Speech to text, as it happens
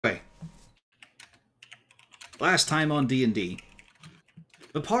Last time on D&D,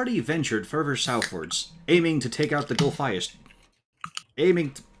 the party ventured further southwards, aiming to take out the Gulfias.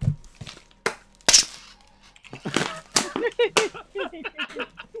 Aiming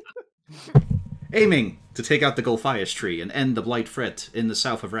to take out the Gulfias tree and end the Blight threat in the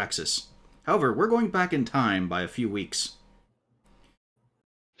south of Raxus. However, we're going back in time by a few weeks.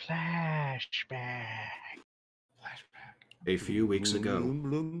 Flashback. A few weeks ago,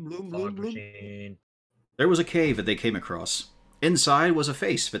 Fog machine. there was a cave that they came across. Inside was a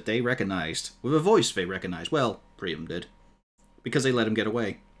face that they recognized, with a voice they recognized. Well, Priam did, because they let him get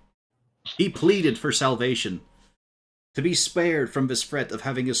away. He pleaded for salvation, to be spared from this threat of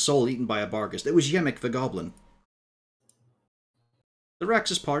having his soul eaten by a Barghest. It was Yeemik the Goblin. The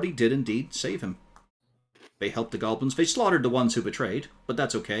Raxus party did indeed save him. They helped the goblins. They slaughtered the ones who betrayed, but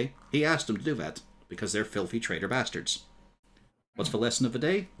that's okay. He asked them to do that, because they're filthy traitor bastards. What's the lesson of the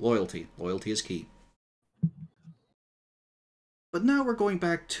day? Loyalty. Loyalty is key. But now we're going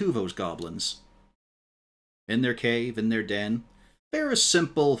back to those goblins. In their cave, in their den, they're a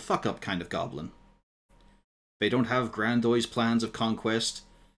simple, fuck-up kind of goblin. They don't have grandiose plans of conquest.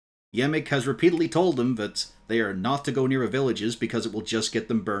 Yeemik has repeatedly told them that they are not to go near villages because it will just get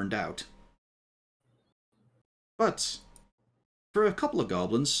them burned out. But, for a couple of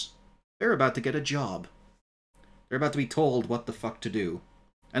goblins, they're about to get a job. They're about to be told what the fuck to do.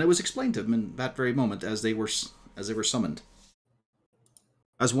 And it was explained to them in that very moment as they were summoned.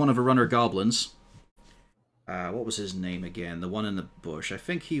 As one of the runner goblins, what was his name again? The one in the bush. I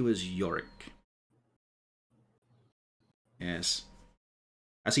think he was Yorick. Yes.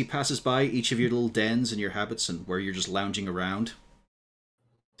 As he passes by each of your little dens and your habits and where you're just lounging around,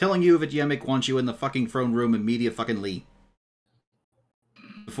 telling you that Yeemik wants you in the fucking throne room immediately.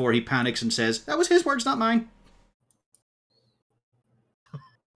 Before he panics and says, "That was his words, not mine."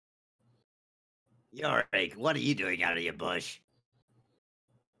 Yorick, what are you doing out of your bush?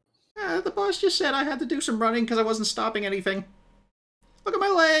 The boss just said I had to do some running because I wasn't stopping anything. Look at my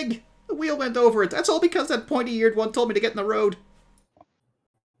leg! The wheel went over it. That's all because that pointy-eared one told me to get in the road.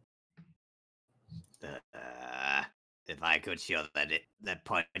 If I could show that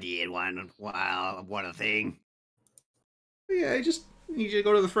pointy-eared one, wow, what a thing. Yeah, I just need you to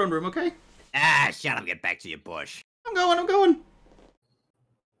go to the throne room, okay? Ah, shut up, get back to your bush. I'm going.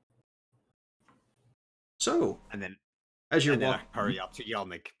 So, And then as you're I walking, hurry up to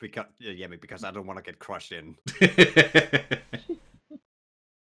Yeemik because I don't want to get crushed in.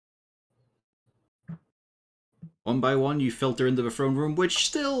 One by one, you filter into the throne room, which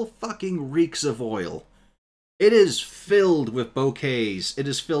still fucking reeks of oil. It is filled with bouquets. It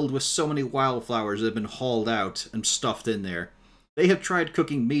is filled with so many wildflowers that have been hauled out and stuffed in there. They have tried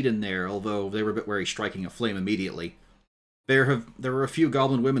cooking meat in there, although they were a bit wary striking a flame immediately. There were a few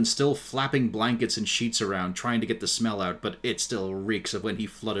goblin women still flapping blankets and sheets around, trying to get the smell out, but it still reeks of when he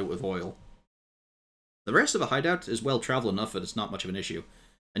flooded it with oil. The rest of the hideout is well-traveled enough that it's not much of an issue,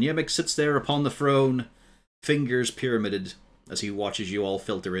 and Yeemik sits there upon the throne, fingers pyramided, as he watches you all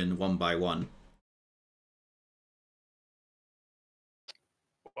filter in one by one.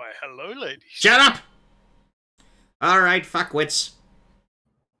 Why, hello, ladies. Shut up! Alright, fuckwits.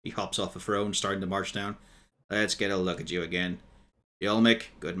 He hops off the throne, starting to march down. Let's get a look at you again. Yeemik,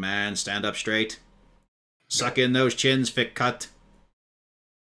 good man, stand up straight. Suck in those chins, thick cut.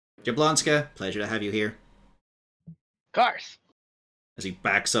 Jablonska, pleasure to have you here. Of course. As he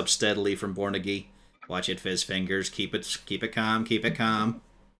backs up steadily from Bornagi. Watch it, fizz fingers. Keep it calm, keep it calm.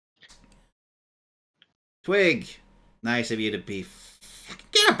 Twig, nice of you to be...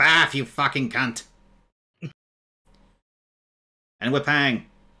 Get a bath, you fucking cunt. And Whipang.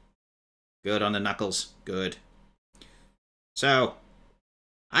 Good on the knuckles. Good. So,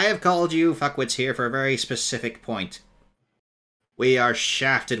 I have called you fuckwits here for a very specific point. We are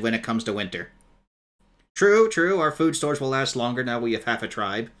shafted when it comes to winter. True, our food stores will last longer now we have half a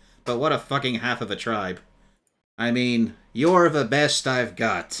tribe. But what a fucking half of a tribe. I mean, you're the best I've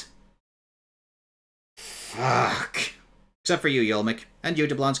got. Fuck. Except for you, Yeemik. And you,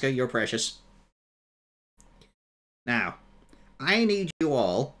 Jablonska, you're precious. Now, I need you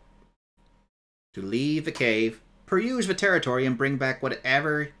all to leave the cave, peruse the territory, and bring back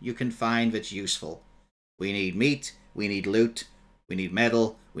whatever you can find that's useful. We need meat, we need loot, we need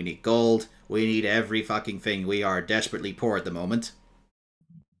metal, we need gold, we need every fucking thing. We are desperately poor at the moment.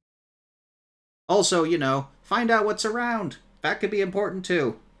 Also, you know, find out what's around. That could be important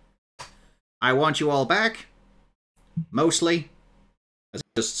too. I want you all back. Mostly. As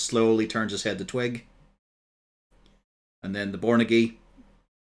he just slowly turns his head to Twig. And then the Bornagi.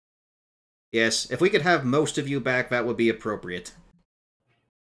 Yes, if we could have most of you back, that would be appropriate.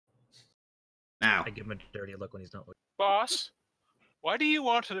 Now, I give him a dirty look when he's not looking. Boss, why do you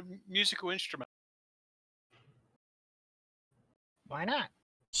want a musical instrument? Why not?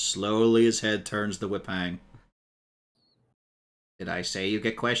 slowly his head turns to Whiphang. Did I say you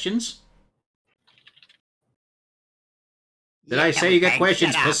get questions? Did I say you get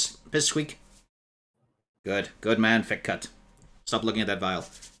questions, piss squeak? Good. Good man, Fick Cut. Stop looking at that vial.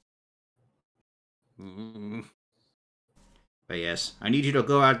 But yes, I need you to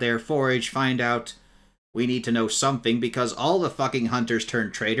go out there, forage, find out. We need to know something because all the fucking hunters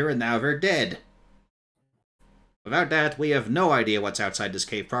turned traitor and now they're dead. Without that, we have no idea what's outside this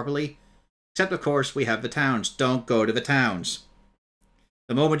cave properly. Except, of course, we have the towns. Don't go to the towns.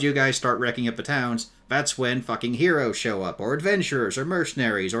 The moment you guys start wrecking up the towns, that's when fucking heroes show up, or adventurers, or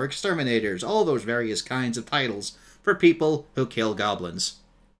mercenaries, or exterminators, all those various kinds of titles for people who kill goblins.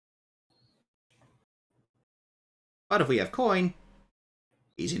 But if we have coin,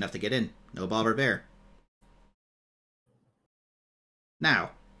 easy enough to get in. No bother there.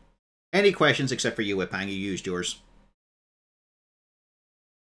 Now, any questions except for you, Whiphang? You used yours.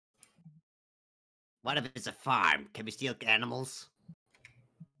 What if it's a farm? Can we steal animals?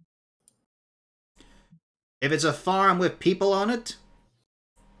 If it's a farm with people on it,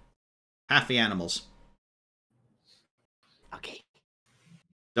 half the animals. Okay.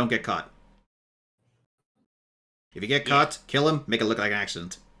 Don't get caught. If you get caught, kill him, make it look like an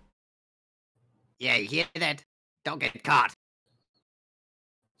accident. Yeah, you hear that? Don't get caught.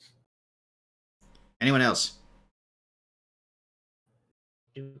 Anyone else?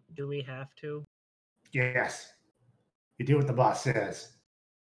 Do we have to? Yes. You do what the boss says.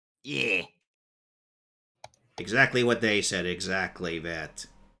 Yeah. Exactly what they said, exactly that.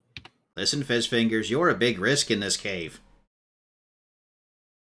 Listen, Fizzfingers, you're a big risk in this cave.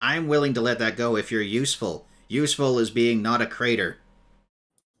 I'm willing to let that go if you're useful. Useful as being not a crater.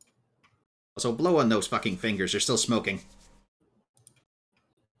 Also, blow on those fucking fingers, they're still smoking.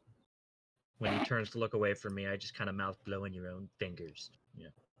 When he turns to look away from me, I just kind of mouth blow in your own fingers. Yeah.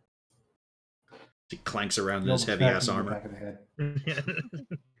 He clanks around in You'll his heavy-ass smack him in the armor. back of the head.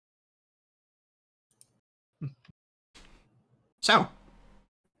 So,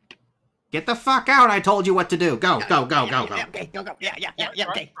 get the fuck out, I told you what to do. Go, go, go, go, go. Okay, go. Yeah,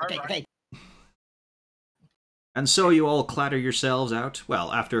 okay. And so you all clatter yourselves out.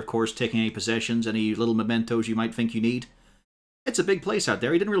 Well, after, of course, taking any possessions, any little mementos you might think you need. It's a big place out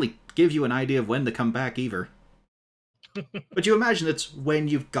there. He didn't really give you an idea of when to come back, either. But you imagine it's when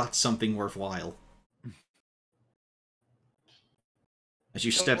you've got something worthwhile. As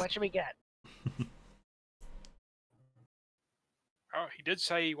you So step... what should we get? Oh, he did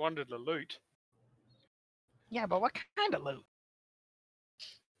say he wanted the loot. Yeah, but what kind of loot?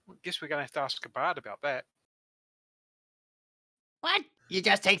 I guess we're going to have to ask a bard about that. What? You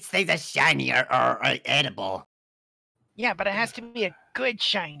just take things that's shiny or edible. Yeah, but it has to be a good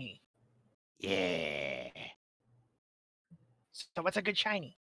shiny. Yeah. So what's a good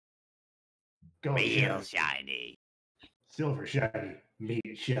shiny? Gold Real shiny, shiny. silver shiny,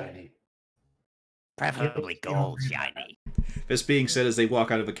 meat shiny. Preferably Yep. gold shiny. This being said as they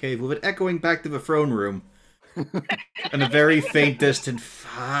walk out of the cave, with it echoing back to the throne room. And a very faint distant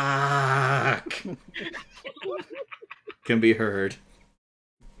fuck can be heard.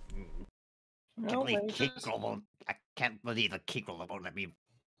 No, I can't believe a Kegel won't let me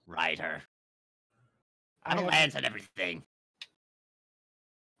ride her. I I don't have, lands and everything.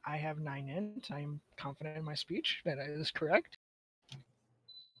 I have 9 int. I am confident in my speech that is correct.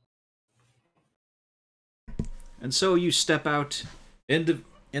 And so you step out into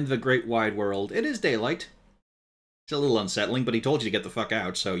the great wide world. It is daylight. It's a little unsettling, but he told you to get the fuck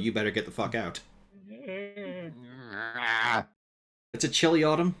out, so you better get the fuck out. It's a chilly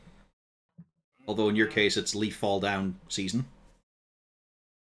autumn. Although in your case, it's leaf fall down season.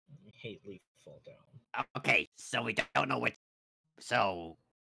 I hate leaf fall down. Okay, so we don't know what. So,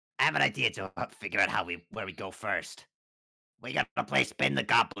 I have an idea to figure out where we go first. We gotta play Spin the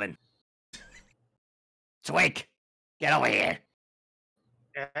Goblin. Twig, get over here.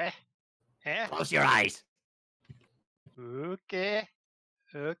 Close your eyes. Okay.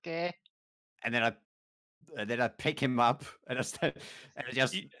 Okay. And then I pick him up and I start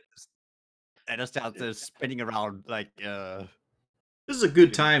spinning around like This is a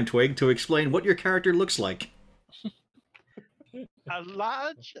good time, Twig, to explain what your character looks like. A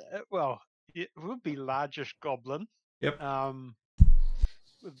large, well, it would be largish goblin. Yep.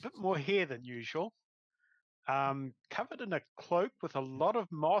 With a bit more hair than usual. Covered in a cloak with a lot of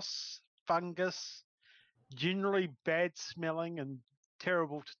moss, fungus, generally bad smelling and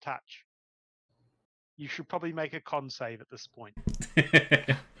terrible to touch. You should probably make a con save at this point.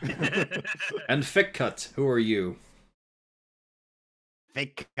 And Thickcut, who are you?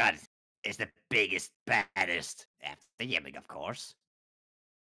 Thick Cut is the biggest, baddest, after Yeemik, of course.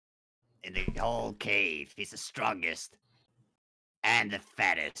 In the whole cave, he's the strongest and the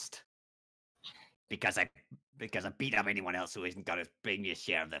fattest. Because I beat up anyone else who isn't gonna bring me a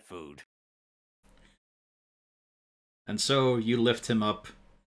share of the food. And so you lift him up,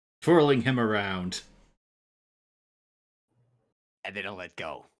 twirling him around. And they don't let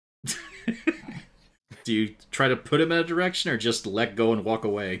go. Do you try to put him in a direction or just let go and walk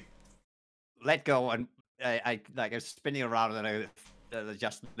away? Let go, and I'm spinning around, and I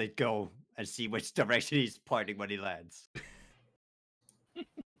just let go and see which direction he's pointing when he lands.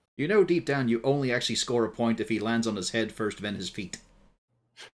 You know deep down you only actually score a point if he lands on his head first, then his feet.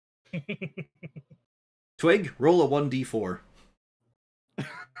 Twig, roll a 1d4.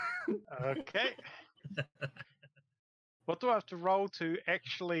 Okay. What do I have to roll to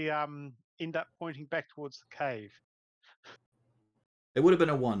actually end up pointing back towards the cave? It would have been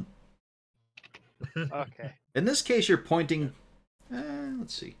a 1. Okay. In this case, you're pointing...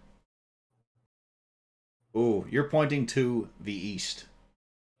 let's see. Oh, you're pointing to the east.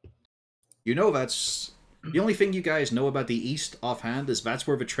 You know that's... The only thing you guys know about the east offhand is that's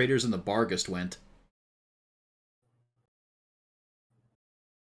where the traders and the Bargist went.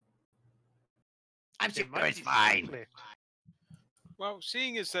 I'm sure There might it's be stuff fine. left. Well,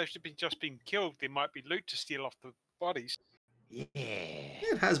 seeing as they've just been killed, there might be loot to steal off the bodies. Yeah.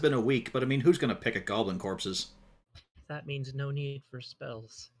 It has been a week, but I mean, who's going to pick at goblin corpses? That means no need for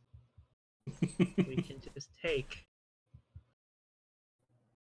spells. We can just take.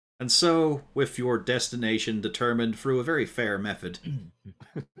 And so, with your destination determined through a very fair method,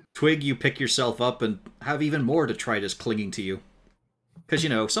 Twig, you pick yourself up and have even more detritus clinging to you. Because, you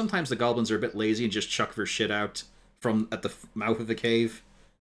know, sometimes the goblins are a bit lazy and just chuck their shit out from at the mouth of the cave.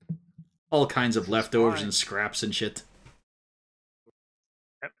 All kinds of leftovers fine. and scraps and shit.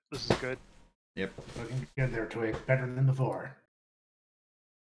 Yep, this is good. Yep. Looking good there, Twig. Better than before.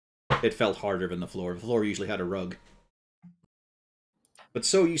 It felt harder than the floor. The floor usually had a rug. But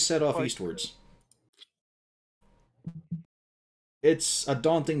so you set off Quite eastwards. It's a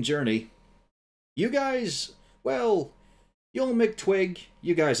daunting journey. You guys, well, Yeemiks, Twig,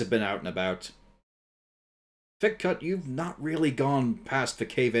 you guys have been out and about. Thickcut, you've not really gone past the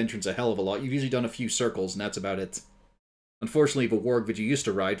cave entrance a hell of a lot. You've usually done a few circles, and that's about it. Unfortunately, the warg that you used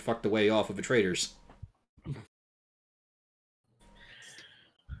to ride fucked away off of the traders.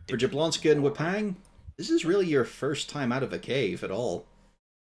 For Jablonska and Wipang, this is really your first time out of a cave at all.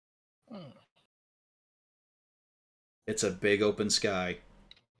 It's a big open sky.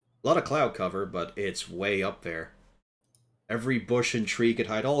 A lot of cloud cover, but it's way up there. Every bush and tree could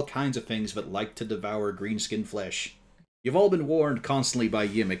hide all kinds of things that like to devour green-skinned flesh. You've all been warned constantly by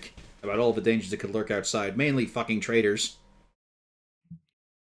Yeemik about all the dangers that could lurk outside, mainly fucking traders.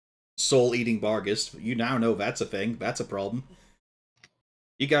 Soul-eating Bargist, you now know that's a thing, that's a problem.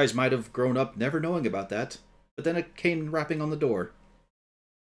 You guys might have grown up never knowing about that, but then it came rapping on the door.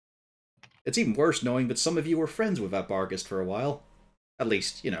 It's even worse knowing that some of you were friends with that Bargist for a while. At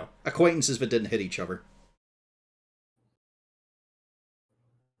least, you know, acquaintances that didn't hit each other.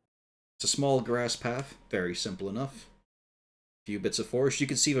 It's a small grass path, very simple enough. A few bits of forest, you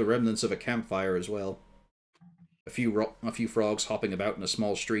can see the remnants of a campfire as well. A few frogs hopping about in a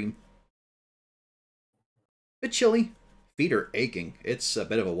small stream. Bit chilly. Feet are aching. It's a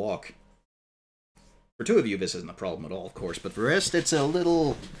bit of a walk. For two of you, this isn't a problem at all, of course, but for the rest, it's a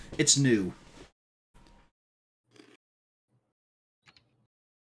little... it's new.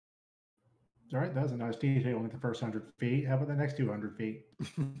 All right, that was a nice detail with the first 100 feet. How about the next 200 feet?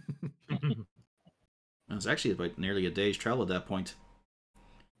 It's actually about nearly a day's travel at that point.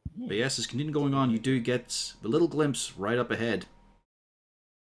 But yes, as continuing going on, you do get the little glimpse right up ahead.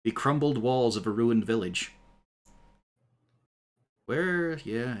 The crumbled walls of a ruined village. Where,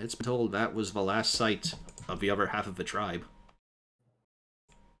 yeah, it's been told that was the last sight of the other half of the tribe.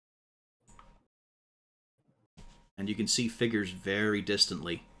 And you can see figures very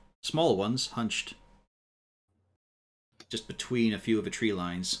distantly. Small ones, hunched. Just between a few of the tree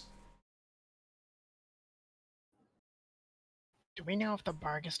lines. Do we know if the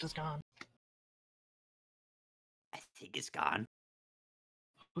Bargist is gone? I think it's gone.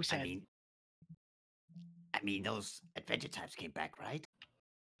 Who said? I mean, those adventure types came back, right?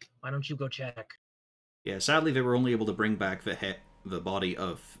 Why don't you go check? Yeah, sadly they were only able to bring back the body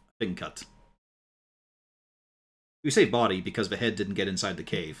of Thinkcut. We say body because the head didn't get inside the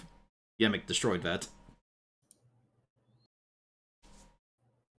cave. Yeemiks destroyed that.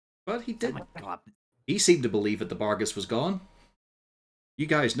 But he did. Someone go up. He seemed to believe that the Bargist was gone. You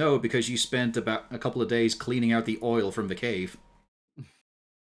guys know because you spent about a couple of days cleaning out the oil from the cave.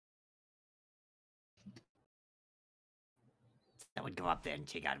 I would go up there and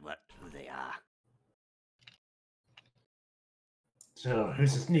check out who they are. So,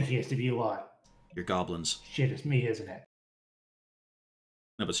 who's the sneakiest of you lot? You're goblins. Shit, it's me, isn't it?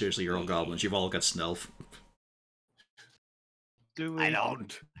 No, but seriously, you're all goblins. You've all got stealth. Do we? I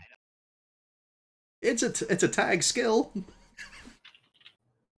don't. It's a tag skill.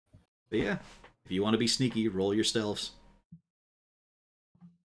 But yeah, if you want to be sneaky, roll your stealths.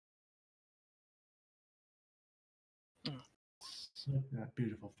 That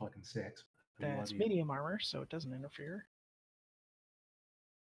beautiful fucking 6. I love That's you. medium armor, so it doesn't interfere.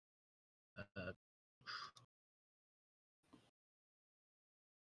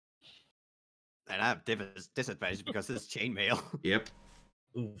 And I have disadvantage because it's chainmail. Yep.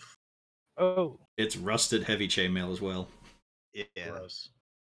 Oof. Oh, It's rusted heavy chainmail as well. Yeah. Gross.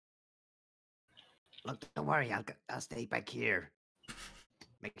 Look, don't worry. I'll stay back here.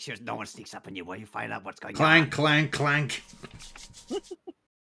 Make sure no one sneaks up on you while you find out what's going Clank, on. clank, clank.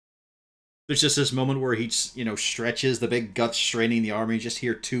 There's just this moment where he, stretches the big guts straining the armor. You just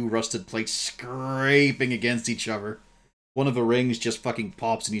hear two rusted plates scraping against each other. One of the rings just fucking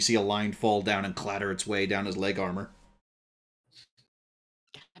pops and you see a line fall down and clatter its way down his leg armor.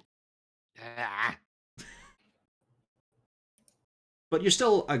 Ah, But you're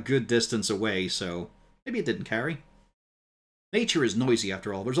still a good distance away, so maybe it didn't carry. Nature is noisy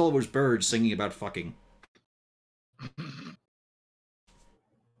after all. There's always birds singing about fucking.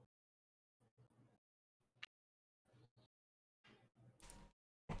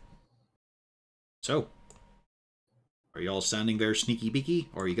 So, are you all standing there sneaky beaky,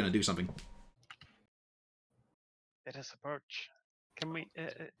 or are you going to do something? Let us approach. Can we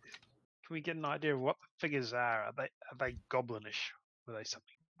get an idea of what the figures are? Are they goblinish? Were they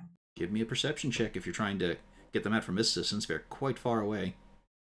something? Give me a perception check if you're trying to get them out from this distance. They're quite far away.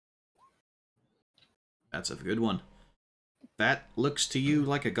 That's a good one. That looks to you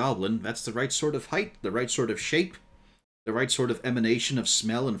like a goblin. That's the right sort of height, the right sort of shape, the right sort of emanation of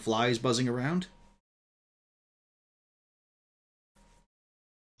smell and flies buzzing around.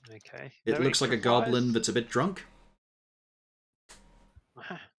 Okay. It No looks like a extra goblin flies? that's a bit drunk,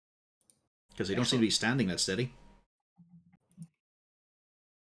 because they don't seem to be standing that steady.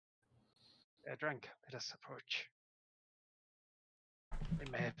 They're drunk. Let us approach.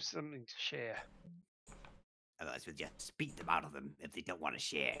 They may have something to share. otherwise, we'll just beat them out of them if they don't want to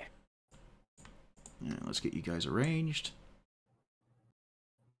share. Yeah, let's get you guys arranged.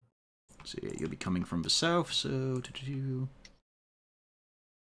 So yeah, you'll be coming from the south, so...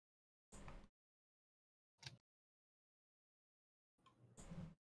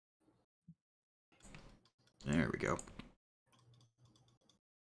 There we go.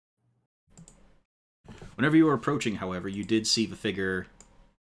 Whenever you were approaching, however, you did see the figure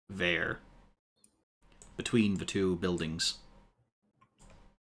there, between the two buildings.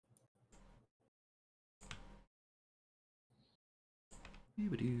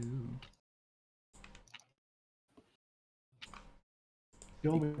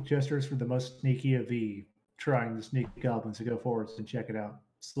 Bill Winchester's for the most sneaky of the trying to sneak goblins to go forwards and check it out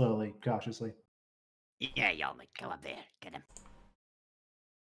slowly, cautiously. Yeah, Yeomik, go up there. Get him.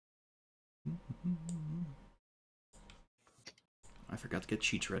 I forgot to get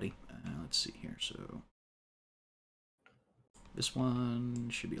sheets ready. Let's see here, so... This one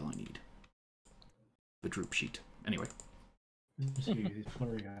should be all I need. The droop sheet. Anyway. Let's see these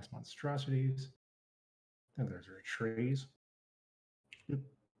flurry ass monstrosities. And there's our trees. Yep.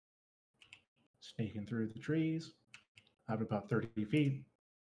 Sneaking through the trees. Up about 30 feet.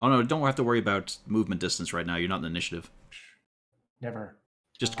 Oh no, don't have to worry about movement distance right now. You're not in initiative. Never.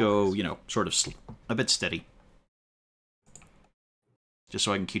 Just go, sort of a bit steady. Just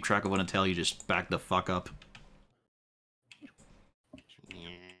so I can keep track of when I tell you, just back the fuck up. Yeah.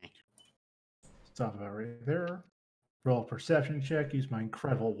 Stop about right there. Roll a perception check. Use my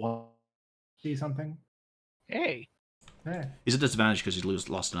incredible one. See something? hey. Eh. He's at disadvantage because he's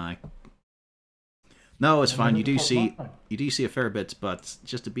lost an eye. No, it's fine. You do see a fair bit, but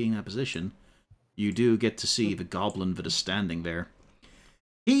just to be in that position, you do get to see the goblin that is standing there.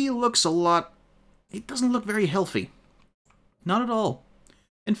 He looks a lot... He doesn't look very healthy. Not at all.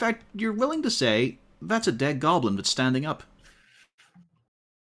 In fact, you're willing to say that's a dead goblin that's standing up.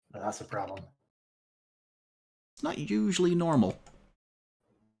 Well, that's a problem. It's not usually normal.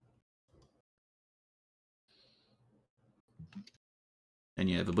 And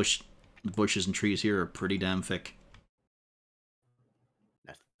yeah, the bushes and trees here are pretty damn thick.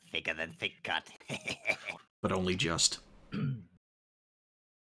 That's thicker than thick cut. But only just.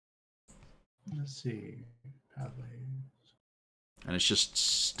 Let's see. Pathways. And it's just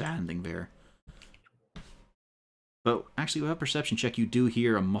standing there. But actually, with a perception check, you do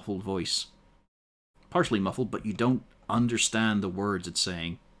hear a muffled voice. Partially muffled, but you don't understand the words it's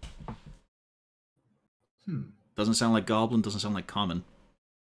saying. Doesn't sound like goblin, doesn't sound like common.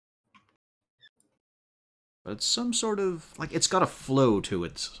 But it's some sort of... like, it's got a flow to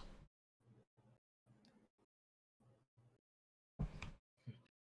it.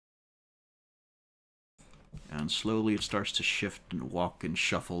 And slowly it starts to shift and walk and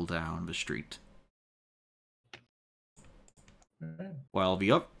shuffle down the street. While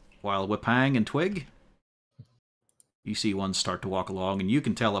Whipang and Twig, you see one start to walk along, and you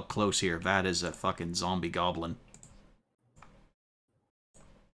can tell up close here, that is a fucking zombie goblin.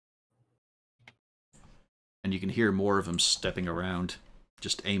 And you can hear more of them stepping around,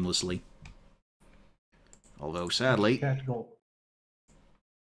 just aimlessly. Although, sadly... tactical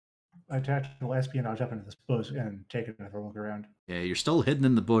espionage up into this bush and take another look around. Yeah, you're still hidden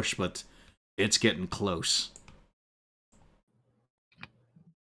in the bush, but it's getting close.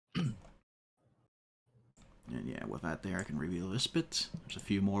 And yeah, with that there, I can reveal this bit. There's a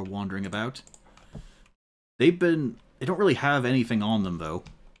few more wandering about. They don't really have anything on them, though.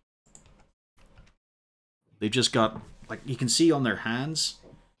 They've just got, like, you can see on their hands,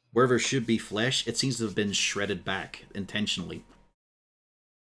 wherever should be flesh, it seems to have been shredded back intentionally.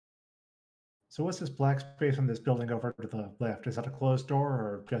 So what's this black space from this building over to the left? Is that a closed door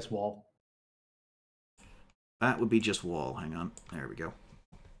or just wall? That would be just wall. Hang on. There we go.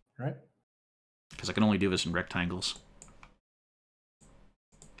 Right. Because I can only do this in rectangles.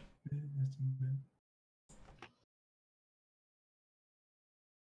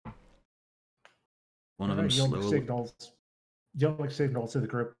 One of them slowly... Yeemiks signals to the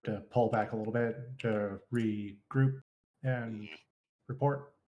group to pull back a little bit, to regroup and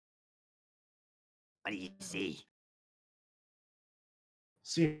report. What do you see?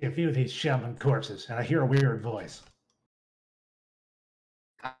 See a few of these shaman corpses, and I hear a weird voice.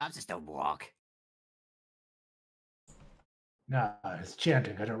 Corpses don't walk. Nah, it's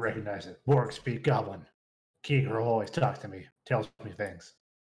chanting. I don't recognize it. Warg speak goblin. Keeger always talks to me, tells me things,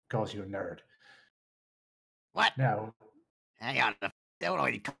 calls you a nerd. What? Now, Hang on. That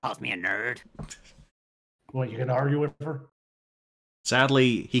already calls me a nerd. what, you gonna argue with her?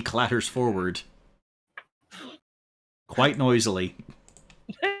 Sadly, he clatters forward. Quite noisily.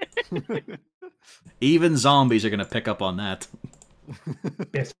 Even zombies are going to pick up on that.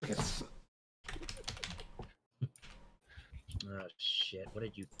 Biscuits. Oh shit! What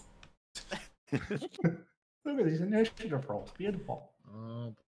did you? Look at these initiative rolls. Beautiful.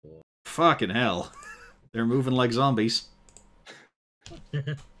 Oh boy. Fucking hell. They're moving like zombies.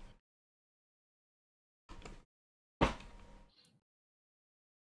 They're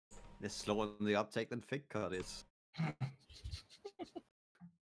slower in the uptake than Fig Card is.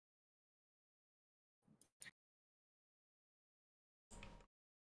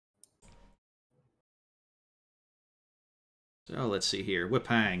 So let's see here.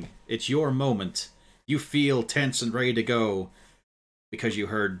 Whipang, it's your moment. You feel tense and ready to go because you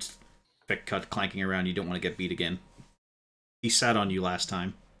heard Thick Cut clanking around. You don't want to get beat again. He sat on you last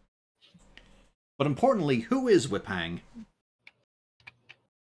time. But importantly, who is Whipang?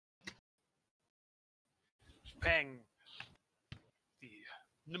 Pang, the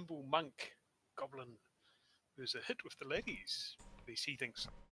nimble monk goblin who's a hit with the ladies. They see things.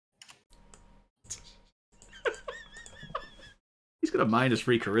 He's got a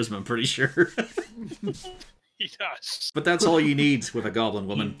 -3 charisma, I'm pretty sure. He does. But that's all you need with a goblin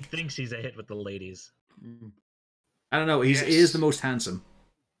woman. He thinks he's a hit with the ladies. I don't know, he is the most handsome.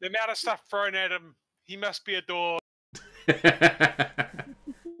 The amount of stuff thrown at him, he must be adored.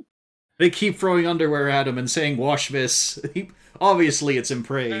 They keep throwing underwear at him and saying, "Wash this." Obviously, it's in And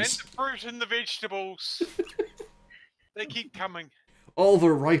praise. the fruit and the vegetables. They keep coming. All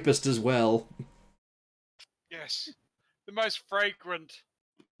the ripest as well. Yes. The most fragrant.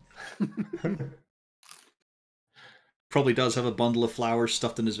 Probably does have a bundle of flowers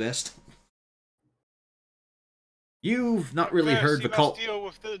stuffed in his vest. You've not really First, heard he the call. must deal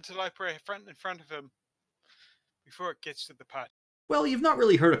with the interloper in front of him before it gets to the part. Well, you've not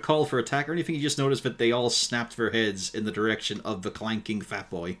really heard a call for attack or anything. You just noticed that they all snapped their heads in the direction of the clanking fat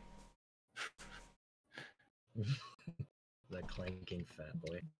boy. The clanking fat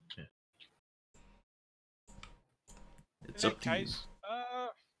boy. Yeah. It's In up that to you. case,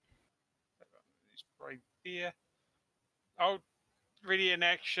 he's right there. I'll ready an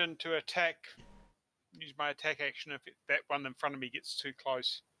action to attack. Use my attack action if that one in front of me gets too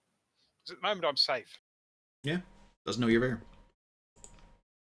close. Because at the moment I'm safe. Yeah, doesn't know you're there.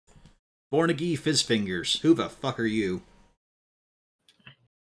 Bornagi Fizz Fingers, who the fuck are you?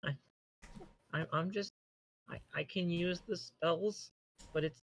 I'm just I can use the spells, but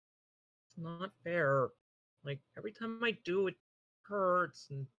it's not fair. Like every time I do it hurts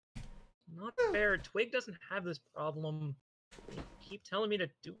and not fair. Twig doesn't have this problem. You keep telling me to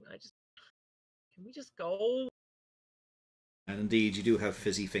do can we just go? And indeed, you do have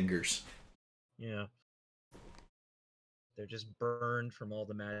fizzy fingers. Yeah. They're just burned from all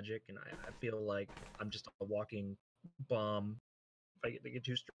the magic, and I feel like I'm just a walking bomb. If I get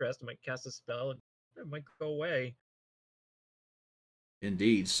too stressed, I might cast a spell and it might go away.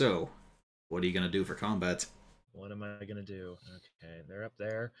 Indeed, so, what are you going to do for combat? What am I gonna do? Okay, they're up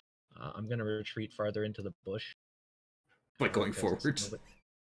there. I'm gonna retreat farther into the bush. By going forwards?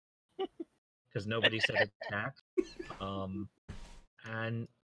 Because nobody said attack. And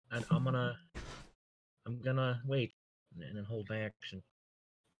I'm gonna wait and then hold my action.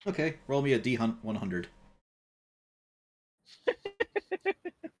 Okay, roll me a D100.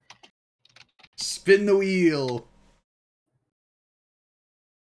 Spin the wheel!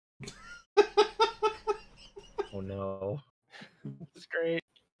 Oh no. It's great.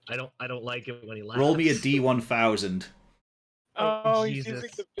 I don't like it when he laughs. Roll me a D1000. Oh, he's Jesus. using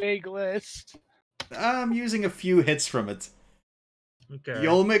the big list. I'm using a few hits from it. Okay.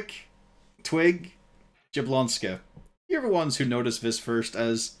 Yeemik, Twig, Jablonska. You're the ones who notice this first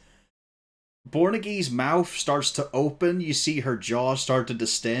as Bornagi's mouth starts to open. You see her jaw start to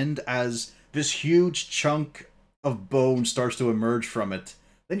distend as this huge chunk of bone starts to emerge from it.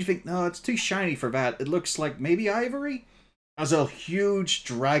 Then you think, no, it's too shiny for that. It looks like maybe ivory? As a huge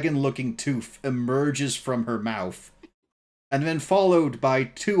dragon-looking tooth emerges from her mouth. And then followed by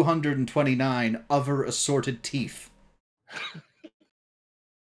 229 other assorted teeth.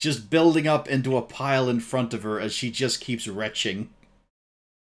 Just building up into a pile in front of her as she just keeps retching.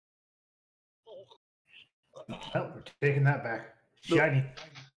 Oh, we're taking that back. Shiny.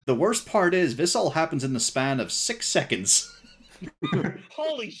 The worst part is, this all happens in the span of 6 seconds.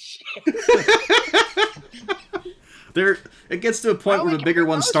 Holy shit! It gets to a point Well, where we the can bigger put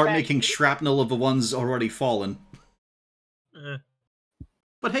ones those start back. making shrapnel of the ones already fallen.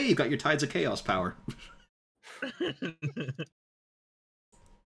 But hey, you've got your Tides of Chaos power.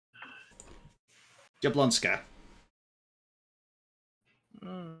 Jablonska.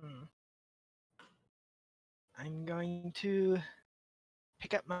 I'm going to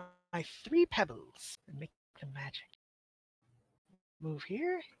pick up my 3 pebbles and make them magic. Move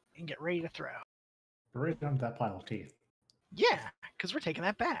here and get ready to throw. Right onto that pile of teeth. Yeah, because we're taking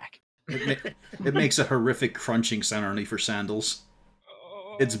that back. It makes a horrific crunching sound only for sandals.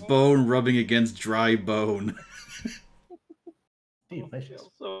 It's bone rubbing against dry bone. Delicious.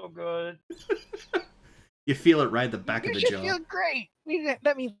 Feels so good. You feel it right at the back You of the should jaw. feel great.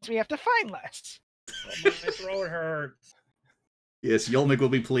 That means we have to find less. Oh, my throat hurts. Yes, Yeemik will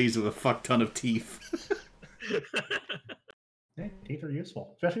be pleased with a fuck ton of teeth. Yeah, teeth are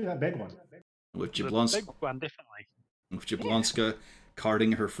useful, especially that big one. With The Jablonska. big one, definitely. With Jablonska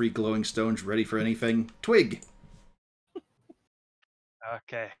carding her free glowing stones ready for anything. Twig!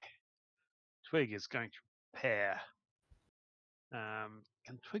 Okay. Twig is going to prepare.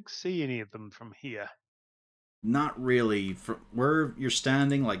 Can Twig see any of them from here? Not really. From where you're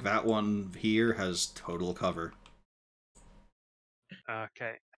standing, like that one here, has total cover.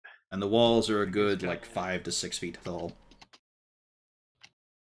 Okay. And the walls are a good, like, 5 to 6 feet tall.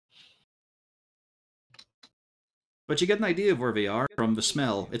 But you get an idea of where they are from the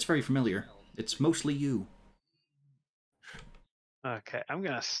smell. It's very familiar. It's mostly you. Okay, I'm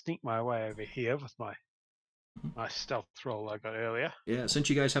going to sneak my way over here with my stealth roll I got earlier. Yeah, since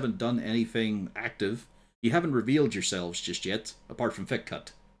you guys haven't done anything active, you haven't revealed yourselves just yet, apart from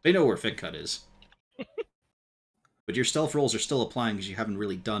Figcut. They know where Figcut is. But your stealth rolls are still applying because you haven't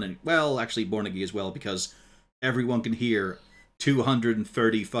really done any. Well, actually, Bornagi as well, because everyone can hear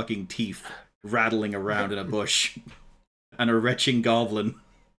 230 fucking teeth rattling around in a bush. And a retching goblin.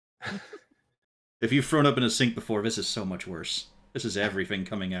 If you've thrown up in a sink before, this is so much worse. This is everything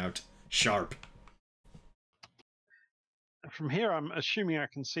coming out sharp. From here, I'm assuming I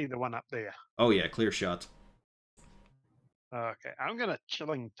can see the one up there. Oh yeah, clear shot. Okay, I'm going to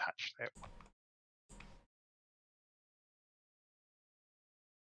chilling touch that one.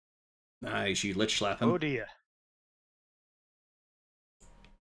 Nice, you lich slap him. Oh dear.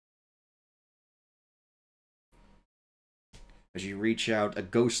 As you reach out, a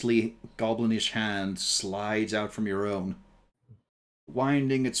ghostly, goblinish hand slides out from your own,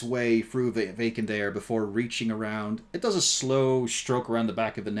 winding its way through the vacant air before reaching around. It does a slow stroke around the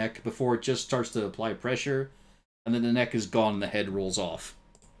back of the neck before it just starts to apply pressure, and then the neck is gone and the head rolls off.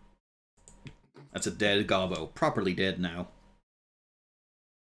 That's a dead gobbo. Properly dead now.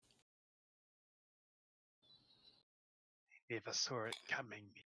 Never saw it coming.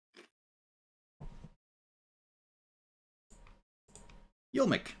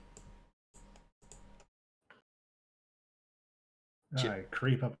 Yeemiks. I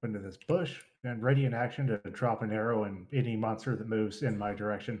creep up into this bush and ready in action to drop an arrow in any monster that moves in my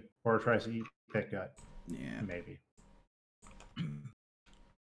direction or tries to eat pit gut. Yeah. Maybe.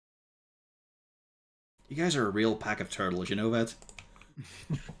 You guys are a real pack of turtles, you know that?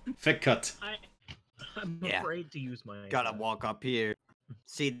 Thick cut. I'm Yeah. afraid to use my. Gotta walk up here,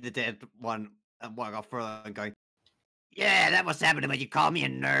 see the dead one, and walk up further and going, yeah, that must happen when you call me a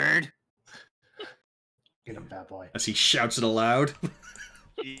nerd. Get him, bad boy. As he shouts it aloud.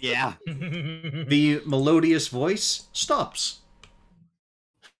 Yeah. The melodious voice stops.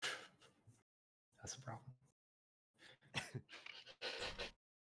 That's a problem.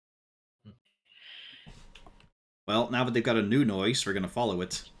 Well, now that they've got a new noise, we're going to follow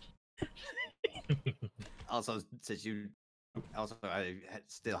it. Also, since you, also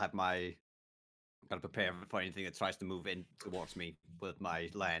still have my, gotta prepare for anything that tries to move in towards me with my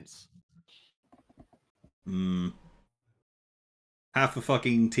lance. Half a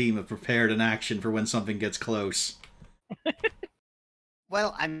fucking team have prepared an action for when something gets close.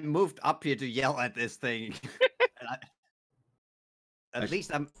 Well, I moved up here to yell at this thing. At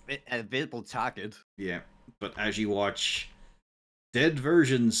least I'm a visible target. Yeah, but as you watch dead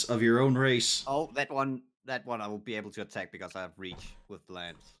versions of your own race. Oh, that one I will be able to attack because I have reach with the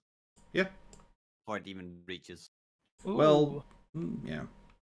lance. Yeah. Before it even reaches. Well, yeah.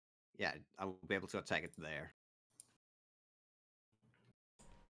 Yeah, I will be able to attack it there.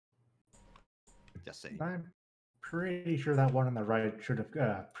 Just saying. I'm pretty sure that one on the right should have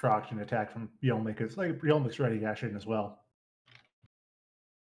procced an attack from Yeemiks. It's like Yeemiks ready action as well.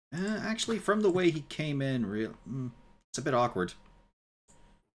 Actually, from the way he came in, it's a bit awkward.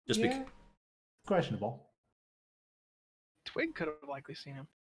 Just yeah, questionable. Twig could have likely seen him.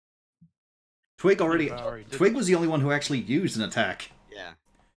 Twig Twig was the only one who actually used an attack. Yeah.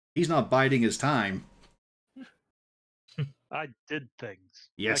 He's not biding his time. I did things.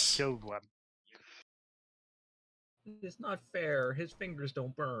 Yes. I killed one. It's not fair. His fingers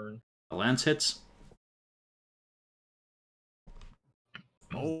don't burn. The lance hits.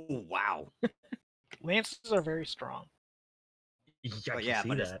 Oh, wow. Lances are very strong. Oh, yeah,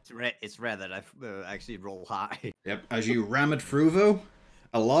 but it's rare that I actually roll high. Yep. As you ram it through, though,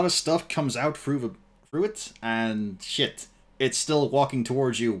 a lot of stuff comes out through it, and shit, it's still walking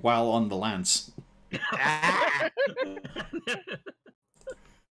towards you while on the lance.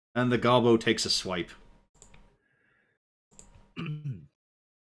 And the gobbo takes a swipe.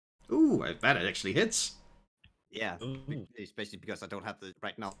 Ooh, that actually hits. Yeah, Ooh. especially because I don't have the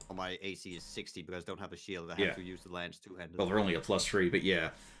right now. My AC is 60 because I don't have a shield. I Yeah. have to use the lance two-handed. Well, they're only a +3, but yeah.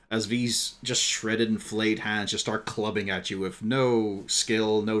 As these just shredded and flayed hands just start clubbing at you with no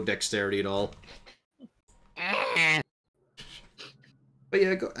skill, no dexterity at all. But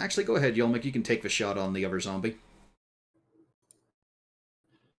yeah, go ahead, Yeemiks. You can take the shot on the other zombie.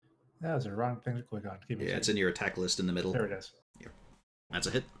 That was the wrong thing to click on. Give me Yeah, a it's second. in your attack list in the middle. There it is. That's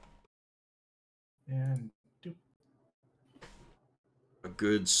a hit. And A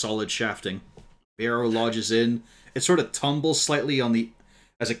good solid shafting. The arrow lodges in. It sort of tumbles slightly on the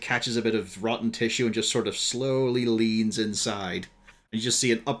as it catches a bit of rotten tissue and just sort of slowly leans inside. And you just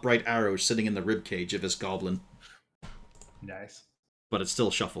see an upright arrow sitting in the ribcage of this goblin. nice. But it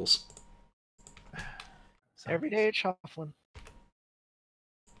still shuffles. Every day it's shuffling.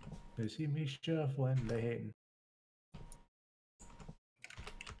 They see me shuffling, they hating.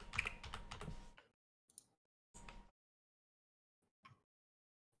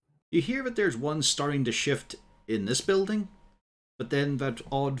 You hear that there's one starting to shift in this building, but then that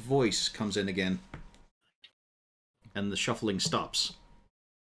odd voice comes in again. And the shuffling stops.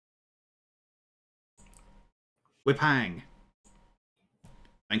 Whip hang.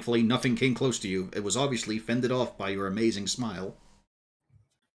 Thankfully, nothing came close to you. It was obviously fended off by your amazing smile.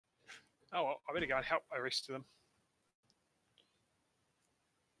 Oh, well, I better go and help the rest of them.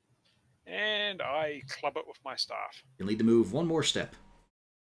 And I club it with my staff. You'll need to move one more step.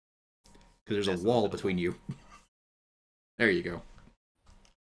 Because there's a wall between you. There you go.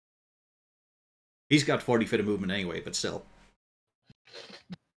 He's got 40 feet of movement anyway, but still.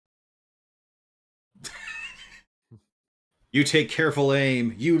 You take careful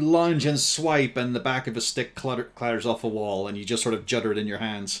aim, you lunge and swipe, and the back of a stick clatters off a wall, and you just sort of judder it in your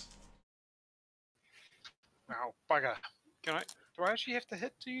hands. Wow, bugger. Do I actually have to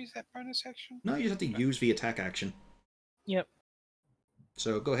hit to use that bonus action? No, you have to use the attack action. Yep.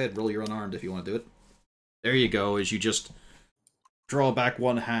 So go ahead, roll your unarmed if you want to do it. There you go, as you just draw back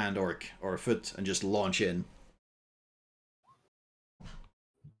one hand or foot and just launch in.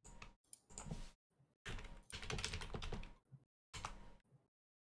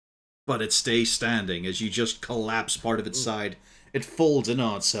 But it stays standing as you just collapse part of its side. It folds in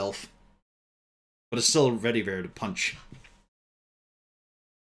on itself. But it's still ready there to punch.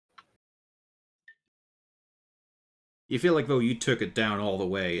 You feel like though you took it down all the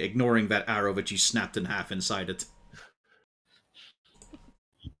way, ignoring that arrow that you snapped in half inside it.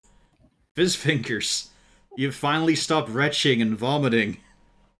 Fizz fingers, you've finally stopped retching and vomiting.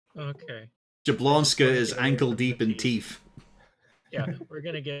 Okay. Jablonska is get away ankle from the deep in teeth. teeth. Yeah, we're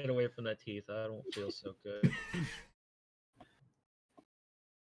gonna get away from the teeth. I don't feel so good.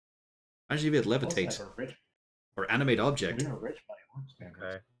 Imagine if it Most levitates have a rich, or animate object. we are rich by work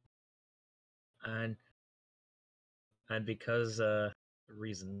standards. Okay. And because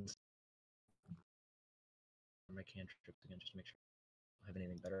reasons, my cantrips again, just to make sure I don't have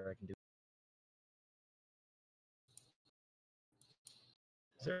anything better I can do.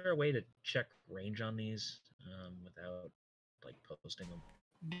 Is there a way to check range on these without like posting them?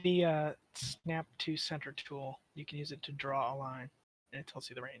 The snap to center tool, you can use it to draw a line, and it tells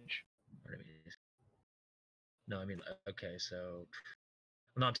you the range. Or do we- No, I mean, okay, so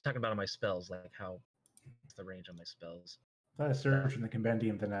I'm not talking about on my spells, like how what's the range on my spells. If I search in the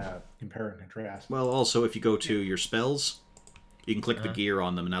compendium, then compare and contrast. Well, also, if you go to your spells, you can click the Uh-huh. gear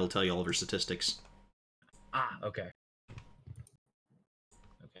on them, and that'll tell you all of your statistics. Ah, okay.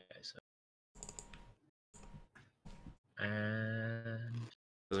 Okay, so. And.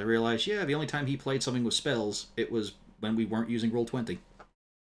 Because I realized, yeah, the only time he played something with spells, it was when we weren't using Roll20.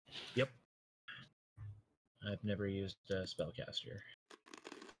 Yep. I've never used a spellcaster.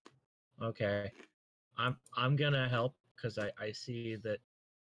 Okay. I'm gonna help because I see that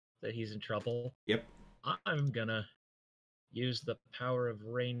he's in trouble. Yep. I'm gonna use the power of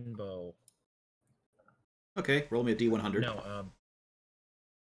rainbow. Okay, roll me a D100. No,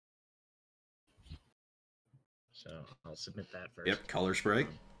 so I'll submit that first. Yep, color spray.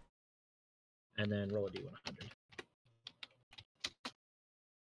 And then roll a D100.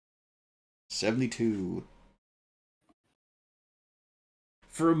 72.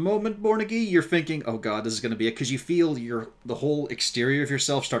 For a moment, Bornagi, you're thinking, oh god, this is going to be it, because you feel the whole exterior of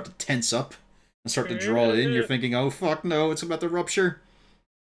yourself start to tense up and start to draw in. You're thinking, oh fuck no, it's about to rupture.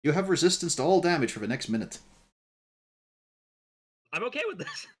 You have resistance to all damage for the next minute. I'm okay with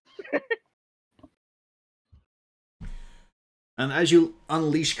this. And as you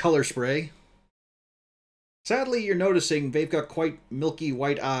unleash color spray, sadly you're noticing they've got quite milky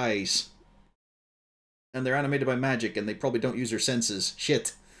white eyes. And they're animated by magic, and they probably don't use their senses.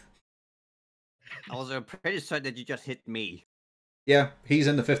 Shit. Also, I'm pretty certain that you just hit me. Yeah, he's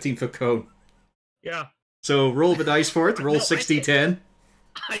in the 15-foot cone. Yeah. So roll the dice for it. Roll No, 60-10.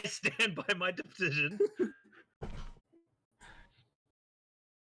 I stand by my decision.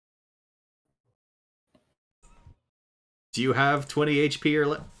 Do you have 20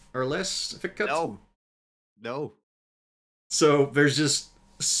 HP or less, if it cuts? No. No. So there's just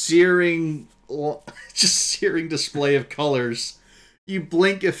searing display of colors. You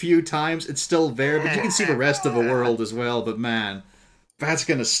blink a few times, it's still there, but you can see the rest of the world as well. But man, that's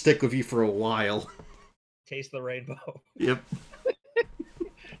gonna stick with you for a while. Taste the rainbow. Yep.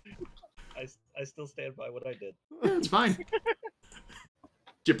 I still stand by what I did. Yeah, it's fine.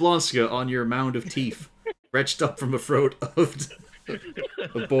 Jablonska on your mound of teeth, retched up from the throat of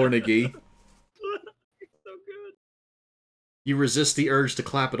Bornagi. So good. You resist the urge to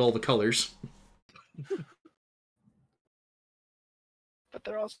clap at all the colors. But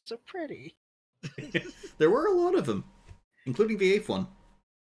they're all so pretty. There were a lot of them, including the 8th one.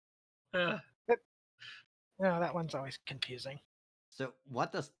 No, that one's always confusing. So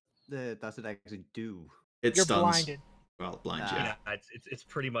what does it actually do? It You're stuns. blinded. Well, it blinds, Ah. yeah. It's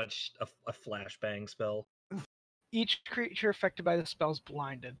pretty much a flashbang spell. Each creature affected by the spell's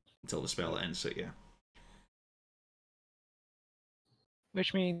blinded, Until the spell ends, so yeah.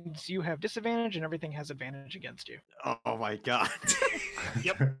 which means you have disadvantage and everything has advantage against you. Oh my god.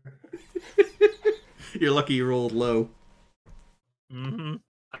 Yep. You're lucky you rolled low. Mm-hmm.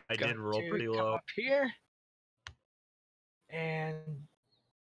 I did roll Going pretty to come low. up here and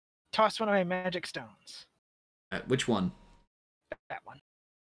toss one of my magic stones. Which one? That one.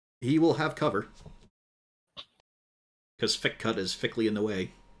 He will have cover. Because Thick Cut is thickly in the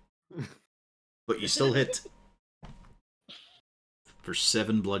way. But you still hit. For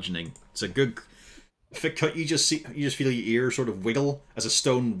 7 bludgeoning. It's a good... Thick cut, you just feel your ear sort of wiggle as a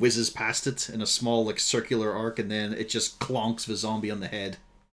stone whizzes past it in a small, like, circular arc, and then it just clonks the zombie on the head,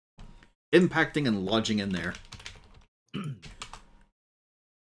 impacting and lodging in there. And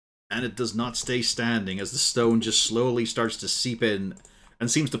it does not stay standing as the stone just slowly starts to seep in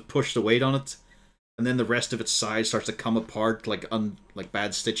and seems to push the weight on it, and then the rest of its side starts to come apart like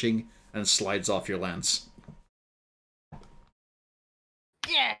bad stitching and slides off your lance.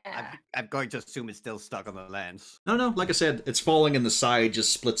 Yeah. I'm going to assume it's still stuck on the lens. No, like I said, it's falling and the side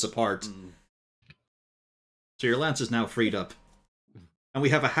just splits apart. So your lance is now freed up. And we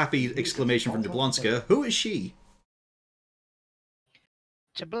have a happy exclamation from Jablonska. Who is she?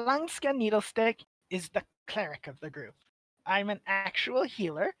 Jablonska Needlestick is the cleric of the group. I'm an actual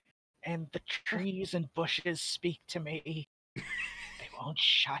healer, and the trees and bushes speak to me. They won't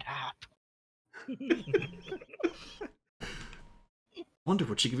shut up. Wonder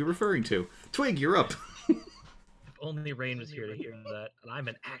what she could be referring to. Twig, you're up. If only Rain was here to hear that. And I'm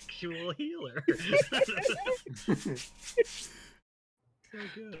an actual healer. So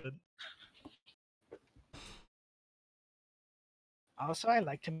good. Also, I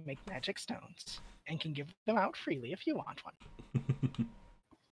like to make magic stones, and can give them out freely if you want one.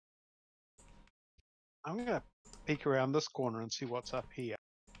 I'm gonna peek around this corner and see what's up here.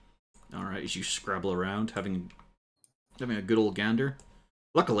 Alright, as you scrabble around, having a good old gander.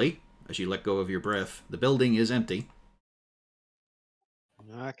 Luckily, as you let go of your breath, the building is empty.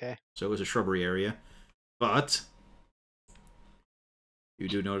 Okay. So is a shrubbery area. But you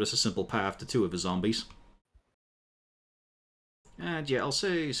do notice a simple path to two of the zombies. And yeah, I'll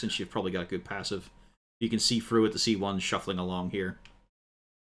say, since you've probably got good passive, you can see through it to see one shuffling along here.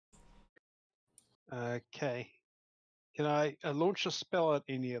 Okay. Can I launch a spell at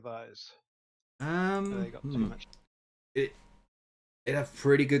any of those? They got too much. It have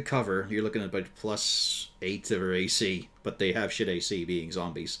pretty good cover. You're looking at about +8 to their AC, but they have shit AC being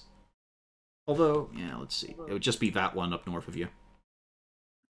zombies. Although, yeah, let's see. It would just be that one up north of you.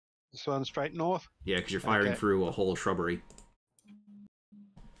 This one straight north? Yeah, because you're firing through a whole shrubbery.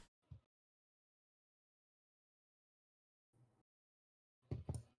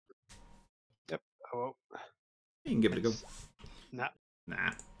 Yep. Oh, You can give it a go. nah.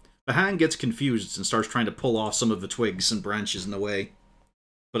 Nah. The hand gets confused and starts trying to pull off some of the twigs and branches in the way.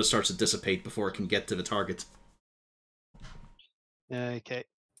 But it starts to dissipate before it can get to the target. Okay.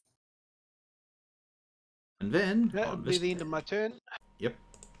 And then, That'll on be this... the end of my turn. Yep.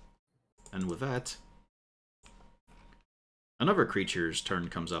 And with that, another creature's turn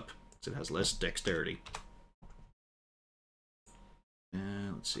comes up. So it has less dexterity.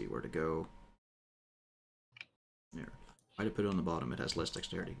 And let's see where to go. There. Why did I put it on the bottom? It has less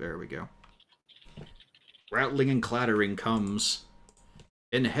dexterity. There we go. Rattling and clattering comes,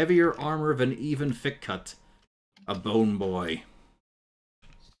 in heavier armor of an even thick cut, a bone boy.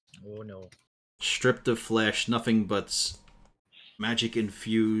 Oh no. Stripped of flesh, nothing but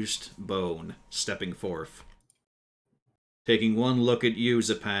magic-infused bone stepping forth. Taking one look at you,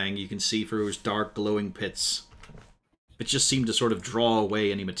 Zapang, you can see through his dark, glowing pits. It just seemed to sort of draw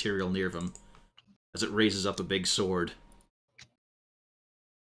away any material near them, as it raises up a big sword.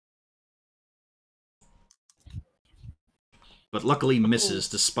 But luckily misses,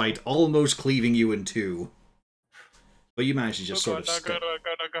 despite almost cleaving you in two. But you manage to just sort of step.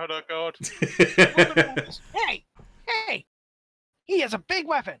 God. Hey! Hey! He has a big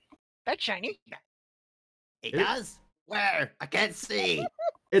weapon! That's shiny. He does? Where? I can't see.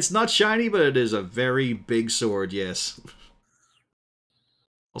 It's not shiny, but it is a very big sword, yes.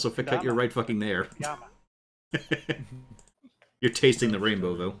 Also, Fickut, you're right fucking there. Yama. You're tasting the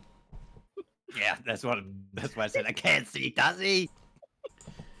rainbow, though. Yeah, that's why I said I can't see. Does he?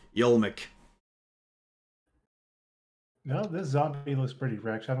 Yeemiks. No, this zombie looks pretty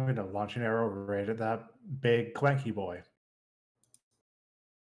wrecked. I'm going to launch an arrow right at that big clanky boy.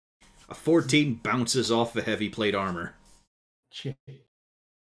 A 14 bounces off the heavy plate armor. Shit.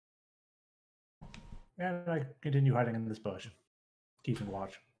 And I continue hiding in this bush, keeping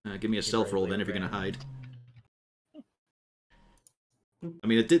watch. Give me a stealth roll then if you're going to hide. I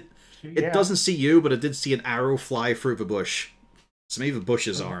mean, it doesn't see you, but it did see an arrow fly through the bush. So maybe the bush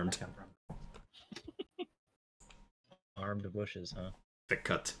is armed. Armed bushes, huh?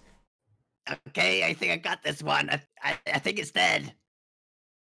 Fickut. Okay, I think I got this one. I think it's dead.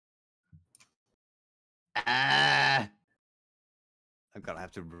 I'm gonna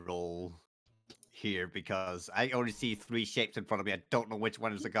have to roll here because I only see 3 shapes in front of me. I don't know which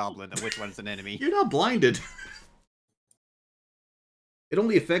one is a goblin and which one is an enemy. You're not blinded. It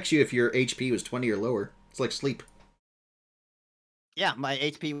only affects you if your HP was 20 or lower. It's like sleep. Yeah, my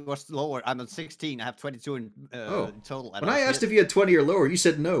HP was lower. I'm on 16. I have 22 in total. And When I was asked hit. if you had 20 or lower, you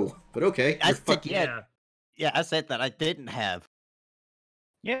said no. But okay, I you're said fucking. yeah. Yeah, I said that I didn't have.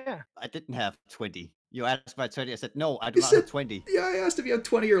 Yeah. I didn't have 20. You asked about 20. I said no. I do You not said, have 20. yeah, I asked if you had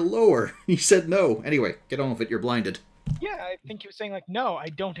 20 or lower. You said no. Anyway, get on with it. You're blinded. Yeah, I think he was saying like, no, I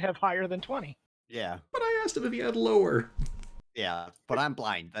don't have higher than 20. Yeah. But I asked him if he had lower. Yeah, but I'm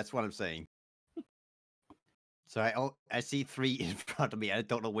blind. That's what I'm saying. So I see 3 in front of me. I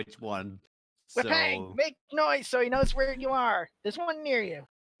don't know which one. Whip-hang! So Make noise so he knows where you are. There's one near you.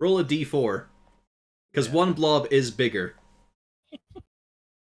 Roll a d4. Because Yeah. one blob is bigger.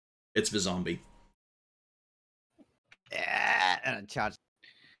 It's the zombie. yeah, and I charge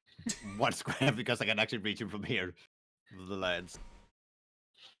 1 square because I can actually reach him from here. The lance.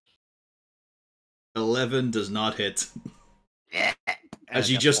 11 does not hit. Yeah. As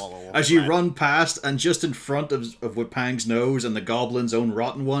you run past, and just in front of Whip-hang's nose and the goblin's own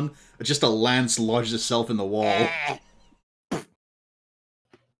rotten one, just a lance lodges itself in the wall.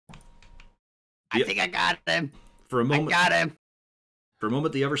 I think I got him. For a moment, I got him. For a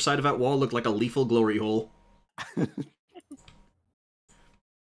moment, the other side of that wall looked like a lethal glory hole.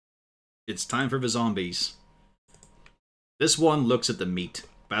 It's time for the zombies. This one looks at the meat.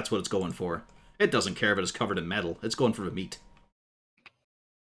 That's what it's going for. It doesn't care if it is covered in metal. It's going for the meat.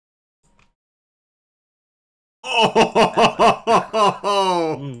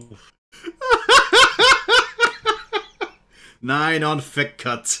 Oh! 9 on thick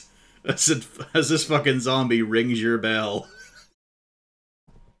cut. As this fucking zombie rings your bell.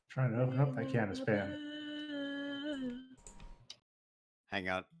 Trying to open up that can of spam. Hang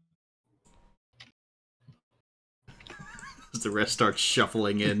on. As the rest starts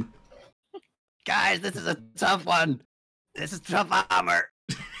shuffling in. Guys, this is a tough one. This is tough armor.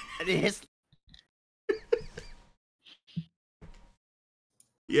 It is.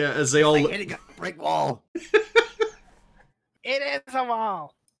 Yeah, as they all... Like hitting a brick wall. It is a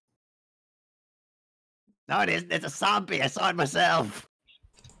wall. No, it isn't. It's a zombie. I saw it myself.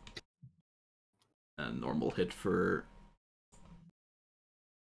 A normal hit for...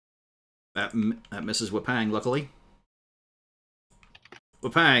 That misses Whip-hang, luckily.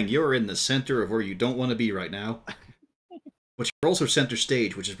 Whip-hang, you're in the center of where you don't want to be right now. But you're also center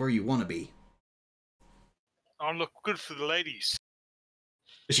stage, which is where you want to be. I'll look good for the ladies.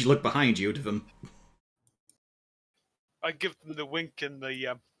 As you look behind you to them. I give them the wink and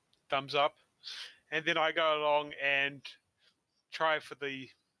the thumbs up, and then I go along and try for the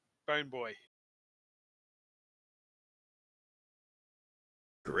bone boy.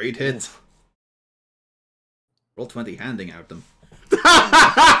 Great hit. Roll 20 handing out them.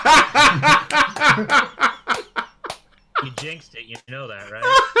 You jinxed it, you know that, right?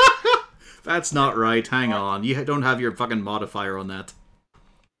 That's not right. Hang on. You don't have your fucking modifier on that.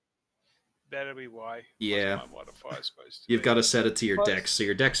 That'll be why. Yeah. What's my modifier supposed to You've be? got to set it to your Plus- dex. So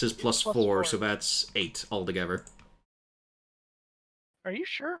your dex is plus plus 4, four. so that's 8 altogether. Are you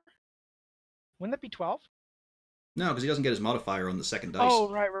sure? Wouldn't that be 12? No, because he doesn't get his modifier on the second dice. Oh,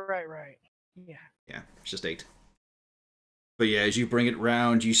 right. Yeah. Yeah, it's just 8. But yeah, as you bring it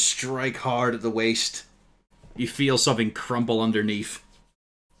round, you strike hard at the waist. You feel something crumple underneath.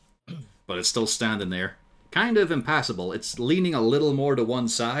 But it's still standing there. Kind of impassable. It's leaning a little more to one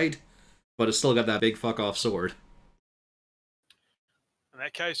side, but it's still got that big fuck off sword. In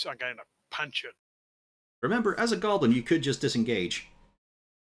that case, I'm going to punch it. Remember, as a goblin, you could just disengage.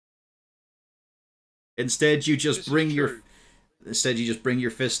 Instead, you just This is bring your... true. Instead, you just bring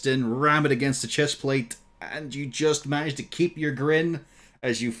your fist in, ram it against the chest plate, and you just manage to keep your grin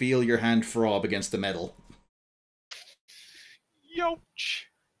as you feel your hand throb against the metal. Youch!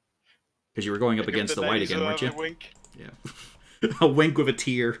 Because you were going up Give against the white ladies again, weren't you? another Wink. Yeah. A wink with a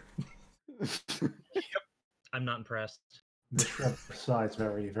tear. I'm not impressed, The shrub sighs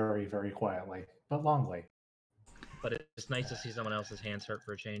very, very, very quietly, but longly. but it's nice to see someone else's hands hurt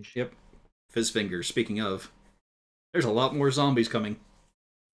for a change. Yep. Fizz fingers, speaking of. There's a lot more zombies coming.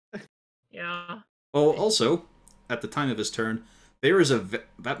 Yeah. Oh, also, at the time of his turn, there is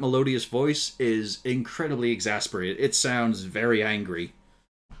that melodious voice is incredibly exasperated. It sounds very angry.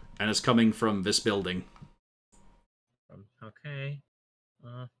 And it's coming from this building. Okay.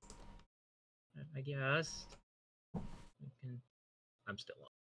 I guess. I'm still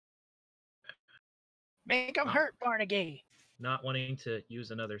Make him hurt, Barnagy. not wanting to use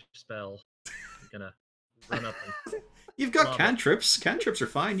another spell. I'm gonna run up and You've got Love it. cantrips. Cantrips are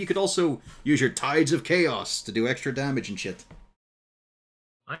fine. You could also use your Tides of Chaos to do extra damage and shit.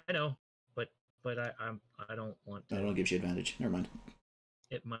 I know, but I don't want to. That all gives you advantage. Never mind.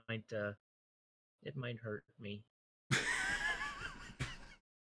 It might hurt me.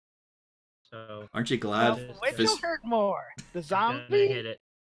 So Aren't you Well, glad? which Fizz- will hurt more? The I'm gonna zombie? hit it.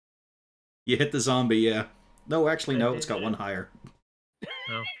 You hit the zombie, yeah. No, actually, I no, it's got did. one higher.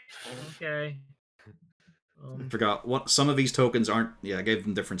 Oh, okay. I forgot. What some of these tokens aren't. Yeah, I gave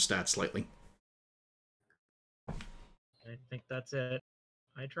them different stats slightly. I think that's it.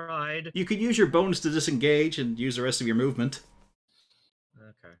 I tried. You could use your bonus to disengage and use the rest of your movement.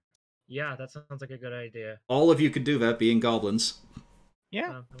 Okay. Yeah, that sounds like a good idea. All of you could do that, being goblins.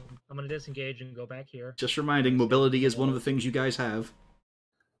 Yeah. I'm gonna disengage and go back here. Just reminding, mobility is one of the things you guys have.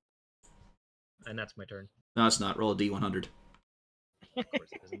 And that's my turn. No, it's not. Roll a d100. Of course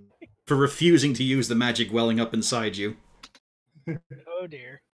it isn't. For refusing to use the magic welling up inside you. Oh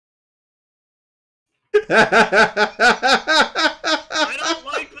dear. I don't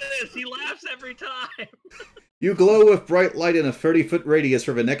like this! He laughs every time! You glow with bright light in a 30-foot radius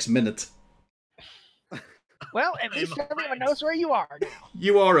for the next minute. Well, at I'm least a everyone friend. knows where you are now.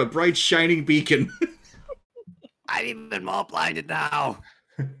 You are a bright, shining beacon. I'm even more blinded now.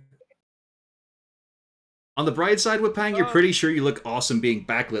 On the bright side, Whipang, you're pretty sure you look awesome being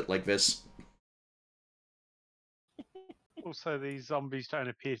backlit like this. Also, these zombies don't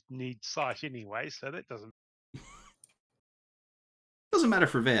appear to need sight anyway, so that doesn't. Doesn't matter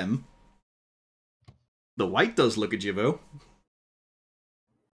for them. The white does look at you, though.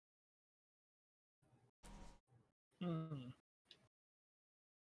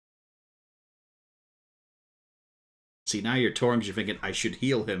 See, now you're torn because you're thinking, I should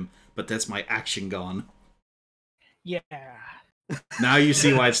heal him, but that's my action gone. Yeah. Now you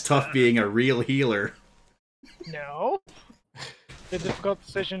see why it's tough being a real healer. No. The difficult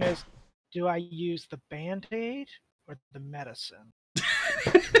decision is, do I use the Band-Aid or the medicine?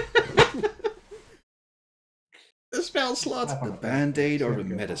 The spell slots, the Band-Aid or the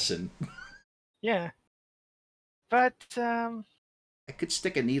medicine. Yeah. But, I could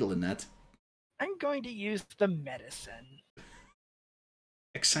stick a needle in that. I'm going to use the medicine.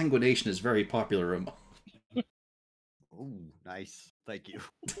 Exsanguination is very popular. Oh, nice. Thank you.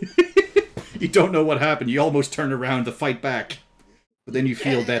 You don't know what happened. You almost turn around to fight back. But then you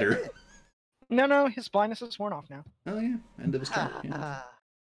feel better. No, his blindness is worn off now. Oh yeah, end of his turn. Yeah.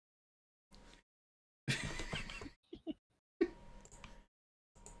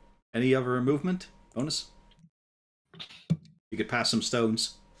 Any other movement? Bonus? You could pass some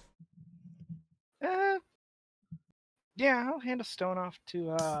stones. Yeah, I'll hand a stone off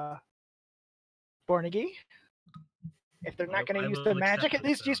to Bornigi. If they're not going I to use will the accept magic, at the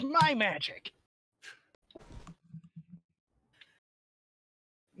least use stone. my magic.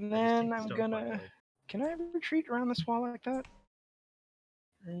 And I just then take the I'm stone gonna. quietly. Can I retreat around this wall like that?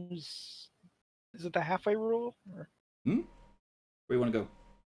 Is it the halfway rule? Or... Where do you want to go?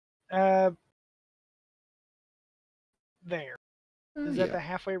 There. Is Yeah. that the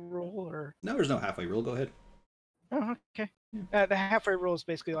halfway rule, or? No, there's no halfway rule. Go ahead. Oh, okay. The halfway rule is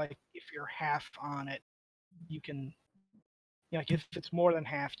basically like if you're half on it, you can. Like if it's more than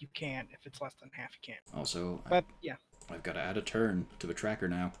half, you can. If it's less than half, you can't. Also, But yeah. I've got to add a turn to the tracker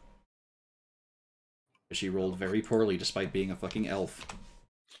now. She rolled very poorly despite being a fucking elf.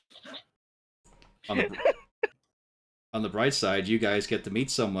 On the bright side, you guys get to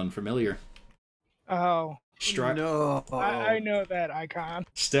meet someone familiar. Oh. No. I know that icon.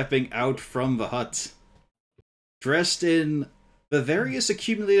 Stepping out from the hut. Dressed in the various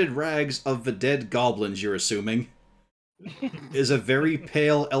accumulated rags of the dead goblins, you're assuming, is a very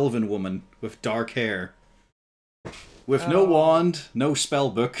pale elven woman with dark hair. With no wand, no spell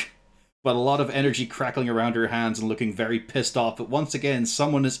book, but a lot of energy crackling around her hands and looking very pissed off that once again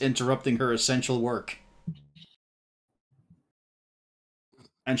someone is interrupting her essential work.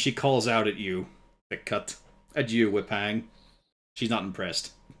 And she calls out at you, Thick Cut. At you, Whipang. She's not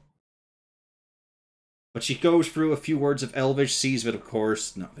impressed. But she goes through a few words of Elvish, sees that of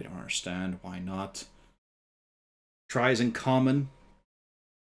course. No, they don't understand. Why not? Tries in common.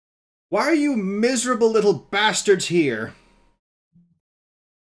 Why are you miserable little bastards here?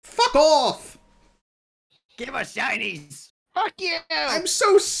 Fuck off! Give us shinies. Fuck you! I'm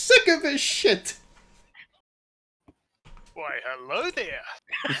so sick of this shit! Why, hello there.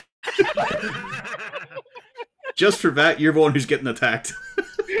 Just for that, you're the one who's getting attacked.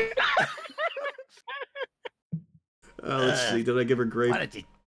 Let's see, did I give her grade? Why did you...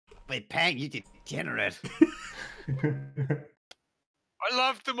 Wait, Pang, you degenerate. I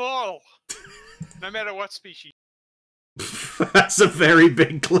love them all. No matter what species. That's a very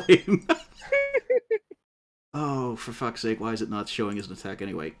big claim. Oh, for fuck's sake, why is it not showing as an attack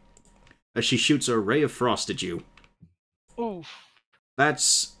anyway? As she shoots a ray of frost at you. Oof.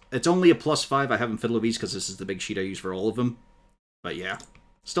 It's only a +5. I haven't fiddled with these because this is the big sheet I use for all of them. But yeah,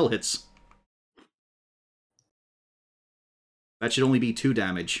 still hits. That should only be 2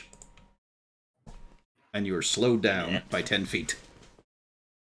 damage. And you are slowed down Yeah. by 10 feet.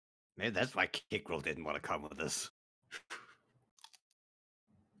 Maybe that's why Kickroll didn't want to come with us.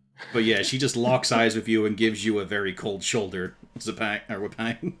 But yeah, she just locks eyes with you and gives you a very cold shoulder, Zapang or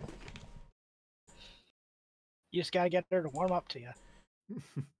Wapang. You just gotta get her to warm up to you.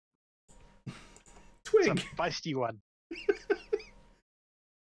 It's Twig! a feisty one.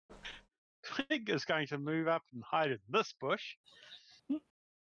 Twig is going to move up and hide in this bush.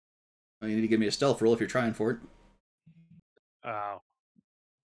 Oh, you need to give me a stealth roll if you're trying for it. Oh.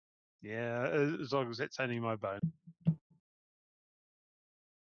 Yeah, as long as it's only my bone.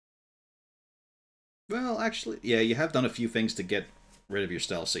 Well, actually, yeah, you have done a few things to get rid of your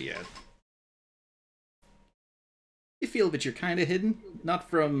stealth, so yeah. You feel that you're kind of hidden. Not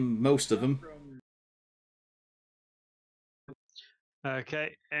from most of them.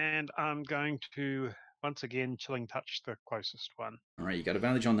 Okay, and I'm going to, once again, Chilling Touch the closest one. Alright, you got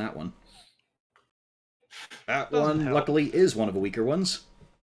advantage on that one. That Doesn't one, help. luckily, is one of the weaker ones.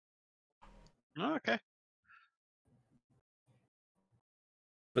 Okay.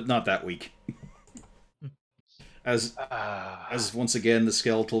 But not that weak. As Ah. once again, the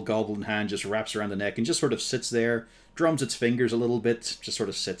skeletal goblin hand just wraps around the neck and just sort of sits there, drums its fingers a little bit, just sort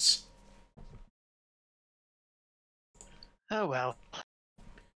of sits. Oh well.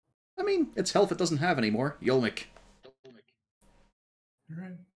 I mean, it's health it doesn't have anymore. Yeemiks.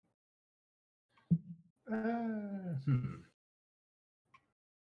 Alright.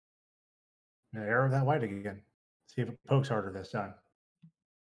 Arrow that white again. See if it pokes harder this time.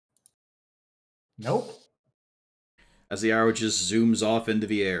 Nope. As the arrow just zooms off into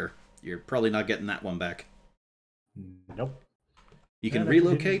the air. You're probably not getting that one back. Nope. You can And I didn't,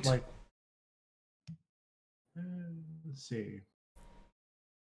 relocate. like- let's see.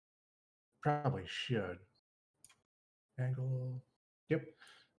 Probably should. Angle. Yep.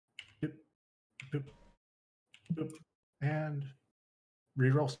 Yep. Boop. Boop. And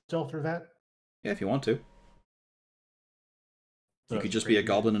reroll stealth for that. Yeah, if you want to. So You could just be a great.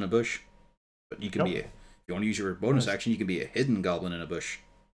 goblin in a bush. But you can be a... Nope. If you want to use your bonus Bonus. action, you can be a hidden goblin in a bush.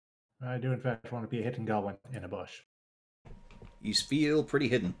 I do, in fact, want to be a hidden goblin in a bush. You feel pretty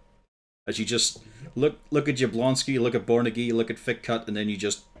hidden. As you just look at Jablonski, look at Bornagi, look at Thickcut, and then you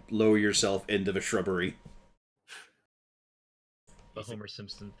just lower yourself into the shrubbery. The Homer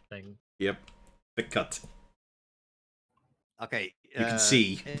Simpson thing. Yep. Thickcut. Okay. You can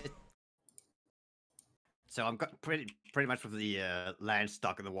see. So I'm got pretty much with the lance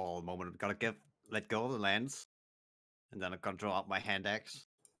stuck in the wall at the moment. I'm gonna let go of the lance, and then I'm gonna draw out my hand axe.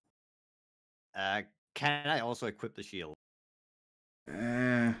 Can I also equip the shield?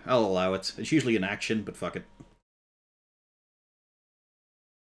 I'll allow it. It's usually an action, but fuck it.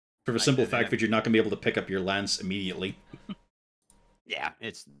 For the Right, simple then fact I'm- that you're not going to be able to pick up your lance immediately. Yeah,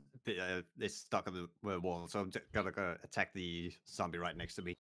 it's stuck on the wall, so I'm gonna go attack the zombie right next to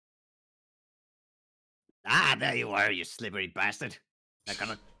me. Ah, there you are, you slippery bastard! I'm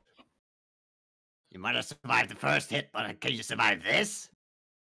gonna. You might have survived the first hit, but can you survive this?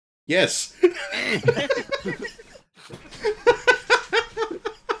 Yes!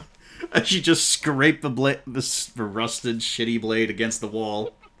 As you just scrape the rusted, shitty blade against the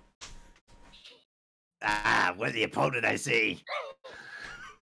wall. Ah, we're the opponent, I see.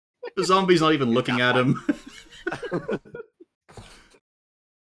 The zombie's not even looking at him.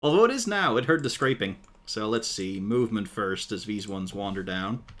 Although it is now, it heard the scraping. So let's see, movement first as these ones wander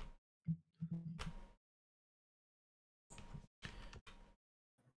down.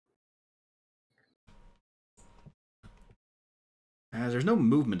 There's no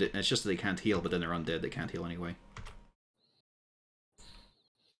movement, it's just that they can't heal, but then they're undead, they can't heal anyway.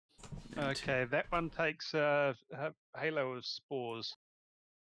 Okay, that one takes Halo of Spores. Is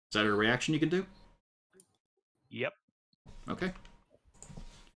that a reaction you can do? Yep. Okay.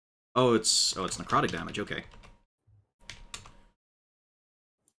 Oh, it's necrotic damage, okay.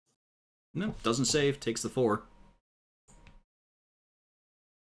 No, doesn't save, takes the 4.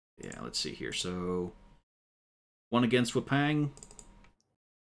 Yeah, let's see here, so... 1 against Wapang.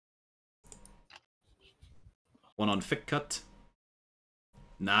 1 on Thickcut.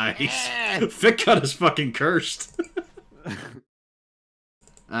 Nice! Yeah. Thickcut is fucking cursed!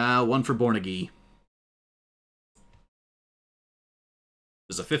 1 for Bornagi.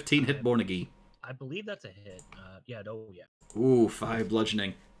 Does a 15 hit Bornagi? I believe that's a hit. Yeah, no, yeah. Ooh, 5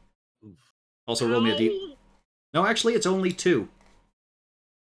 bludgeoning. Oof. Also roll me a D... No, actually, it's only 2.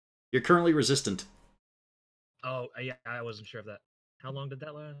 You're currently resistant. Oh, yeah, I wasn't sure of that. How long did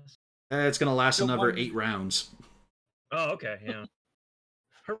that last? It's gonna last Got another one. 8 rounds. Oh, okay, yeah.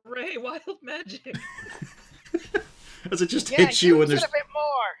 Hooray, wild magic! As it just Yeah, hits you, and use there's it a bit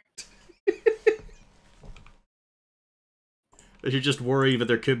more. as you're just worried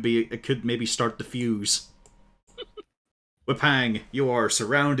that it could maybe start to fuse. Wapang, you are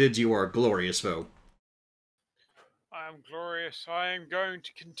surrounded. You are glorious, foe. I am glorious. I am going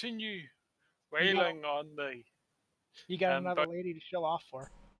to continue wailing on the. You got Um, another but- lady to show off for.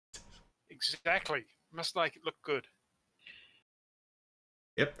 Exactly. Must make it look good.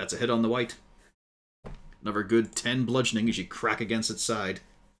 Yep, that's a hit on the white. Another good 10 bludgeoning as you crack against its side.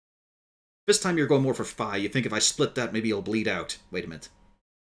 This time you're going more for 5. You think if I split that, maybe it'll bleed out. Wait a minute.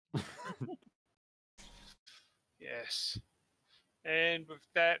 Yes. And with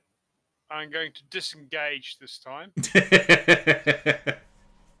that, I'm going to disengage this time. It's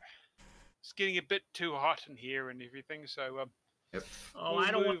getting a bit too hot in here and everything, so Yep. Oh, We'll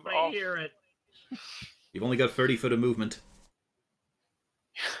I don't want move to off. hear it. You've only got 30 foot of movement.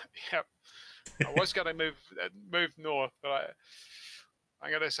 yep. I was going to move north, but I'm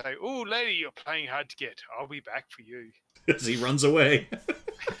going to say, "Oh, lady, you're playing hard to get. I'll be back for you." As he runs away.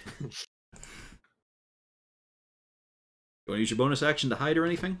 You want to use your bonus action to hide or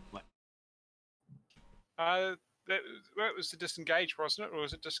anything? That was the disengage, wasn't it? Or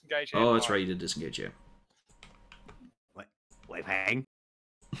was it disengage? Oh, and that's hide? right, you did disengage, yeah. Wave hang.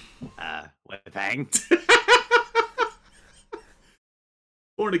 Wave hang.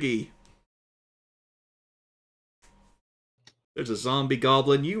 Ornigi. There's a zombie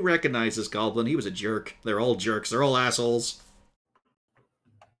goblin. You recognize this goblin. He was a jerk. They're all jerks. They're all assholes.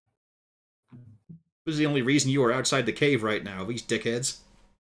 This is the only reason you are outside the cave right now. These dickheads.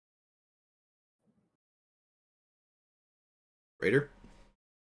 Raider?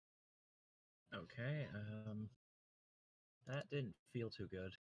 Okay, that didn't feel too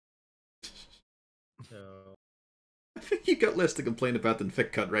good. So I think you got less to complain about than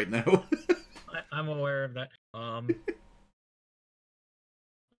Thick Cut right now. I'm aware of that.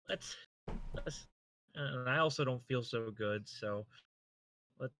 Let's and I also don't feel so good, so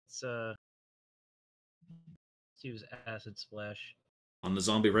let's use acid splash. On the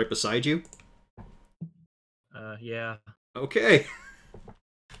zombie right beside you? Yeah. Okay.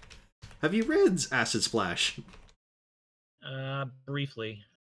 Have you read Acid Splash? Briefly.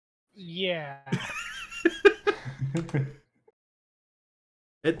 Yeah.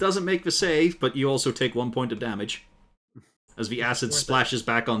 It doesn't make the save, but you also take 1 point of damage. As the acid Worth it. splashes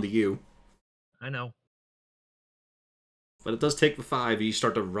back onto you. I know. But it does take the 5, and you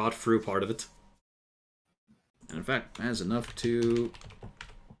start to rot through part of it. And in fact, that is enough to...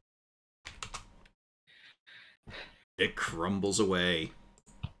 It crumbles away.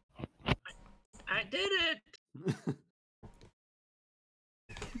 I did it!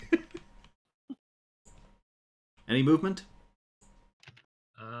 Any movement?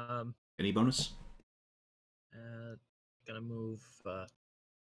 Um, Any bonus? gonna move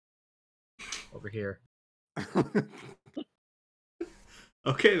over here.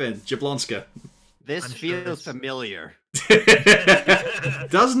 Okay then, Jablonska. This I'm sure feels it's- familiar.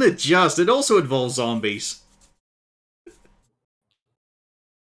 Doesn't it just? It also involves zombies.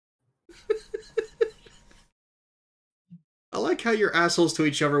 I like how you're assholes to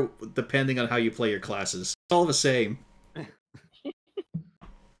each other depending on how you play your classes. It's all the same. All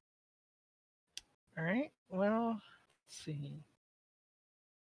right. Well, let's see.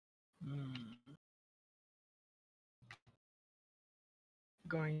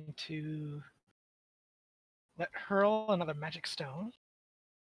 Going to let hurl another magic stone.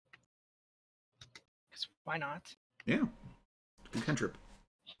 'Cause why not? Yeah. Good cantrip.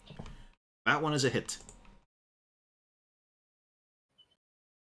 That one is a hit.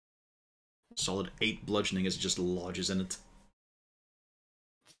 Solid 8 bludgeoning as it just lodges in it.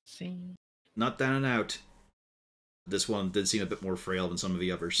 Let's see. Not down and out. This one did seem a bit more frail than some of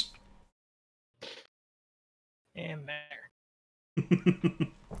the others. And there.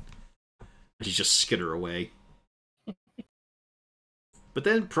 You just skitter away. But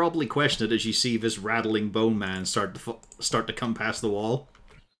then probably question it as you see this rattling bone man start to come past the wall.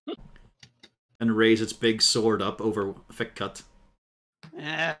 And raise its big sword up over Thick Cut.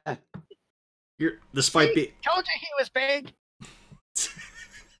 Eh, Despite being... Told you he was big.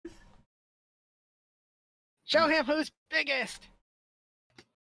 Show him who's biggest.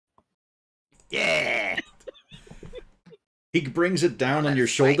 yeah. He brings it down on your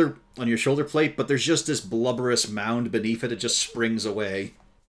That's right. shoulder plate, but there's just this blubberous mound beneath it. It just springs away.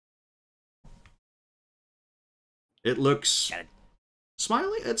 It looks Got it.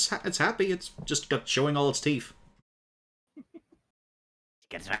 smiley. It's happy. It's just got showing all its teeth.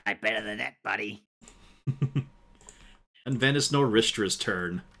 Gets right better than that, buddy. And then it's Noristra's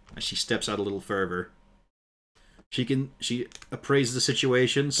turn as she steps out a little further. She appraises the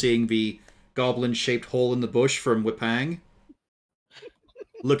situation, seeing the goblin-shaped hole in the bush from Whipang,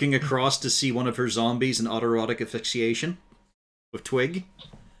 looking across to see one of her zombies in autoerotic asphyxiation with Twig.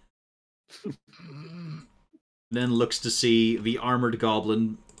 Then looks to see the armored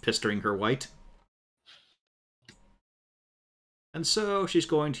goblin pestering her white. And so she's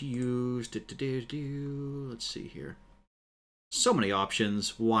going to use... Let's see here. So many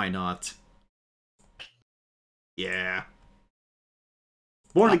options. Why not? Yeah.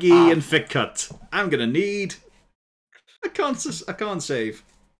 Bornagi and Thick Cut. I'm gonna need a con save.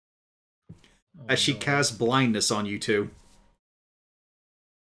 As she casts blindness on you two.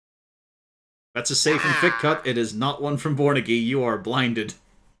 That's a save from Thick Cut. It is not one from Bornagi. You are blinded.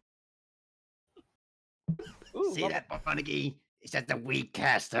 Ooh, see that, Bornagi? Is that the weak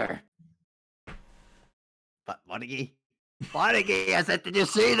caster? But Bornagi? Bornagi, I said, did you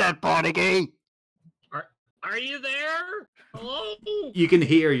see that, Bornagi? Are you there? Hello? You can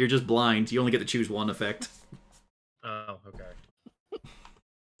hear, you're just blind. You only get to choose one effect. Oh, okay.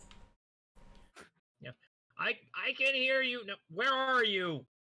 Yeah. I can hear you. No, where are you?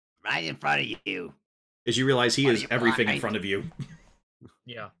 Right in front of you. As you realize he is everything in front of you.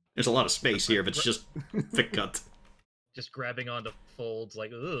 Yeah. There's a lot of space here, but it's just Thick Cut. Just grabbing onto folds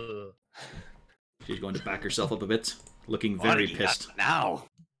like, ugh. She's going to back herself up a bit, looking very pissed. Now.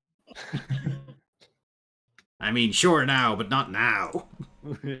 I mean, sure now, but not now.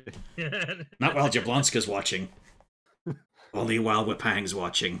 Not while Jablonska's watching. Only while Whipang's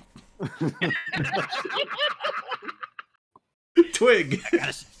watching. Twig!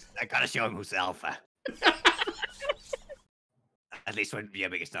 I gotta show him who's alpha. At least when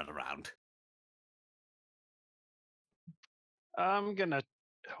Yeemiks is not around. I'm gonna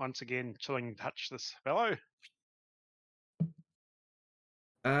once again chilling touch this fellow.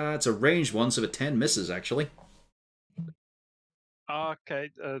 It's a ranged one, so a 10 misses, actually. Okay.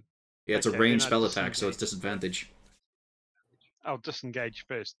 Yeah, it's a okay, ranged then I spell attack, so it's disengage. disadvantage. I'll disengage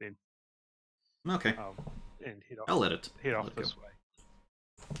first then. Okay. And head off. I'll let it. Head I'll off let it this go. way.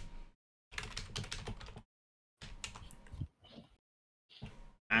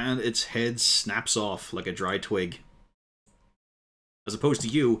 And its head snaps off like a dry twig. As opposed to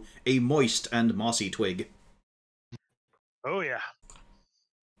you, a moist and mossy twig. Oh yeah.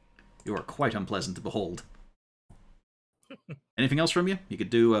 You are quite unpleasant to behold. Anything else from you? You could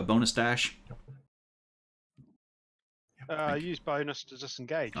do a bonus dash. Use bonus to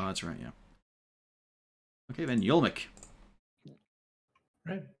disengage. Oh, that's right, yeah. Okay, then Yeemiks.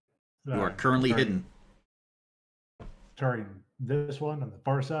 Right. You are currently hidden. Targeting this one on the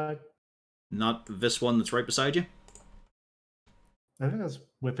far side. Not this one that's right beside you? I think that's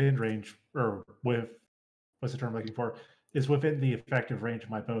within range, or with, what's the term I'm looking for? Is within the effective range of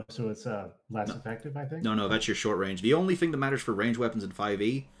my bow, so it's less effective, I think. No, that's your short range. The only thing that matters for ranged weapons in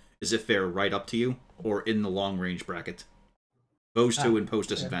 5e is if they're right up to you or in the long range bracket. Those two impose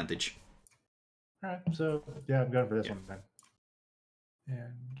disadvantage. Alright, so yeah, I'm going for this one then.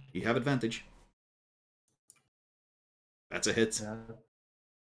 And You have advantage. That's a hit. yeah,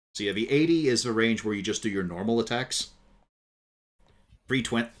 So yeah, the 80 is the range where you just do your normal attacks.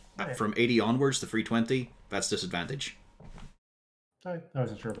 320, from 80 onwards to 320, that's disadvantage. I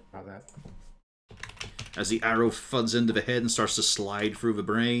wasn't sure about that. As the arrow thuds into the head and starts to slide through the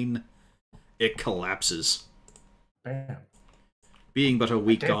brain, it collapses. Bam. Being but a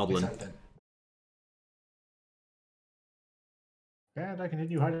weak Damn, goblin. something. And I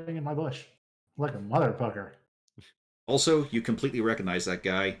continue hiding in my bush. Like a motherfucker. Also, you completely recognize that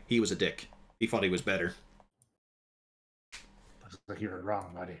guy. He was a dick. He thought he was better. Looks like you were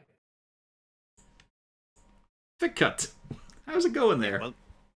wrong, buddy. Thick Cut. How's it going there?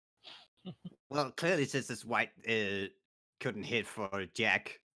 Well, clearly since this white couldn't hit for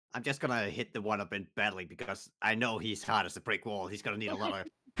Jack, I'm just gonna hit the one up in battling because I know he's hard as a brick wall. He's gonna need a lot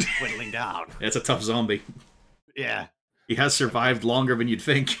of whittling down. It's a tough zombie. Yeah. He has survived longer than you'd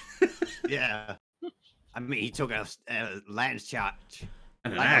think. Yeah. I mean, he took a lance charge.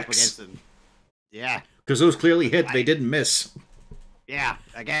 And an right up axe. against him. Yeah. Because those clearly hit, they didn't miss. Yeah.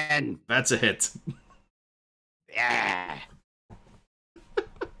 Again. That's a hit. Yeah.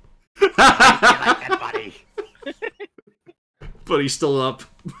 You like that, buddy? But he's still up.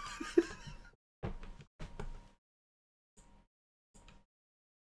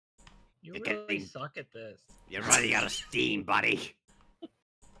 You You're really getting- suck at this. You're running out of steam, buddy.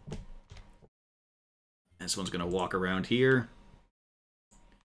 This one's going to walk around here.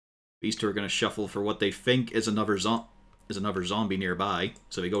 These two are going to shuffle for what they think is another zombie nearby.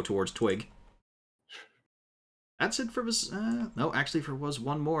 So they go towards Twig. That's it for this. No, actually, there was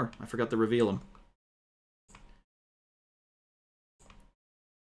one more. I forgot to reveal him.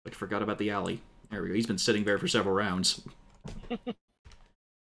 I forgot about the alley. There we go. He's been sitting there for several rounds.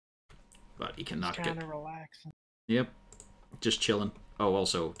 But he cannot Just get... kind of relaxing. Yep. Just chilling. Oh,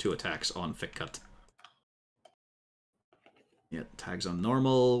 also 2 attacks on Thick Cut. Yeah, tags on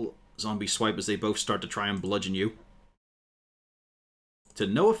normal. Zombie swipe as they both start to try and bludgeon you. To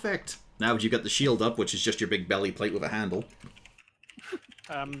no effect. Now that you've got the shield up, which is just your big belly plate with a handle.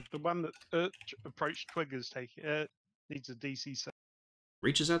 The one that approached Twig is taking needs a DC 6.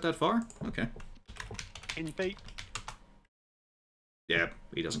 Reaches out that far? Okay. 10 feet. Yeah,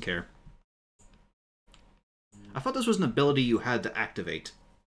 he doesn't care. I thought this was an ability you had to activate.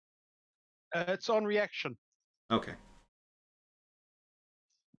 It's on reaction. Okay.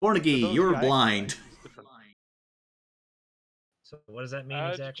 For Bornagi, those you're guys, blind. it's different. So what does that mean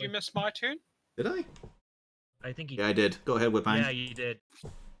Did exactly? you miss my turn? Did I? I think you. Yeah, I did. Go ahead, Whipine. Yeah, you did.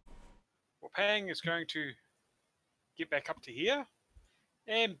 Well, Pang is going to get back up to here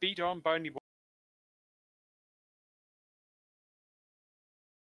and beat on Boney.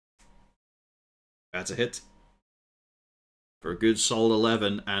 That's a hit. For a good solid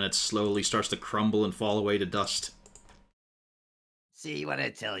 11, and it slowly starts to crumble and fall away to dust. See what I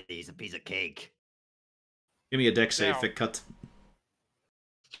tell you, he's a piece of cake. Give me a deck save, Now- Thick Cut.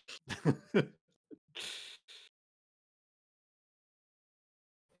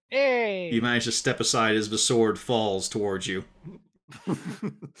 Hey! You manage to step aside as the sword falls towards you.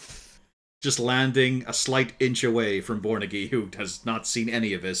 Just landing a slight inch away from Bornagi, who has not seen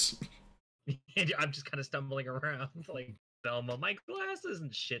any of this. I'm just kind of stumbling around, like Velma, my glasses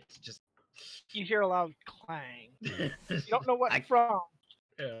and shit. Just You hear a loud clang. You don't know what I- from.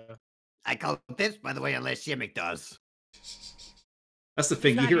 yeah. I call this, by the way, unless Yeemik does. That's the He's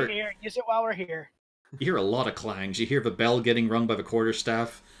thing, you not hear here. Use it while we're here. you hear a lot of clangs. You hear the bell getting rung by the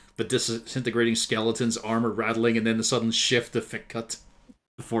quarterstaff, the disintegrating skeleton's armor rattling, and then the sudden shift of Thick Cut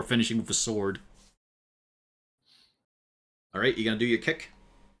before finishing with the sword. Alright, you gonna do your kick?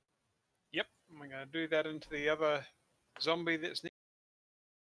 Yep, I'm going to do that into the other zombie that's next.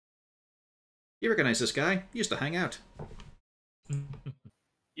 You recognize this guy? He used to hang out.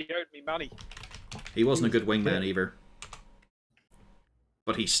 He owed me money. He wasn't a good wingman either.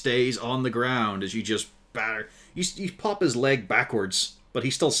 But he stays on the ground as you just batter. You pop his leg backwards, but he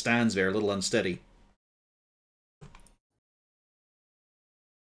still stands there, a little unsteady.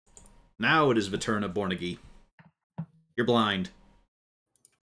 Now it is the turn of Bornagi. You're blind.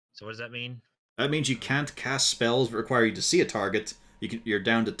 So what does that mean? That means you can't cast spells that require you to see a target. You're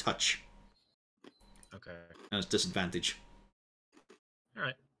down to touch. Okay. And it's disadvantage. All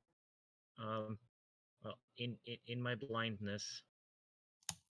right. Well, in my blindness,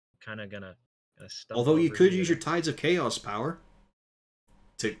 kind of gonna stumble. Although you over could here. use your Tides of Chaos power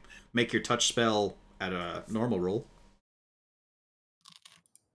to make your touch spell at a normal roll.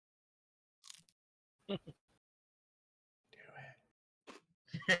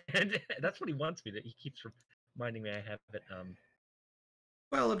 That's what he wants me to. He keeps reminding me I have it.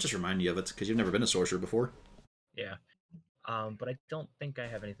 Well, I'll just remind you of it, because you've never been a sorcerer before. Yeah. But I don't think I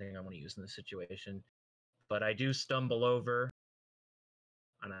have anything I want to use in this situation. But I do stumble over,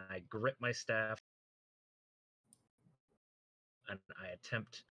 and I grip my staff, and I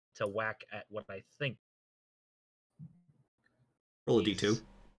attempt to whack at what I think. Roll a d2.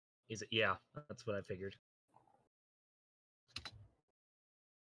 Is it? Yeah, that's what I figured.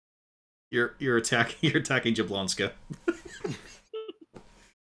 You're attacking Jablonska.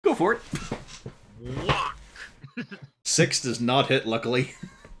 Go for it. Whack! 6 does not hit, luckily.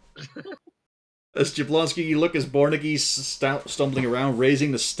 As Jablonski, you look as Bornagi's stumbling around,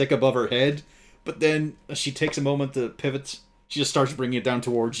 raising the stick above her head, but then as she takes a moment to pivot, she just starts bringing it down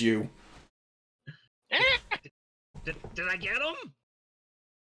towards you. Did I get him?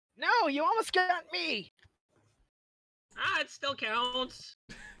 No, you almost got me. Ah, it still counts.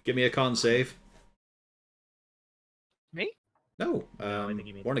 Give me a con save. Me? No, I think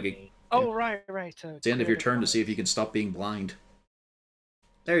you mean Bornagi. me. Oh, right. It's the end of your turn to see if you can stop being blind.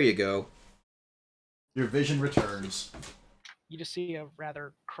 There you go. Your vision returns. You just see a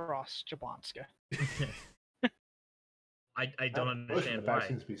rather cross Jablonska. I don't understand The why. back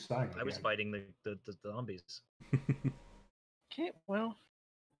seems to be stunning I was again. fighting the zombies. Okay, well,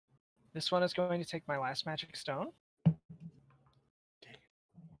 this one is going to take my last magic stone.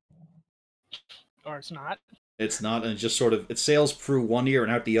 Or it's not. It's not, and it just sort of, it sails through one ear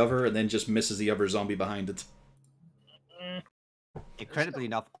and out the other, and then just misses the other zombie behind it. Mm, Incredibly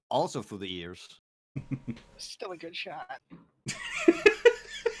enough, also through the ears. still a good shot.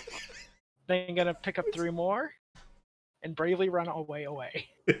 Then I'm gonna pick up 3 more and bravely run away.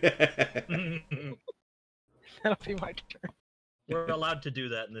 That'll be my turn. We're allowed to do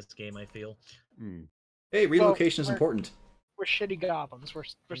that in this game, I feel. Hmm. Hey, relocation is we're- important. We're shitty goblins. We're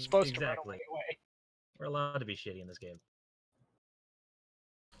supposed to Exactly. run away. We're allowed to be shitty in this game.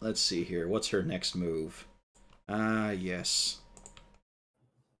 Let's see here. What's her next move? Ah, yes.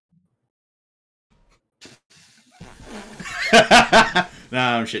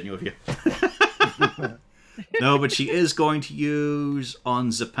 Nah, I'm shitting with you. No, but she is going to use on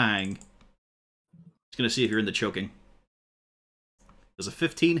Zapang. She's going to see if you're in the choking. Does a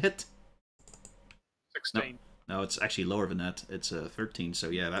 15 hit? 16. No, it's actually lower than that. It's a 13, so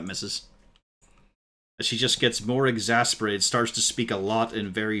yeah, that misses. As she just gets more exasperated, starts to speak a lot in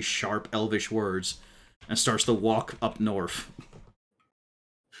very sharp elvish words, and starts to walk up north.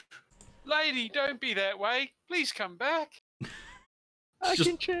 Lady, don't be that way. Please come back. I Just-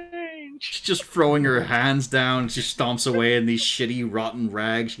 can change. She's just throwing her hands down. She stomps away in these shitty, rotten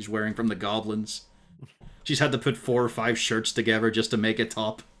rags she's wearing from the goblins. She's had to put 4 or 5 shirts together just to make a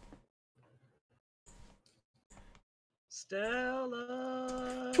top.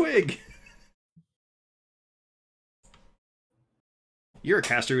 Stella! Twig! You're a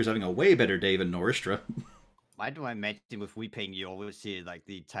caster who's having a way better day than Noristra. Why do I imagine with Weeping you always hear like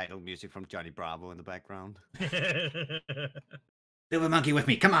the title music from Johnny Bravo in the background? Silver monkey with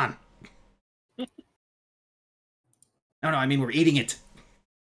me, come on! No, I mean we're eating it.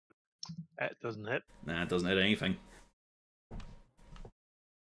 That doesn't hit. Nah, it doesn't hit anything.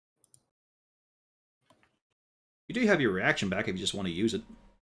 You do have your reaction back if you just want to use it.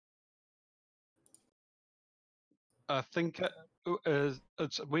 I think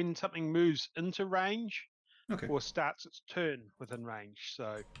it's when something moves into range Okay. or starts its turn within range.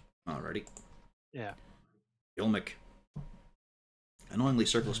 So Alrighty. yeah, Yeemiks. Annoyingly,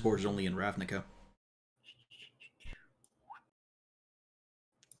 Circle of Spores is only in Ravnica.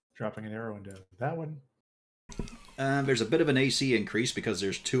 Dropping an arrow into that one. There's a bit of an AC increase because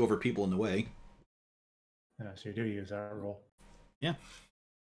there's 2 other people in the way. So you do use that roll. Yeah.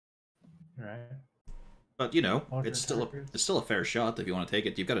 All right. But, you know, Alternate it's still targets. it's still a fair shot if you want to take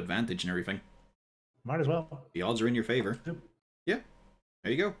it. You've got advantage and everything. Might as well. The odds are in your favor. Yep. Yeah.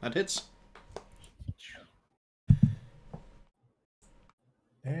 There you go. That hits.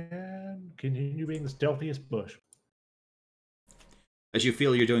 And continue being the stealthiest bush. As you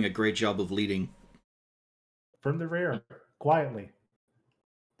feel you're doing a great job of leading. From the rear, quietly.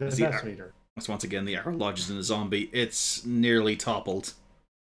 The See, best leader. That's once again the arrow lodges in the zombie. It's nearly toppled.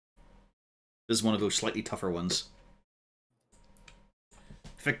 This is one of those slightly tougher ones.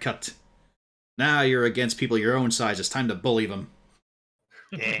 Thick cut. Now you're against people your own size. It's time to bully them.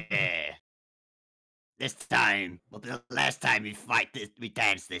 Yeah. This time will be the last time we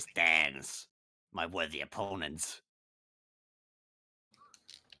dance this dance, my worthy opponents.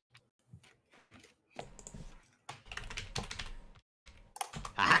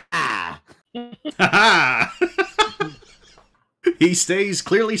 Ha ha! Ha ha! He stays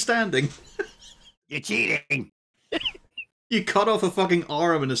clearly standing. You're cheating! You cut off a fucking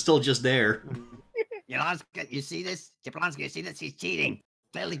arm and it's still just there. Jablonska, you see this? Jablonska, you see this? He's cheating.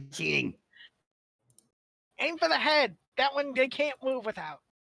 Clearly cheating. Aim for the head. That one they can't move without,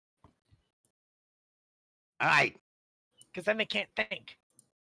 All right. because then they can't think.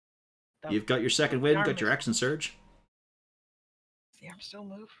 The- You've got your second wind, arm got your is- action surge. Does the arm still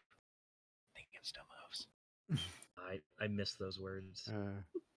move? I think it still moves. I miss those words.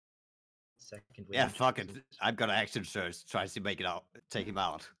 Second Yeah, wind. fuck it. I've got an action surge. Tries to make it out, take him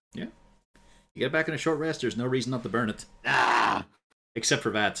out. You get back in a short rest, there's no reason not to burn it. Ah! Except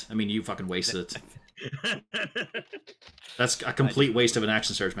for that. I mean, you fucking wasted it. That's a complete waste of an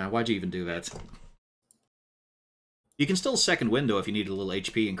action surge, man. Why'd you even do that? You can still second window if you need a little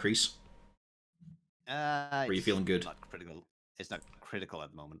HP increase. Are you It's feeling good? Not critical. It's not critical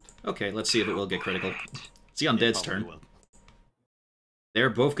at the moment. Okay, let's see if it will get critical. It's the It undead's probably turn. will. They're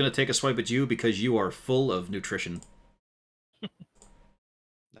both going to take a swipe at you because you are full of nutrition.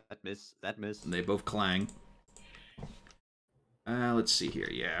 That miss. That miss. And they both clang. Let's see here.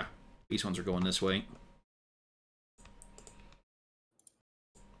 Yeah, these ones are going this way.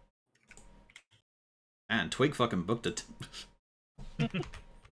 And Twig fucking booked it.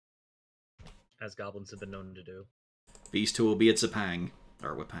 As goblins have been known to do. These two will be at Zapang.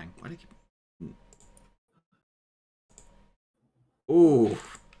 Or Wipang. Why do I keep... Ooh.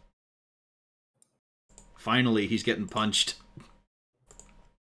 Finally, he's getting punched.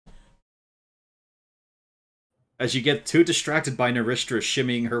 As you get too distracted by Naristra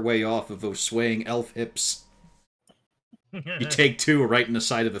shimmying her way off of those swaying elf hips, you take 2 right in the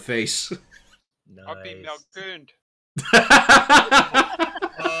side of the face. I've been Nice. outgunned.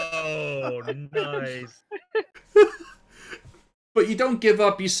 Oh, nice. But you don't give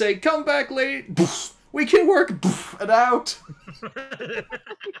up. You say, "Come back late. We can work it out."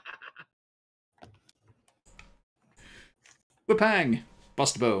 Whipang,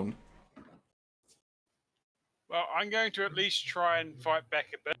 bust bone. Well, I'm going to at least try and fight back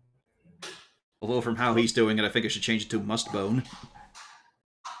a bit. Although from how he's doing it, I think I should change it to must bone.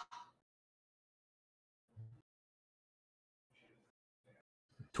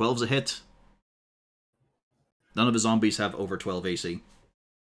 12's a hit. None of the zombies have over 12 AC.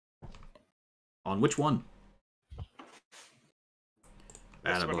 On which one?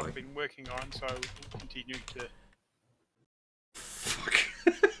 That's what Attaboy. I've been working on, so we'll continue to... Fuck.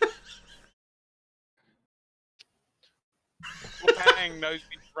 Pang knows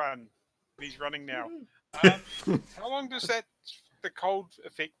he's run. He's running now. How long does the cold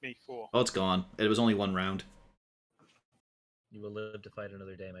affect me for? Oh, it's gone. It was only one round. You will live to fight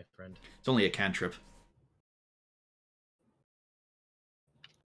another day, my friend. It's only a cantrip.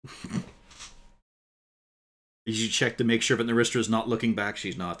 You should check to make sure that Narissa is not looking back.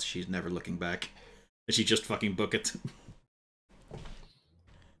 She's not. She's never looking back. And she just fucking book it.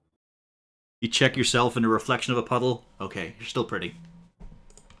 You check yourself in the reflection of a puddle. Okay, you're still pretty.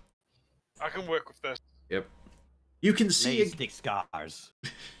 I can work with this. Yep. You can see. Made stick scars.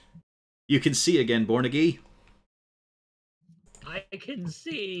 You can see again, Bornagi. I can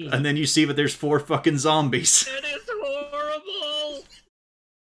see. And then you see that there's 4 fucking zombies. It is horrible.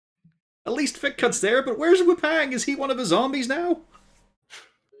 At least Fitcut's there, but where's Whipang? Is he one of the zombies now?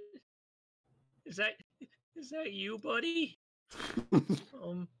 Is that you, buddy?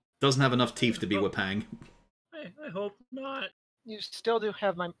 Doesn't have enough teeth to be Whipang. I hope not. You still do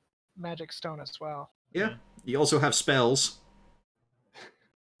have my magic stone as well. Yeah. You also have spells.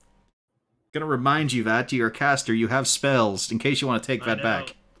 Gonna remind you that, to your caster, you have spells, in case you want to take that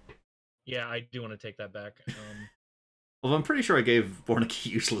back. Yeah, I do want to take that back. Well, I'm pretty sure I gave Bornaki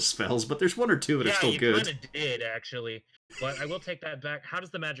useless spells, but there's 1 or 2 that are still good. Yeah, you kind of did, actually. But I will take that back. How does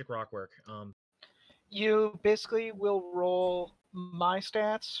the magic rock work? You basically will roll my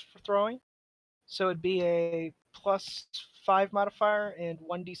stats for throwing. So it'd be a +5 modifier and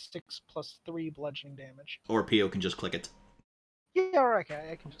 1d6 +3 bludgeoning damage. Or Pio can just click it. Yeah, or I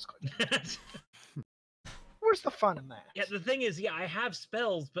can just click it. Where's the fun in that? Yeah, the thing is, I have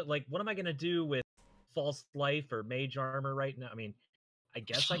spells, but like, what am I gonna do with false life or mage armor right now? I mean, I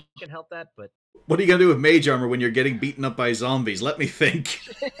guess I can help that, but What are you gonna do with mage armor when you're getting beaten up by zombies? Let me think.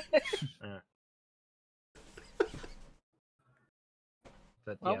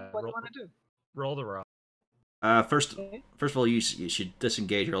 but Well, yeah, what do you want to do? roll the rock. First of all, you should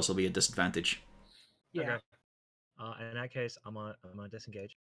disengage, or else it'll be a disadvantage. Yeah. Okay. In that case, I'm on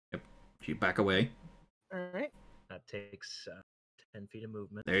disengage. Yep. You back away. All right. That takes 10 feet of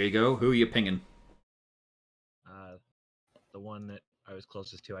movement. There you go. Who are you pinging? The one that I was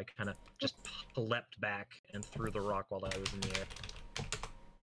closest to, I kind of just leapt back and threw the rock while I was in the air.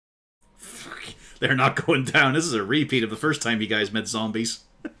 Fuck. They're not going down. This is a repeat of the first time you guys met zombies.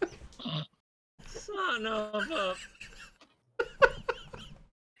 Son of a...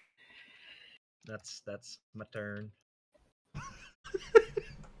 That's my turn.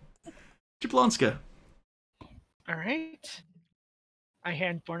 Jablonska. All right. I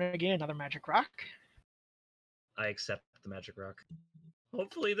hand Bornagi another magic rock. I accept the magic rock.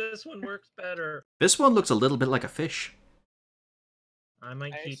 Hopefully this one works better. This one looks a little bit like a fish. I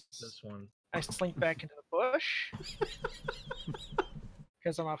might keep Nice. this one. I slink back into the bush.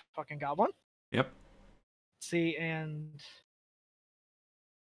 Because I'm a fucking goblin. Yep. See, and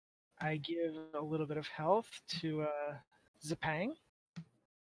I give a little bit of health to Zipang.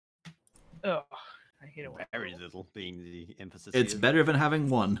 Oh, I hate it when Very little being the emphasis. It's here. better than having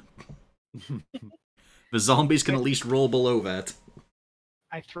 1. The zombies can at least roll below that.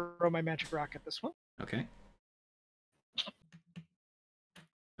 I throw my magic rock at this one. Okay.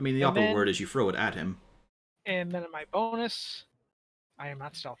 I mean, the And opposite then- word is you throw it at him. And then in my bonus, I am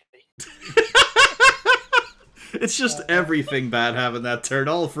not stealthy. It's just everything bad having that turn,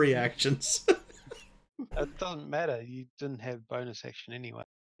 all free actions. It doesn't matter. You didn't have bonus action anyway.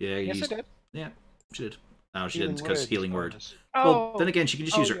 Yeah, Yes, used... I did. Yeah, she did. No, she didn't, because word is healing word. bonus. Well, then again, she can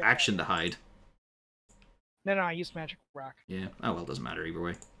just use her yeah. action to hide. No, I used magic rock. Yeah. Oh, well, it doesn't matter either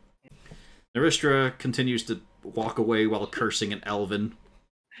way. Naristra continues to walk away while cursing at Elvin.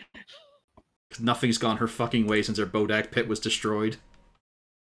 'Cause nothing's gone her fucking way since her Bodak pit was destroyed.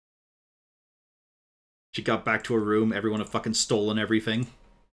 She got back to her room, everyone had fucking stolen everything.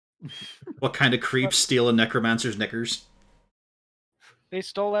 What kind of creeps steal a necromancer's knickers? They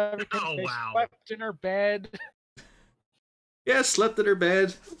stole everything. Oh, They wow. slept in her bed. Yeah, slept in her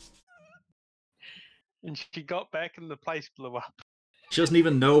bed. And she got back and the place blew up. She doesn't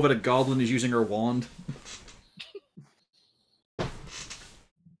even know that a goblin is using her wand.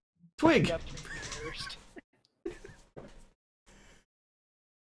 Twig! Got through first.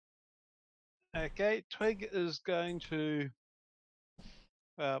 Okay, Twig is going to.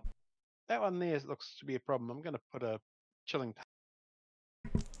 Well, that one there looks to be a problem. I'm going to put a chilling.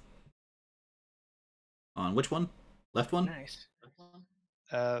 On which one? Left one? Nice.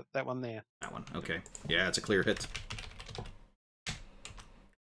 That one there. That one, okay. Yeah, it's a clear hit.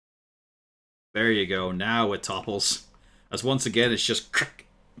 There you go, now it topples. As once again, it's just crack.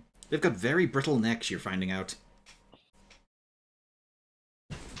 They've got very brittle necks, you're finding out.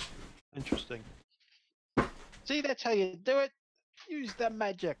 Interesting. See, that's how you do it. Use the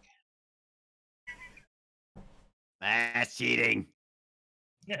magic. That's cheating.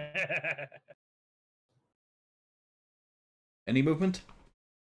 Any movement?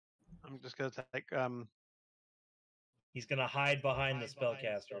 I'm just going to take. He's gonna hide behind the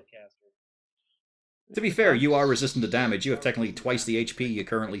spellcaster. To be fair, you are resistant to damage. You have technically twice the HP you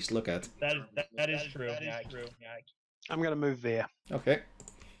currently look at. That is true. Yeah, I'm going to move there. Okay.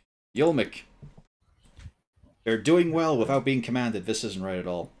 Yeemiks. They're doing well without being commanded. This isn't right at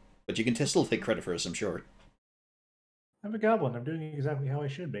all. But you can still take credit for this, I'm sure. I'm a goblin. I'm doing exactly how I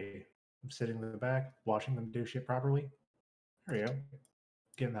should be. I'm sitting in the back, watching them do shit properly. There you go.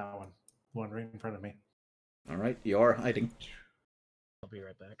 Getting that one. One right in front of me. Alright, you are hiding. I'll be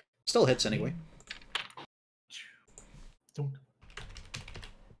right back. Still hits anyway. Don't.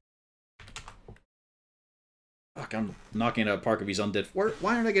 Fuck, I'm knocking out Park of these undead.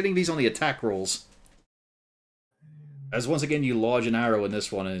 Why aren't I getting these on the attack rolls? As once again you lodge an arrow in this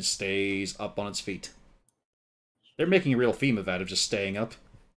one and it stays up on its feet. They're making a real theme of that, of just staying up.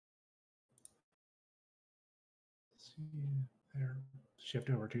 See there. Shift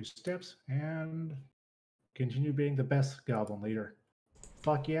over 2 steps and continue being the best goblin leader.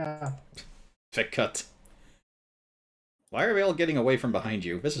 Fuck yeah. Thick cut. Why are we all getting away from behind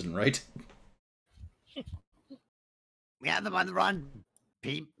you? This isn't right. We have them on the run.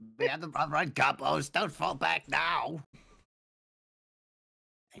 Peep. We have them on the run, couples. Don't fall back now.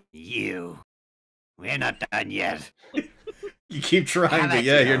 And you. We're not done yet. You keep trying, How but about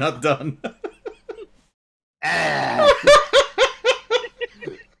yeah, you? you're not done. Ah.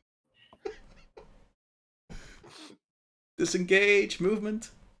 Disengage, movement.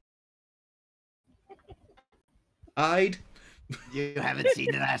 Hide. You haven't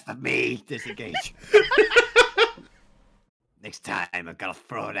seen the last of me. Disengage. Next time, I'm gonna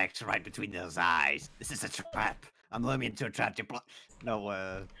throw an X right between those eyes. This is a trap. I'm luring you into a trap. No,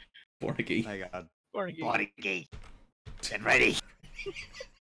 Bornigi. hang on. Bornigi. Bornigi. Get ready.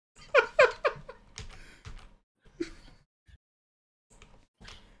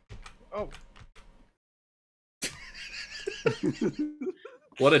 Oh,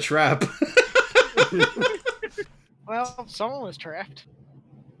 What a trap. well, someone was trapped.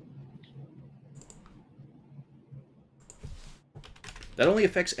 That only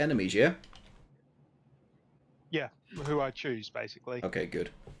affects enemies, yeah? Yeah, who I choose, basically. Okay, good.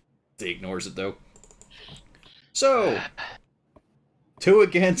 He ignores it, though. So, 2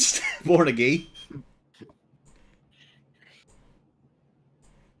 against Bornigi.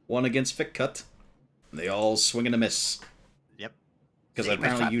 1 against Thick Cut. They all swing and a miss. Yep. Because I See, my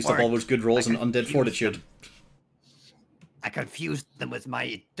apparently trap used up all worked. those good rolls I in Undead confused Fortitude. them. I confused them with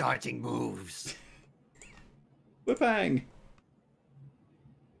my darting moves. Whipang!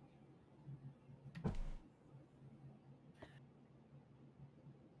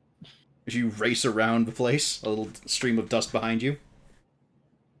 As you race around the place, a little stream of dust behind you.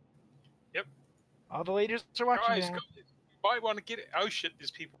 All the leaders are watching Guys, now. you might want to get it. Oh shit,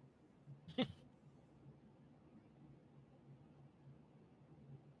 there's people.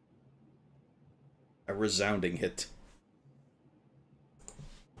 A resounding hit.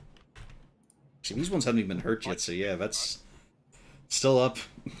 See, these ones haven't even been hurt yet, so yeah, that's still up.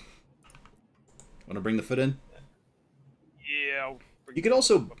 Want to bring the foot in? Yeah. I'll bring You could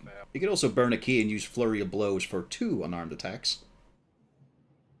also them up there. you could also burn a key and use flurry of blows for 2 unarmed attacks.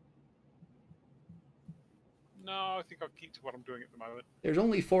 No, I think I'll keep to what I'm doing at the moment. There's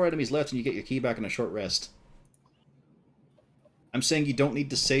only 4 enemies left, and you get your key back in a short rest. I'm saying you don't need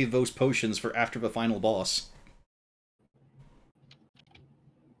to save those potions for after the final boss.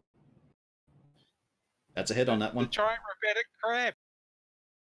 That's a hit on that The one. giant robotic crab.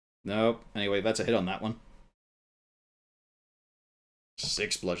 Nope. Anyway, that's a hit on that one.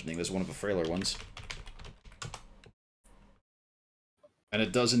 6 bludgeoning. There's one of the frailer ones. And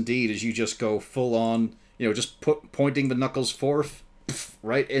it does indeed, as you just go full on, you know, just pointing the knuckles forth,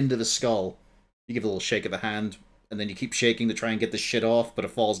 right into the skull. You give it a little shake of the hand, and then you keep shaking to try and get the shit off, but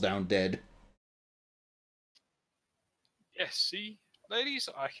it falls down dead. Yes, see, ladies,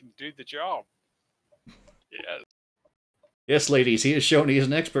 I can do the job. Yes. Yes, ladies, he has shown he is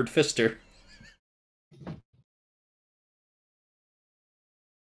an expert fister.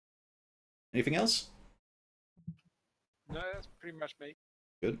 Anything else? No, that's pretty much me.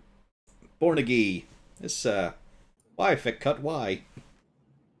 Good. Bornagi. This, why, if it cut, why?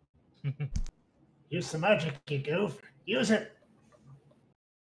 Use some magic, you goof. Use it.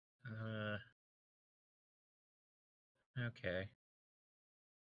 Okay.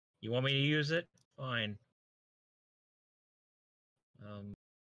 You want me to use it? Fine.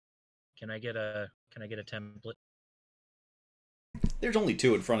 Can I get a template? There's only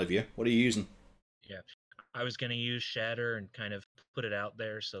 2 in front of you. What are you using? Yeah. I was gonna use Shatter and kind of put it out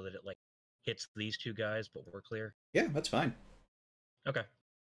there so that it like hits these 2 guys, but we're clear. Yeah, that's fine. Okay.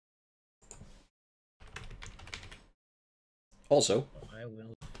 Also. I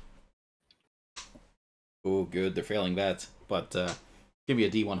will. Oh, good. They're failing that. But, give me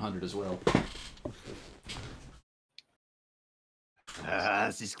a D100 as well.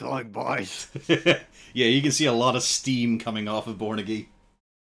 This is glowing, boys. Yeah, you can see a lot of steam coming off of Bornagi.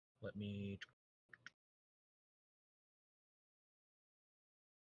 Let me.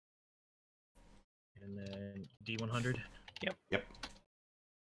 And then D100. Yep.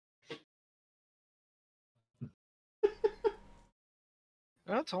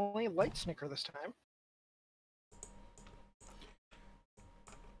 Oh, it's only a light snicker this time.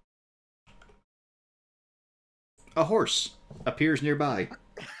 A horse appears nearby.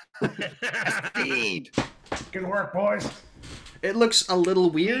 Speed. Good work, boys. It looks a little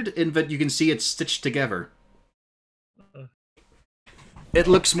weird in that you can see it's stitched together. It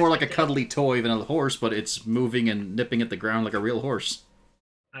looks more like a cuddly toy than a horse, but it's moving and nipping at the ground like a real horse.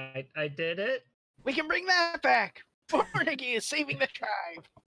 I did it. We can bring that back. Bornagi is saving the tribe.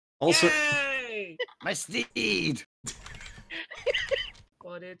 Also, Yay! My steed.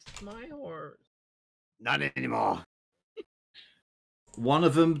 But it's my horse. Not anymore. one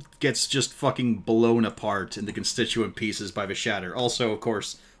of them gets just fucking blown apart into constituent pieces by the shatter. Also, of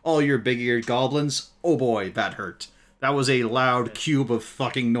course, all your big-eared goblins, oh boy, that hurt. That was a loud cube of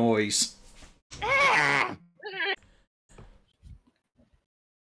fucking noise.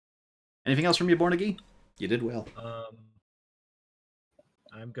 Anything else from you, Bornagi? You did well.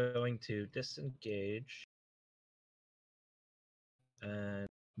 I'm going to disengage and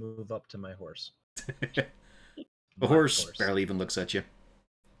move up to my horse. The horse barely even looks at you.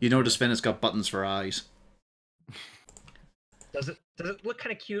 You notice Finn has got buttons for eyes. Does it look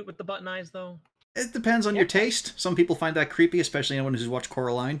kind of cute with the button eyes though? It depends on your taste. Some people find that creepy, especially anyone who's watched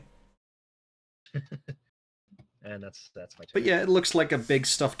Coraline. And that's my turn. But yeah, it looks like a big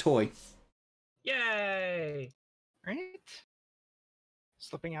stuffed toy. Yay! Right?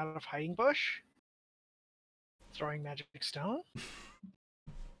 Slipping out of hiding bush. Throwing magic stone.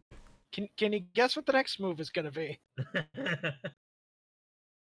 Can you guess what the next move is going to be?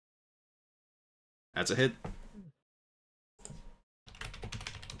 That's a hit.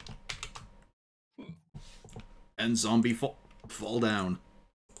 And zombie fall down.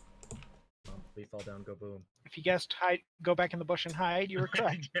 We fall down, go boom. If you guessed hide, go back in the bush and hide, you were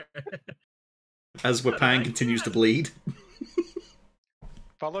correct. As Wapang continues to bleed.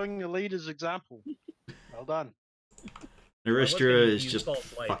 Following the leader's example. Well done. Naristra is just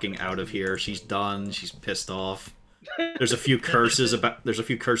fucking out of here. She's done. She's pissed off. There's a few curses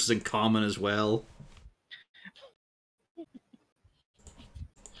in common as well.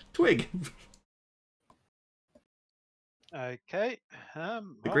 Twig. Okay.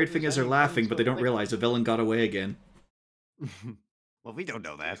 The great thing is they're laughing, but they don't realize the villain got away again. Well, we don't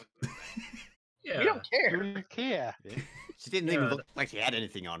know that. Yeah. We don't care. We don't care. Yeah. She didn't even look like she had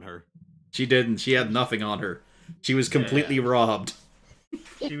anything on her. She didn't. She had nothing on her. She was completely robbed.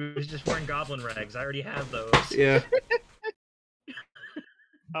 She was just wearing goblin rags. I already have those. Yeah.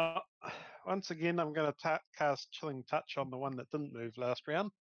 Once again, I'm going to cast Chilling Touch on the one that didn't move last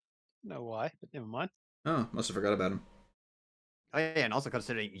round. No why, but never mind. Oh, must have forgot about him. Oh yeah, and also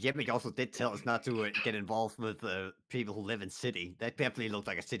considering Yeemiks also did tell us not to get involved with people who live in city. That definitely looked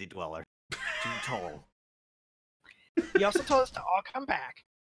like a city dweller. Too tall. He also told us to all come back.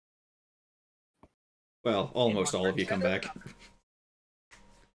 Well, almost all of you come back.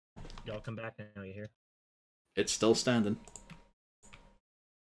 Y'all come back now, you hear? It's still standing.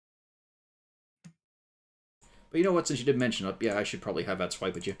 But you know what, since you did mention it, yeah, I should probably have that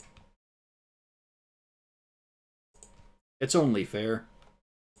swipe at you. It's only fair.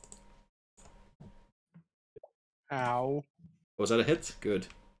 Ow. Was that a hit? Good.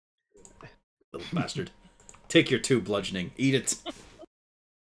 Little bastard. Take your 2 bludgeoning. Eat it.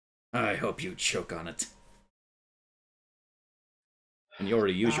 I hope you choke on it. And you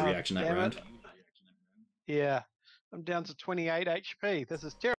already used your reaction that Damn round. it. Yeah. I'm down to 28 HP. This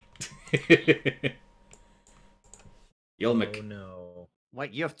is terrible. Yeemiks. Oh no.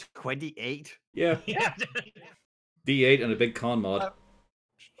 Wait, you have 28? Yeah. Yeah. D8 and a big con mod.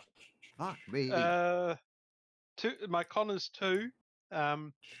 Fuck me. My con is 2,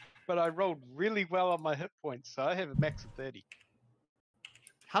 but I rolled really well on my hit points, so I have a max of 30.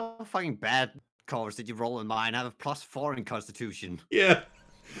 How fucking bad covers did you roll in mine? I have a +4 in Constitution. Yeah.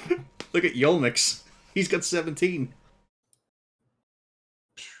 Look at Yeemiks. He's got 17.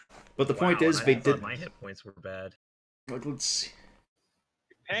 But the point is, I they thought did. my hit points were bad. Let's see.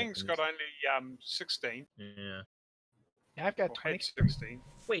 Pang's got only 16. Yeah. Yeah, I've got Or 20. had 16.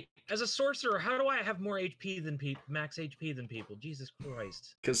 Wait, as a sorcerer, how do I have more HP than max HP than people? Jesus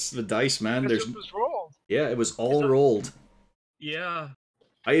Christ. Because the dice, man. Because There's it was rolled. yeah, it was all rolled. Yeah.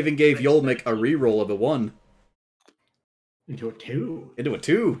 I even gave Yeemiks a reroll of a 1 Into a 2. into a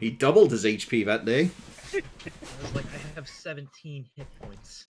 2. He doubled his HP that day. I was like, I have 17 hit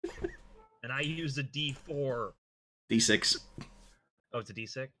points. And I used a D4. D6. Oh, it's a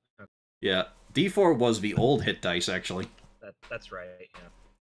D6? Okay, Yeah, D4 was the old hit dice actually. that's right, yeah.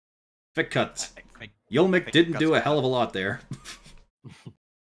 Thick cut. Yeemiks didn't do a hell of a lot there.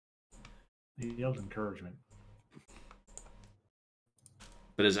 He yelled encouragement.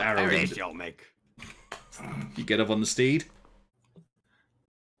 But his arrow There is didn't. Yeemiks. You get up on the steed.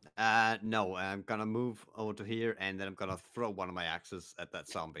 No, I'm gonna move over to here, and then I'm gonna throw one of my axes at that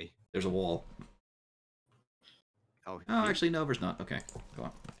zombie. There's a wall. Oh, Oh, actually, no, there's not. Okay, go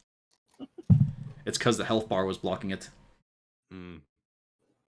on. It's because the health bar was blocking it. Hmm.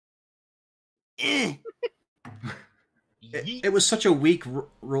 It was such a weak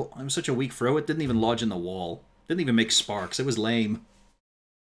roll. It was such a weak throw. It didn't even lodge in the wall. Didn't even make sparks. It was lame.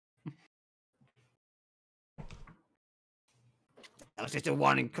 That was just a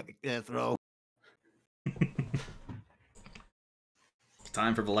warning throw.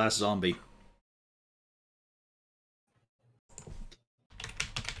 Time for the last zombie.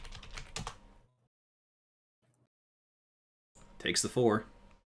 Takes the 4.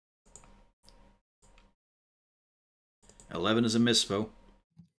 11 is a misfo.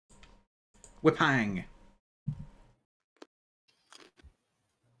 Whiphang!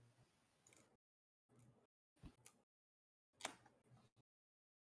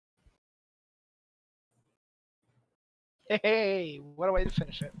 Hey, what a way to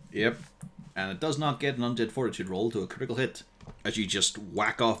finish it. Yep. And it does not get an undead fortitude roll to a critical hit, as you just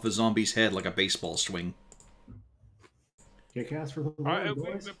whack off the zombie's head like a baseball swing. Kick ass for the I, win,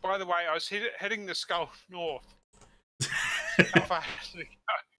 boys. by the way, I was heading the skull north. How far did it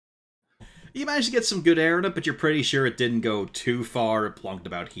go? You managed to get some good air in it, but you're pretty sure it didn't go too far. It plonked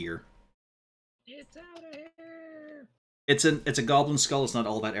about here. It's out of here. It's a goblin skull. It's not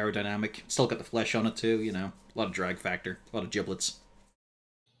all that aerodynamic. Still got the flesh on it too. You know, a lot of drag factor, a lot of giblets.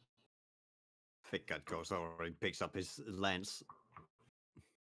 Thick Gut goes over and picks up his lance.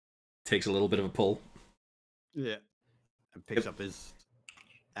 Takes a little bit of a pull. Yeah. And picks up his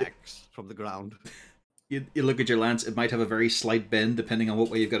axe from the ground. You look at your lance. It might have a very slight bend depending on what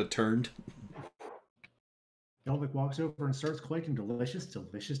way you've got it turned. Yeemiks walks over and starts collecting delicious,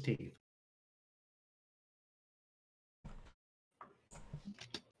 delicious teeth.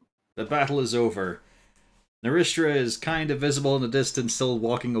 The battle is over. Naristra is kind of visible in the distance, still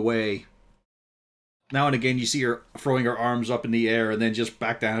walking away. Now and again, you see her throwing her arms up in the air and then just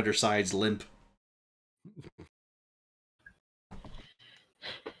back down at her sides, limp.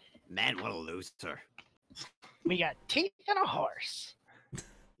 Man, what a loser. We got teeth and a horse.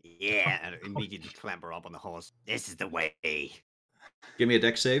 Yeah, and immediately clamber up on the horse. This is the way. Give me a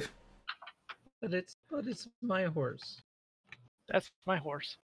dex save. But it's my horse. That's my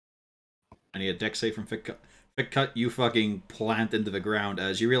horse. I need a dex save from Thick Cut. Thick Cut, you fucking plant into the ground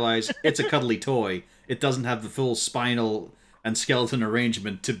as you realize it's a cuddly toy. It doesn't have the full spinal and skeleton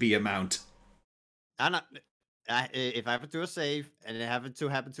arrangement to be a mount. If I have to do a save and it happen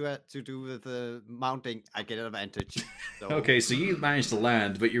to do with the mounting, I get an advantage. So. Okay, so you manage to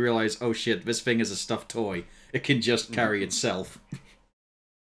land, but you realize, oh shit, this thing is a stuffed toy. It can just carry itself.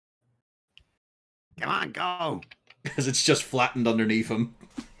 Come on, go! Because it's just flattened underneath him.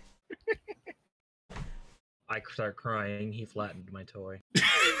 I start crying. He flattened my toy.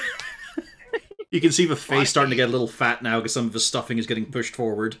 You can see the face starting to get a little fat now because some of the stuffing is getting pushed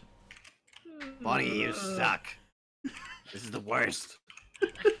forward. Bonnie, you suck. This is the worst.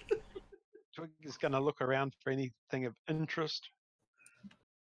 Twig is going to look around for anything of interest.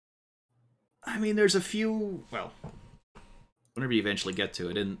 I mean, there's a few. Well, whenever you eventually get to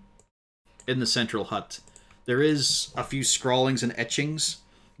it, in the central hut, there is a few scrawlings and etchings.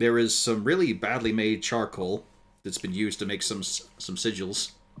 There is some really badly made charcoal that's been used to make some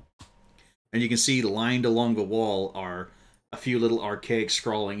sigils, and you can see lined along the wall are a few little archaic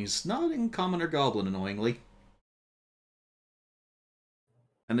scrawlings, not in common or goblin, annoyingly.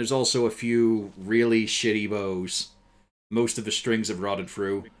 And there's also a few really shitty bows. Most of the strings have rotted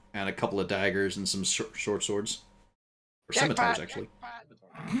through, and a couple of daggers and some short swords. Or scimitars, actually.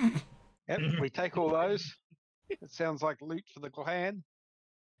 Yep, we take all those. It sounds like loot for the clan.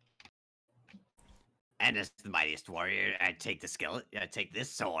 And as the mightiest warrior, I take the skillet. I take this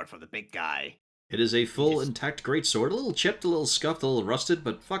sword from the big guy. It is a full, intact greatsword. A little chipped, a little scuffed, a little rusted,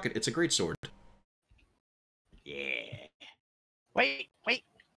 but fuck it, it's a greatsword. Yeah. Wait.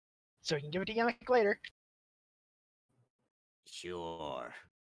 So we can give it to Yeemiks later. Sure.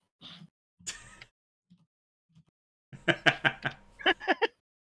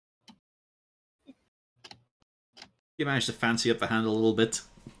 You managed to fancy up the handle a little bit.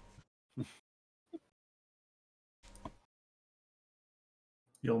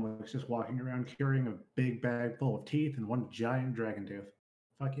 Yeemiks just walking around carrying a big bag full of teeth and one giant dragon tooth.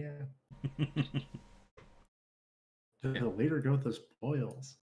 Fuck yeah. Does the leader go with the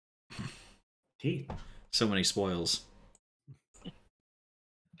spoils? Teeth. So many spoils.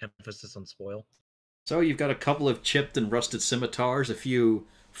 Emphasis on spoil. So you've got a couple of chipped and rusted scimitars, a few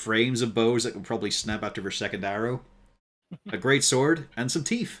frames of bows that will probably snap after their second arrow, a great sword, and some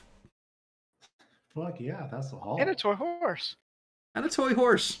teeth. Fuck yeah, that's the haul. And a toy horse. And a toy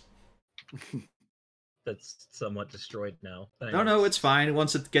horse. That's somewhat destroyed now. No, no, it's fine.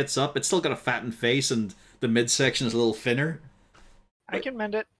 Once it gets up, it's still got a fattened face and the midsection is a little thinner. I can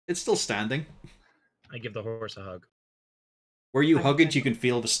mend it. It's still standing. I give the horse a hug. Where you hug it, you can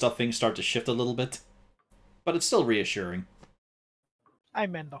feel the stuffing start to shift a little bit. But it's still reassuring. I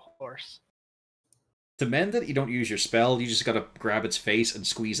mend the horse. To mend it, you don't use your spell. You just gotta grab its face and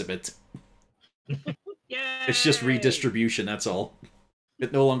squeeze a bit. Yay! It's just redistribution, that's all.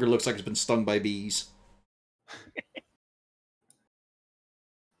 It no longer looks like it's been stung by bees.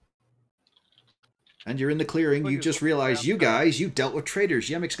 And you're in the clearing. You just realized, you guys, you dealt with traitors.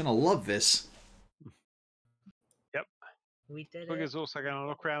 Yeemiks gonna love this. Yep. We did Twigger's also going to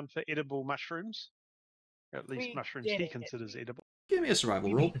look around for edible mushrooms. Or at least We mushrooms did he it. considers edible. Give me a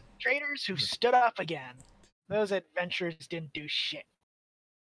survival roll. Traitors who stood up again. Those adventurers didn't do shit.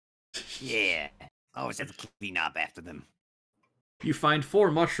 Yeah. Always have to clean up after them. You find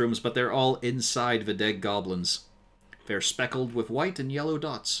 4 mushrooms, but they're all inside the dead goblins. They're speckled with white and yellow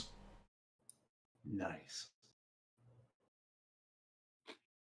dots. Nice.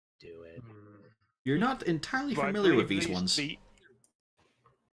 do it. You're not entirely But I familiar with believe these ones.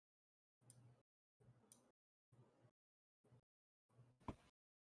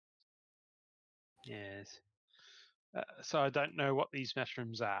 Yes. So I don't know what these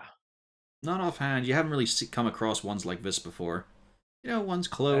mushrooms are. Not offhand. You haven't really come across ones like this before. You know, one's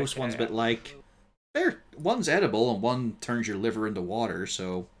close, one's a bit like... One's edible and one turns your liver into water,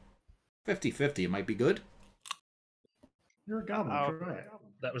 so 50-50, it might be good. You're a goblin, try it.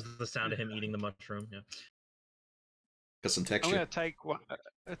 That was the sound of him eating the mushroom. Yeah. Got some I'm texture. going to take one,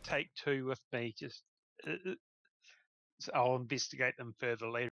 take 2 with me. Just so I'll investigate them further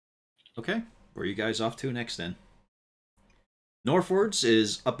later. Okay, where are you guys off to next then? Northwards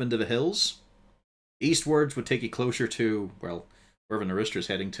is up into the hills. Eastwards would take you closer to, well, wherever Naristra's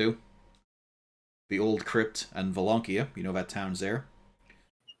heading to. The Old Crypt and Volonkia, you know that town's there.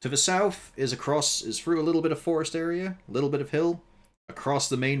 To the south is through a little bit of forest area, a little bit of hill, across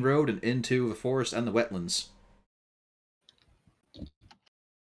the main road and into the forest and the wetlands.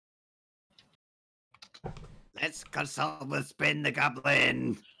 Let's consult with Spin the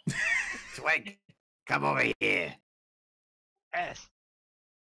Goblin. Twig, come over here. Yes.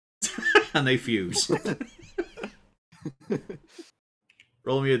 And they fuse.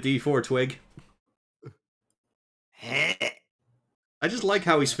 Roll me a d4, Twig. I just like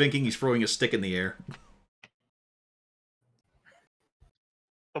how he's thinking he's throwing a stick in the air.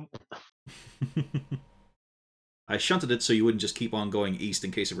 I shunted it so you wouldn't just keep on going east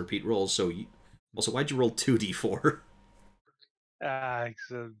in case of repeat rolls, so you... Also, why'd you roll 2d4?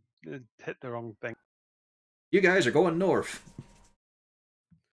 It hit the wrong thing. You guys are going north.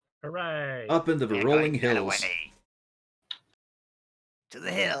 Hooray! Up into the We're rolling going that hills. way. To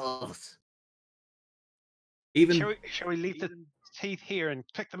the hills. Even... Shall we leave the teeth here and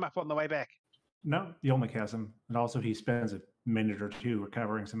pick them up on the way back? No, Yeemiks has him. And also he spends a minute or two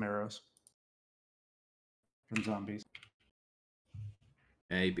recovering some arrows from zombies.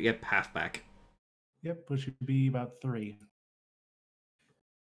 You get half back. Yep, which would be about 3.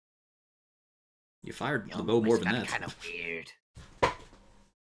 You fired Your the bow more voice than got that. kind of weird.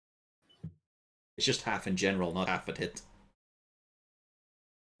 It's just half in general, not half at hit.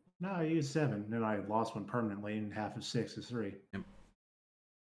 No, I used 7, and I lost one permanently, and half of 6 is 3. Yep.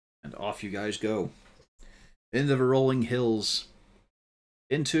 And off you guys go. Into the rolling hills.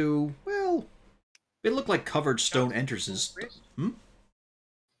 Into, well, it looked like covered stone entrances.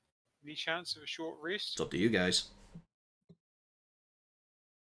 Any chance of a short rest? It's up to you guys.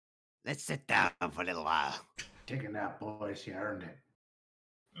 Let's sit down for a little while. Take a nap, boys. You earned it.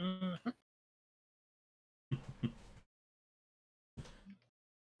 Mhm.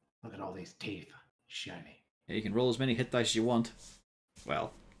 Look at all these teeth. Shiny. Yeah, you can roll as many hit dice as you want.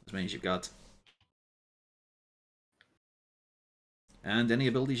 Well, as many as you've got. And any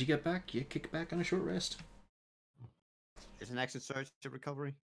abilities you get back, you kick back on a short rest. Is an action surge to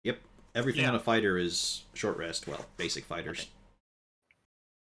recovery? Yep. Everything on a fighter is short rest. Well, basic fighters. Okay.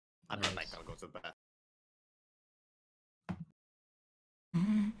 I'm not like I'll go to the bath.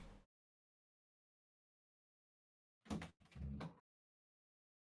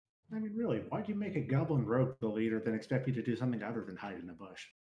 I mean, really, why'd you make a goblin rogue the leader, then expect me to do something other than hide in a bush?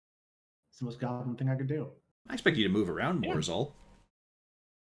 It's the most goblin thing I could do. I expect you to move around more, is all.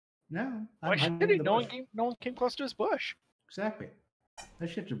 No, Why I'm hiding should he? in the No one, bush. no one came close to his bush. Exactly. I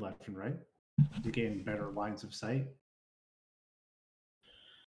shifted left and right to gain better lines of sight.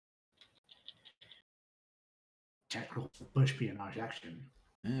 Tactical bush espionage action.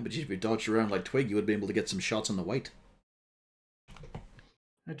 Yeah, but if you dodged around like Twig, you would be able to get some shots on the white.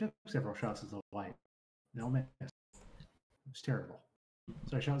 I took several shots at the white. No miss. It was terrible.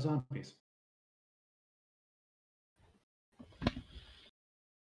 So I shot zombies.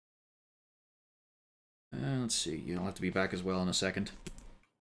 Let's see, you'll have to be back as well in a second.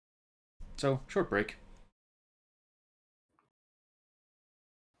 So, short break.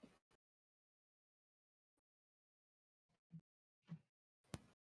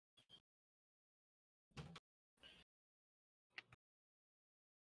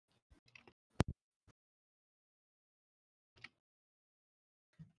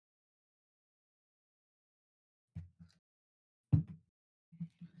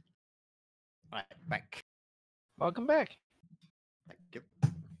 Right, back. Welcome back. Thank you.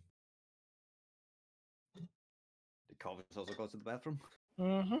 Did Corvus also go to the bathroom?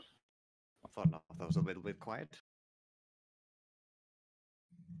 Mm-hmm. I thought not. That was a little bit quiet.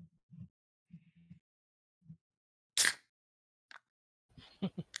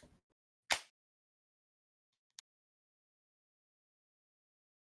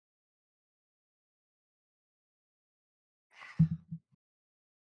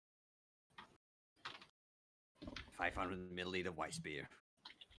 $500 ml Weiss beer.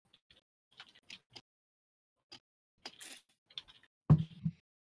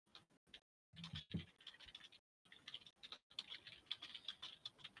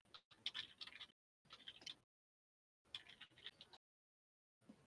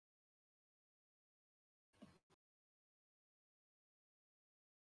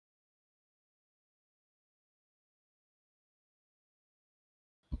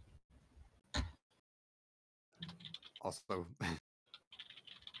 Also,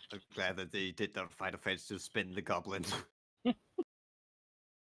 I'm glad that they did not find a fence to spin the goblin. It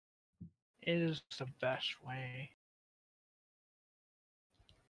is the best way.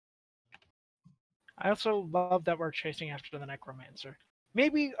 I also love that we're chasing after the necromancer.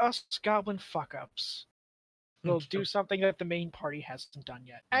 Maybe us goblin fuck-ups will do something that the main party hasn't done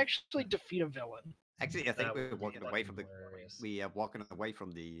yet. Actually defeat a villain. Actually, I think That we're would be walking away from the. hilarious. We are walking away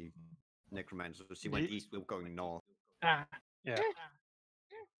from the necromancer. She went east. We're going north. Ah, Yeah.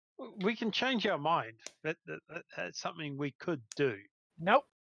 We can change our mind. That's something we could do. nope.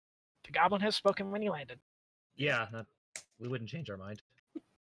 The goblin has spoken when he landed. Yeah, we wouldn't change our mind.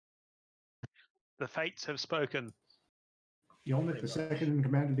 The fates have spoken. Yeomiks, the second in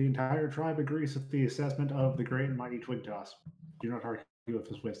command of the entire tribe, agrees with the assessment of the great and mighty Twig Toss. Do not argue with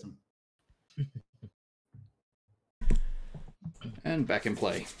his wisdom. And back in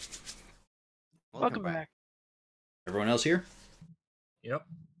play. Welcome back. Everyone else here? Yep.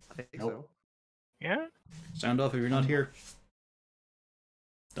 I think Nope. so. Yeah? Sound off if you're not here.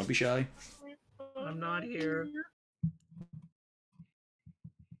 Don't be shy. I'm not here.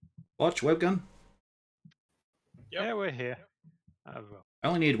 Watch, webgun. Yep. Yeah, we're here. Oh, well. I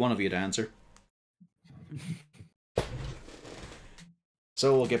only need one of you to answer.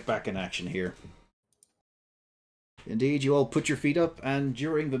 So we'll get back in action here. Indeed, you all put your feet up, and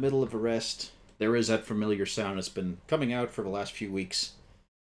during the middle of a rest, there is that familiar sound that's been coming out for the last few weeks.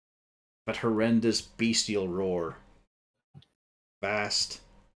 That horrendous bestial roar. Vast,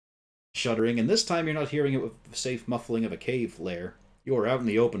 shuddering, and this time you're not hearing it with the safe muffling of a cave lair. You are out in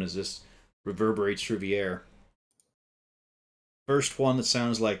the open as this reverberates through the air. First one that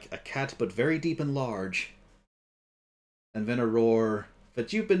sounds like a cat, but very deep and large. And then a roar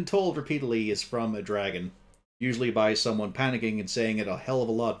that you've been told repeatedly is from a dragon. Usually by someone panicking and saying it a hell of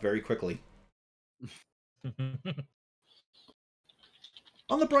a lot very quickly.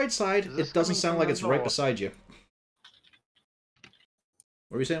 On the bright side, it doesn't sound like it's right beside you.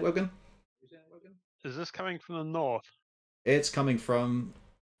 What were you saying, Wogan? Is this coming from the north? It's coming from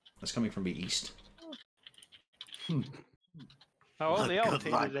the east. Oh, well, the Good old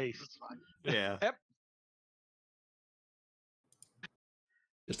team luck. is east. Yeah. Yep.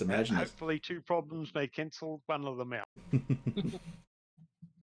 Just imagine it. Hopefully, two problems may cancel one of them out.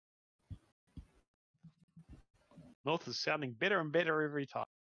 North is sounding better and better every time.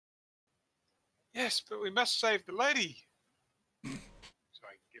 Yes, but we must save the lady. So I can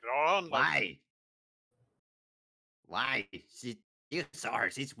get it all on. Why? Why? You saw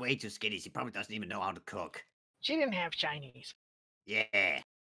her. She's way too skinny. She probably doesn't even know how to cook. She didn't have Chinese. Yeah.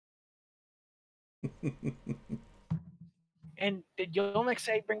 And did Yeemiks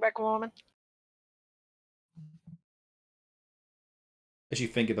say bring back a woman? As you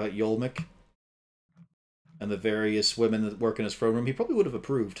think about Yolmik and the various women that work in his throne room, he probably would have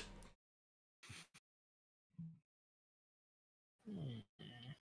approved.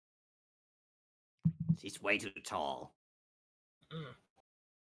 She's way too tall. Oh,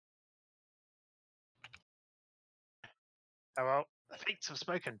 well, the fates have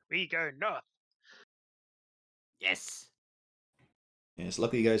spoken. We go north. Yes. Yes,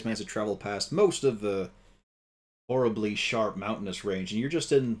 luckily you guys managed to travel past most of the horribly sharp mountainous range, and you're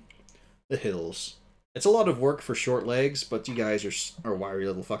just in the hills. It's a lot of work for short legs, but you guys are wiry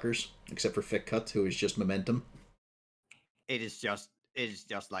little fuckers, except for Thick Cut, who is just momentum. It is just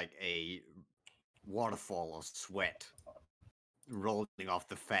like a waterfall of sweat rolling off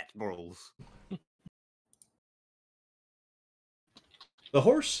the fat rolls. The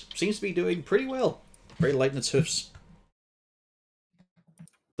horse seems to be doing pretty well. Very light in its hoofs.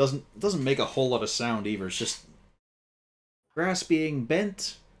 Doesn't make a whole lot of sound either. It's just grass being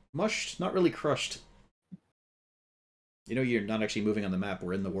bent, mushed, not really crushed. You know, you're not actually moving on the map.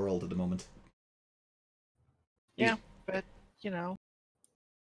 We're in the world at the moment. Yeah, but, you know.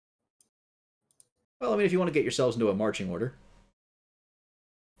 Well, I mean, if you want to get yourselves into a marching order.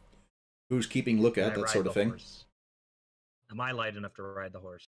 Who's keeping look at, that sort of thing. Horse? Am I light enough to ride the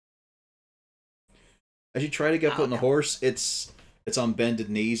horse? As you try to get put on the horse, it's on bended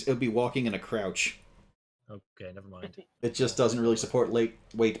knees. It would be walking in a crouch. Okay, never mind. It just doesn't really support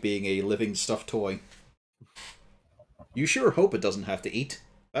weight being a living stuffed toy. You sure hope it doesn't have to eat.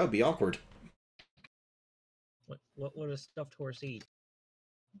 That would be awkward. What would a stuffed horse eat?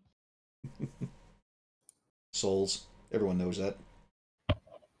 Souls. Everyone knows that.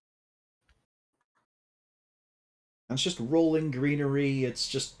 And it's just rolling greenery. It's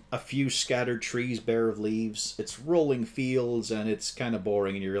just a few scattered trees bare of leaves. It's rolling fields, and it's kind of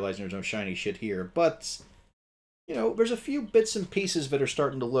boring, and you realize there's no shiny shit here. But, you know, there's a few bits and pieces that are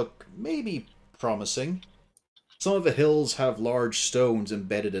starting to look maybe promising. Some of the hills have large stones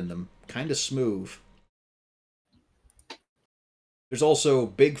embedded in them. Kind of smooth. There's also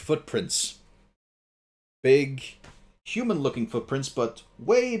big footprints. Big, human-looking footprints, but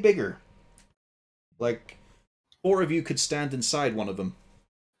way bigger. Like, 4 of you could stand inside one of them.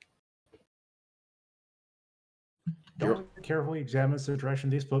 Don't carefully examines the direction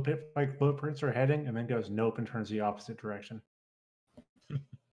these footprints are heading, and then goes nope and turns the opposite direction.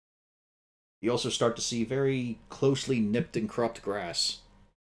 You also start to see very closely nipped and cropped grass.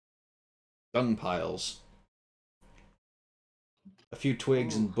 Dung piles. A few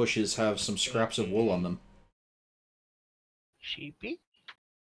twigs and bushes have some scraps of wool on them. Sheepy?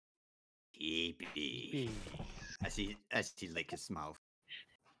 Sheepy. As he lick his mouth.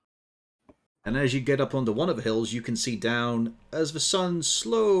 And as you get up onto one of the hills, you can see down as the sun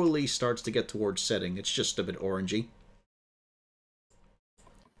slowly starts to get towards setting. It's just a bit orangey.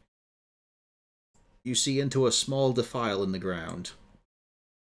 You see into a small defile in the ground.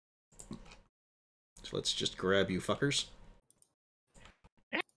 So let's just grab you fuckers.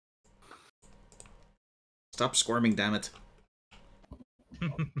 Stop squirming, damn it.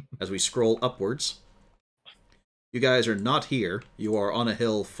 As we scroll upwards. You guys are not here. You are on a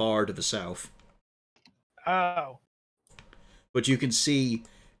hill far to the south. Oh. But you can see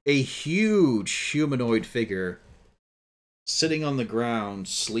a huge humanoid figure sitting on the ground,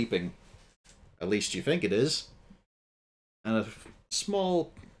 sleeping. At least you think it is. And a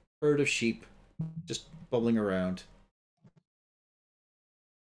small Herd of sheep. Just bubbling around.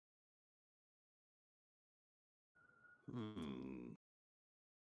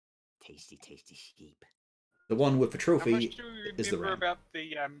 Tasty, tasty sheep. The one with the How much trophy do we is the remember ram. about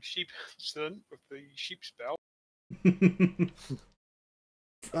the sheep incident with the sheep spell?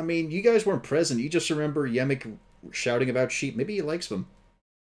 I mean, you guys weren't present. You just remember Yeemik shouting about sheep. Maybe he likes them.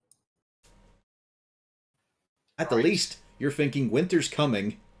 At the Right. least, you're thinking winter's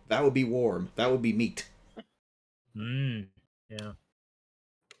coming. That would be warm. That would be meat. Yeah.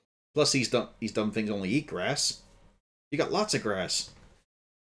 Plus, these dumb things only eat grass. You got lots of grass.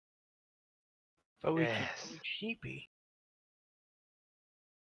 But we Yes. keep them sheepy.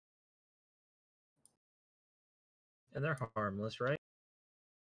 And they're harmless, right?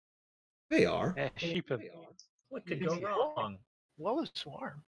 They are. Yeah, sheep are What could You go can- wrong? Well, it's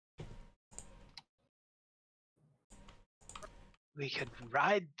warm. we could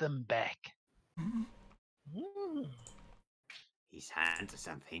ride them back. Mm. He's onto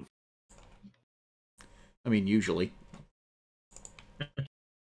something. I mean, usually.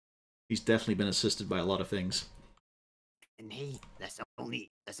 He's definitely been assisted by a lot of things. And hey, that's only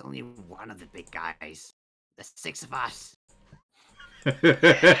one of the big guys. There's 6 of us.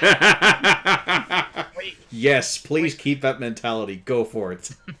 Yes, please keep that mentality. Go for it.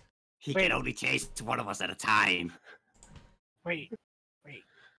 He Wait. can only chase one of us at a time. Wait.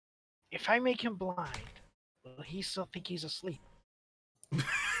 If I make him blind, will he still think he's asleep?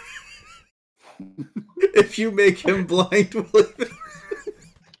 If you make him blind, will he...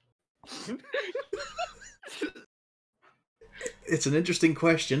 It's an interesting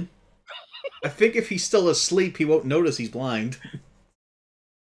question. I think if he's still asleep, he won't notice he's blind.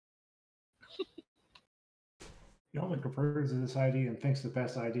 Yeoman prefers this idea and thinks the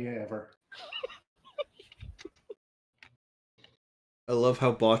best idea ever. I love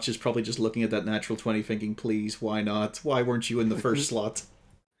how Botch is probably just looking at that natural 20 thinking, please, why not? Why weren't you in the first slot?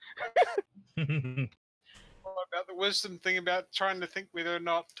 What about the wisdom thing about trying to think whether or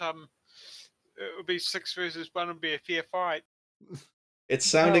not it would be 6 versus 1 would be a fair fight? It's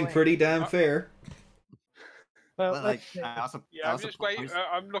sounding wait. pretty damn fair. Well, Well, like, let's- I also, Yeah, I'm just waiting.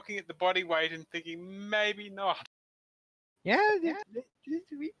 I'm looking at the body weight and thinking maybe not. yeah,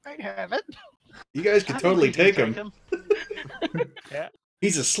 we might have it. You guys could I think totally we can take him. yeah.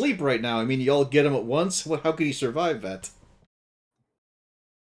 He's asleep right now. I mean, you all get him at once? How could he survive that?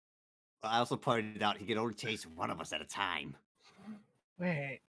 I also pointed out he can only chase one of us at a time.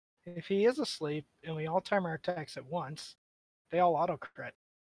 Wait, if he is asleep and we all time our attacks at once, they all auto crit.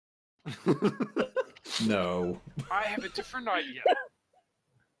 No. I have a different idea.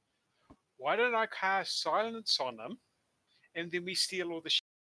 Why don't I cast silence on them, and then we steal all the shit?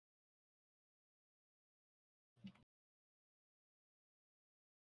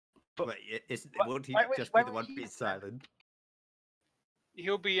 But- But won't he why- just why be the would one he- being silent?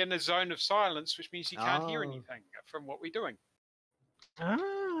 He'll be in a zone of silence, which means he can't hear Oh. anything from what we're doing.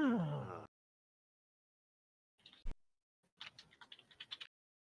 Ah.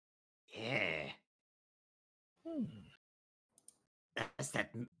 Yeah, Hmm. that's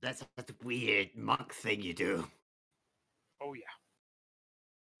that weird monk thing you do. Oh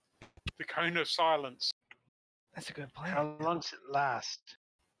yeah. The cone of silence. That's a good plan. How long's it last?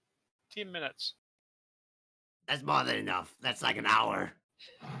 10 minutes. That's more than enough. That's like an hour.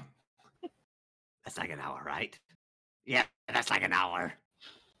 That's like an hour, right? Yeah, that's like an hour.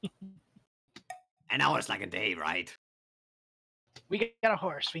 An hour's like a day, right? We got a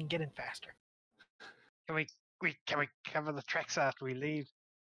horse. We can get in faster. Can we cover the tracks after we leave?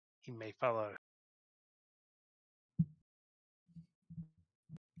 He may follow.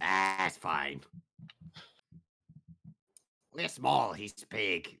 That's fine. We're small. He's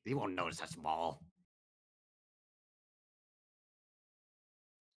big. He won't notice us small.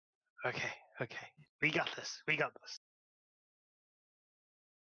 Okay. We got this.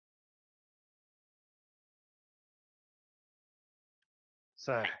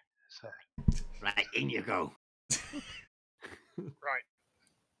 So Right, in you go. Right.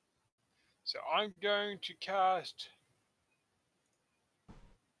 So I'm going to cast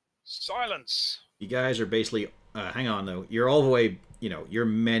silence. You guys are basically... hang on, though. You're all the way... you're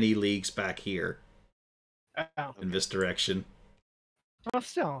many leagues back here Oh, in this direction. well,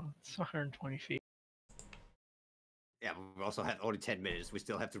 still, it's 120 feet. Yeah, but we also have only 10 minutes. We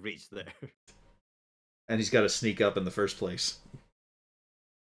still have to reach there. And he's got to sneak up in the first place.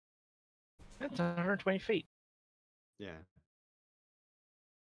 That's 120 feet. Yeah.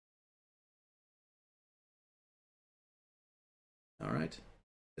 Alright.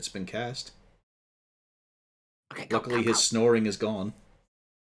 It's been cast. Okay, go, Luckily, go, his go. snoring is gone.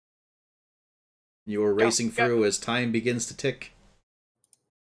 You are racing go. through as time begins to tick.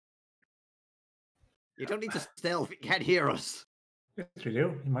 You don't need to stealth. You can't hear us. Yes, we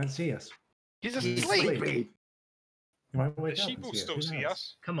do. You might see us. He's He's asleep. sleeping. You might The wake up sheep and will see us. still Who see knows?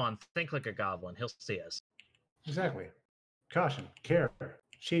 us. Come on, think like a goblin. He'll see us. Exactly. Caution, care,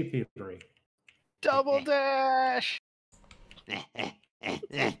 sheep thievery. Double dash.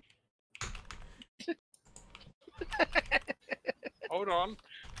 Hold on.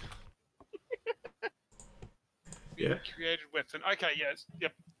 Yeah. Created weapon. Okay, yes.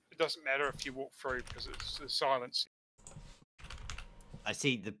 Yep. It doesn't matter if you walk through because it's the silence. I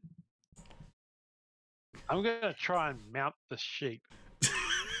see the. I'm going to try and mount the sheep.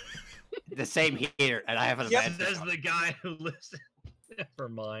 The same here, and I have an advantage. Says the guy who lives. Never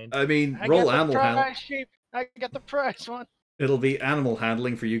mind. I mean, I roll got the animal prize handling. sheep. I got the prize one. It'll be animal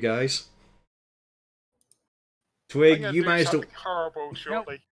handling for you guys. I'm Twig, gonna you do managed to. something horrible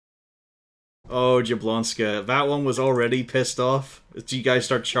shortly. Oh, Jablonska. That one was already pissed off. As you guys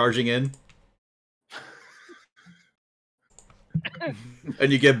start charging in.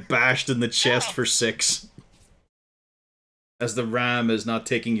 And you get bashed in the chest for 6. As the ram is not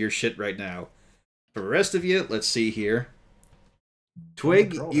taking your shit right now. For the rest of you, let's see here.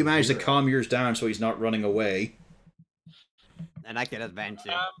 Twig, control you is managed to 0. calm yours down so he's not running away. And I get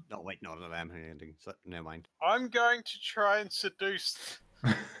advantage. Um, No, wait, no, I'm handing. So, never mind. I'm going to try and seduce.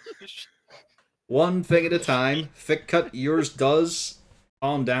 One thing at a time. Thick cut, yours does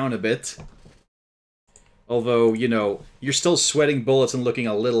calm down a bit. Although, you know, you're still sweating bullets and looking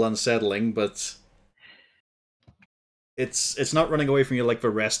a little unsettling, but it's not running away from you like the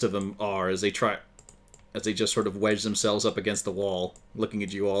rest of them are as they just sort of wedge themselves up against the wall, looking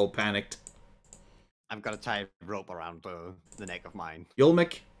at you all panicked. I've got to tie a rope around the neck of mine.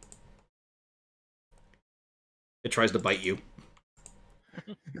 Yeemiks. It tries to bite you.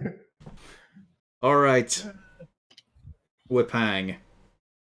 Alright. Whipang.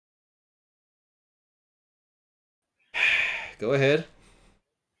 Go ahead.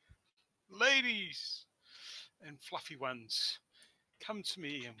 Ladies and fluffy ones, come to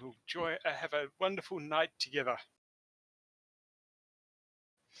me and we'll have a wonderful night together.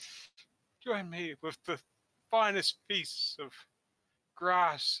 Join me with the finest piece of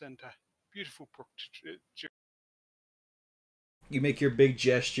grass and a beautiful brook. You make your big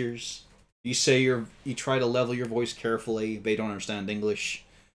gestures. You say you try to level your voice carefully. They don't understand English.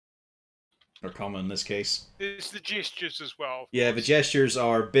 Or common in this case. There's the gestures as well. Yeah, the gestures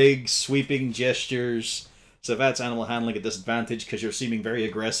are big, sweeping gestures. So that's animal handling at disadvantage because you're seeming very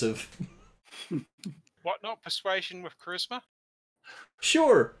aggressive. What, not persuasion with charisma?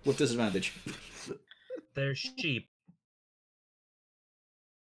 Sure, with disadvantage. They're sheep.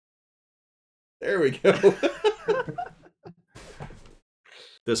 There we go.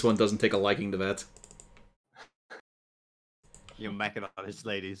 This one doesn't take a liking to that. You're macking on his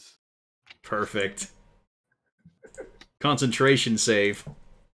ladies. Perfect. Concentration save.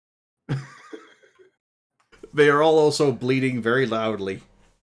 They are all also bleeding very loudly.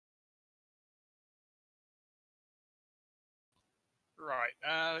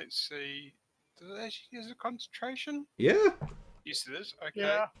 Right, let's see. Does it actually use a concentration? Yeah. Yes, it is. Okay.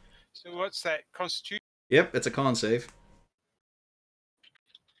 Yeah. So what's that? Constitution? Yep, it's a con save.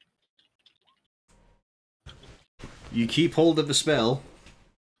 You keep hold of the spell.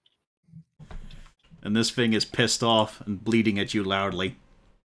 And this thing is pissed off and bleeding at you loudly.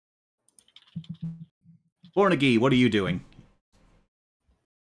 Bornagi, what are you doing?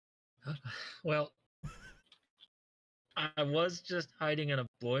 Well, I was just hiding in a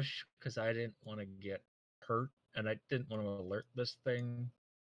bush because I didn't want to get hurt and I didn't want to alert this thing.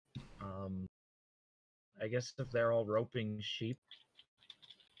 I guess if they're all roping sheep.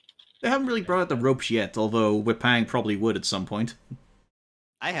 They haven't really brought out the ropes yet, although Whipang probably would at some point.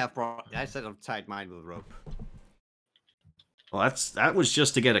 I said I've tied mine with a rope. Well, that was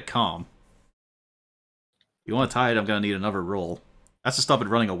just to get it calm. If you want to tie it, I'm going to need another roll. That's to stop it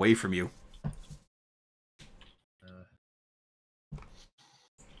running away from you.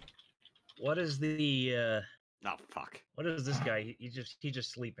 What is the Oh fuck! what is this guy? He's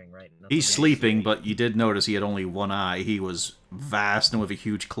just sleeping, right? Nothing He's else. sleeping, but you did notice he had only one eye. He was vast and with a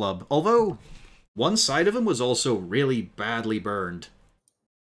huge club. Although, one side of him was also really badly burned.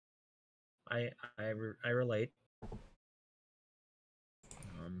 I relate.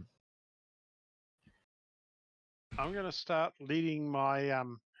 I'm going to start leading my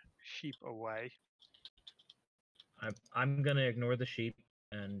sheep away. I'm gonna ignore the sheep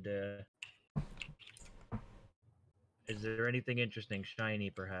and is there anything interesting, shiny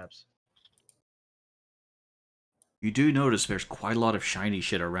perhaps? You do notice there's quite a lot of shiny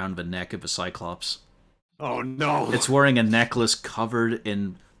shit around the neck of a Cyclops. Oh no! It's wearing a necklace covered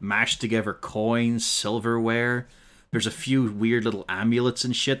in mashed together coins, silverware. There's a few weird little amulets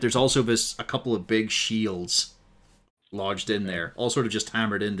and shit. There's also a couple of big shields lodged in there, all sort of just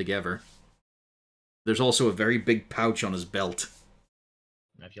hammered in together. There's also a very big pouch on his belt.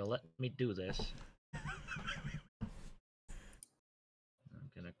 Now, if you'll let me do this, I'm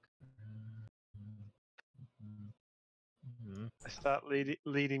gonna. I start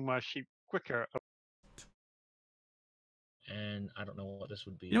leading my sheep quicker. And I don't know what this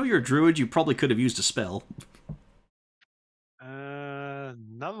would be. You know, you're a druid, you probably could have used a spell. None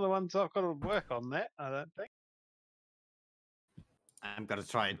of the ones I've got to work on that, I don't think. I'm gonna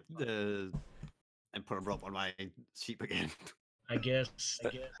try and put a rope on my sheep again. I guess.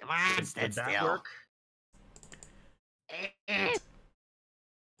 Come on, Would stand that still. work?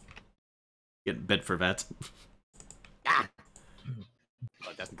 Getting bit for that. Ah,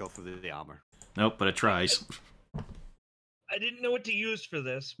 Well, it doesn't go through the armor. Nope, but it tries. I didn't know what to use for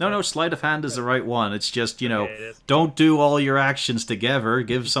this. No, but- no, sleight of hand is the right one. It's just, you know, Okay, it is. don't do all your actions together.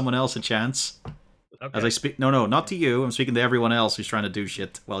 Give someone else a chance. Okay. As I speak, no, not to you. I'm speaking to everyone else who's trying to do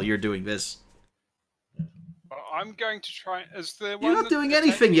shit while you're doing this. Well, I'm going to try. Is the one You're not that doing attacks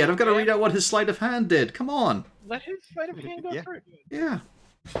anything yet. you I've got to there? read out what his sleight of hand did. Come on. Let his sleight of hand go Yeah. through. Yeah.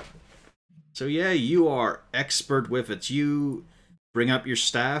 So yeah, you are expert with it. You bring up your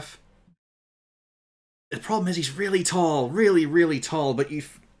staff. The problem is he's really tall, really, really tall. But you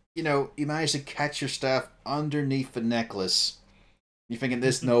manage to catch your staff underneath the necklace. You're thinking,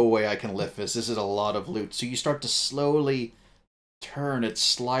 there's no way I can lift this. This is a lot of loot. So you start to slowly turn it,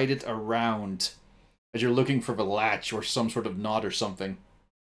 slide it around as you're looking for the latch or some sort of knot or something.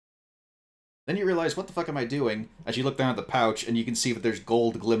 Then you realize, what the fuck am I doing? As you look down at the pouch and you can see that there's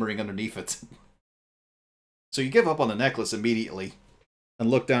gold glimmering underneath it. So you give up on the necklace immediately and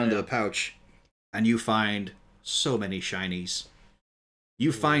look down into the pouch and you find so many shinies.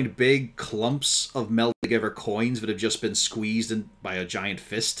 You find big clumps of melted together coins that have just been squeezed in by a giant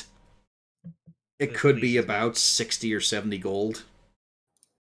fist. It could be about 60 or 70 gold.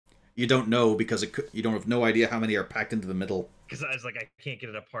 You don't know because you don't have no idea how many are packed into the middle. Because I was like, I can't get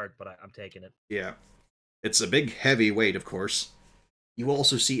it apart, but I'm taking it. Yeah. It's a big heavy weight, of course. You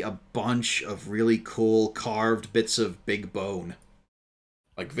also see a bunch of really cool carved bits of big bone.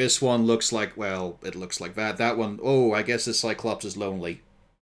 Like this one looks like, well, it looks like that. That one, oh, I guess this Cyclops is lonely.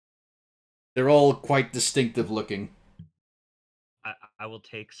 They're all quite distinctive looking. I will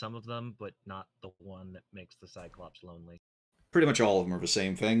take some of them, but not the one that makes the Cyclops lonely. Pretty much all of them are the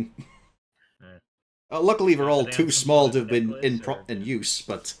same thing. Eh. Luckily, they're all They too have some small sort to of have been necklace or- in use,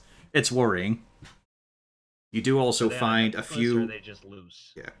 but it's worrying. You do also Do they have find a necklace, or few... are they just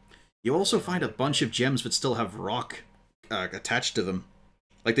loose? Yeah. You also Yeah, find a they- bunch of gems that still have rock attached to them.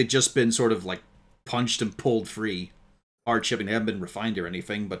 Like they've just been sort of like punched and pulled free. Hard shipping. They haven't been refined or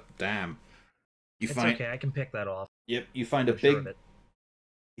anything, but damn. It's okay, I can pick that off. Yep, you find a I'm sure big of it.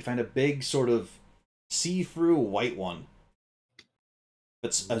 you find a big sort of see-through white one.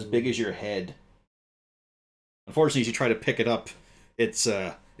 That's as big as your head. Unfortunately, as you try to pick it up,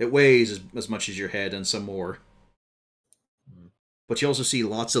 it weighs as much as your head and some more. But you also see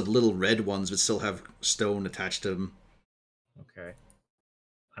lots of little red ones that still have stone attached to them. Okay.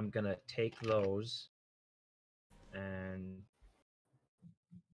 I'm gonna take those and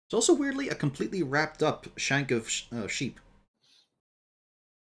It's also weirdly a completely wrapped up shank of sheep.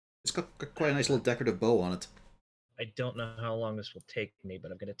 It's got quite a nice little decorative bow on it. I don't know how long this will take me,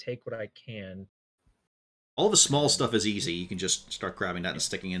 but I'm gonna take what I can. All the small stuff is easy. You can just start grabbing that and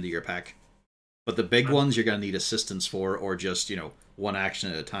sticking into your pack. But the big ones you're going to need assistance for, or just, one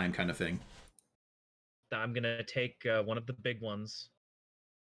action at a time kind of thing. I'm gonna take one of the big ones,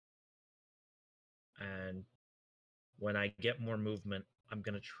 and when I get more movement, I'm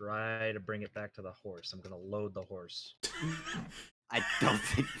gonna try to bring it back to the horse. I'm gonna load the horse. I don't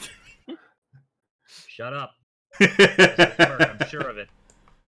think. Shut up. I'm sure of it.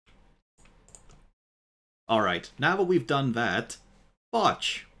 Alright, now that we've done that,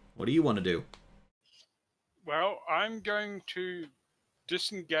 Botch, what do you want to do? Well, I'm going to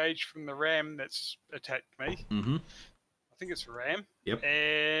disengage from the ram that's attacked me. Mm-hmm. I think it's a ram. Yep.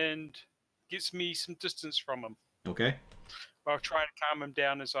 And gets me some distance from him. Okay. I'll try to calm him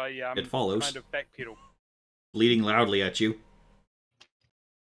down as I It follows. kind of backpedal. Bleeding loudly at you.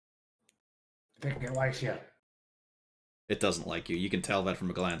 I think it likes you. It doesn't like you. You can tell that from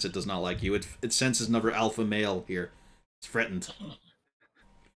a glance. It does not like you. It senses another alpha male here. It's threatened. At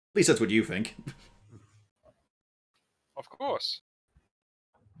least that's what you think. Of course.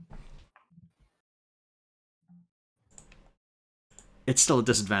 It's still a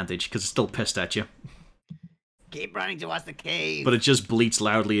disadvantage, because it's still pissed at you. Keep running towards the cave. But it just bleats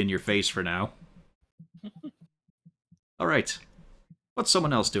loudly in your face for now. Alright. What's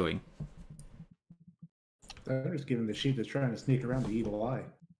someone else doing? I'm just giving the sheep that's trying to sneak around the evil eye.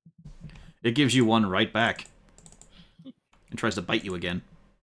 It gives you one right back. And tries to bite you again.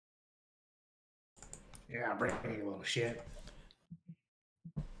 Yeah, bring me a little shit.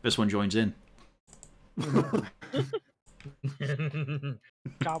 This one joins in.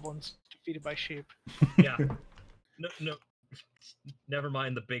 Goblins defeated by sheep. Yeah. No. Never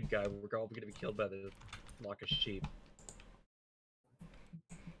mind the big guy. We're all going to be killed by the flock of sheep.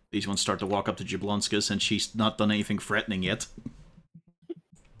 These ones start to walk up to Jablonska since she's not done anything threatening yet.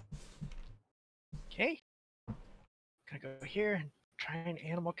 Okay. Gonna go here and try an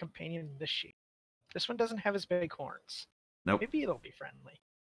animal companion this sheep. This one doesn't have as big horns. Nope. Maybe it'll be friendly.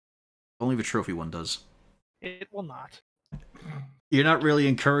 Only the trophy one does. It will not. You're not really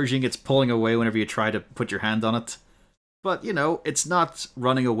encouraging its pulling away whenever you try to put your hand on it. But, you know, it's not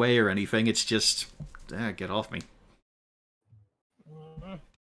running away or anything. It's just, get off me. Mm.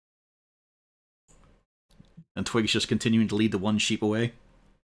 And Twig's just continuing to lead the one sheep away.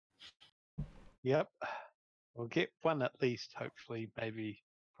 Yep. We'll get one at least, hopefully, maybe,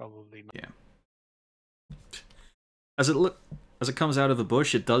 probably not. Yeah. As it comes out of the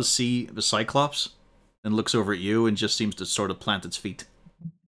bush, it does see the Cyclops and looks over at you and just seems to sort of plant its feet.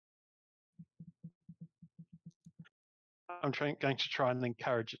 I'm going to try and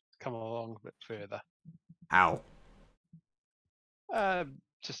encourage it to come along a bit further. How?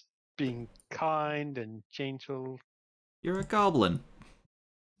 Just being kind and gentle. You're a goblin.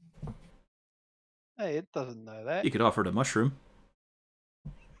 Hey, it doesn't know that. You could offer it a mushroom.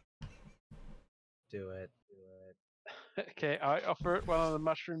 Do it. Okay, I offer it one of the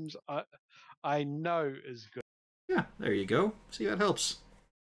mushrooms I know is good. Yeah, there you go. See, that helps.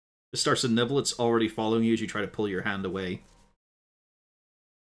 It starts to nibble. It's already following you as you try to pull your hand away.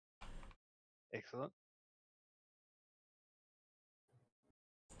 Excellent.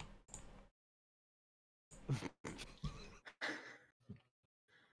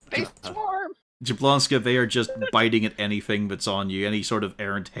 They swarm! Jablonska, they are just biting at anything that's on you. Any sort of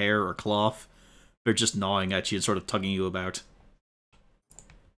errant hair or cloth. They're just gnawing at you and sort of tugging you about.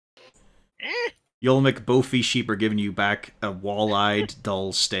 Yeemiks both these sheep are giving you back a wall-eyed,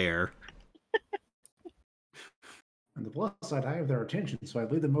 dull stare. On the plus side, I have their attention, so I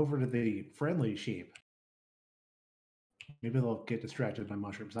lead them over to the friendly sheep. Maybe they'll get distracted by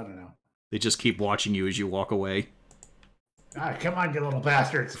mushrooms. I don't know. They just keep watching you as you walk away. Ah, come on, you little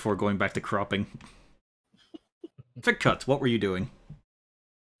bastards! Before going back to cropping. Thick cut, what were you doing?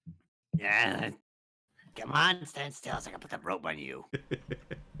 Yeah. Come on, stand still so I can put the rope on you.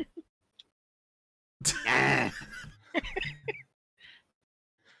 Ah.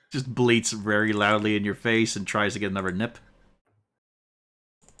 Just bleats very loudly in your face and tries to get another nip.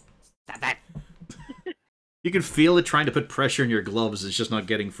 Stop that. You can feel it trying to put pressure in your gloves. It's just not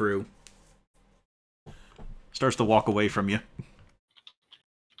getting through. Starts to walk away from you.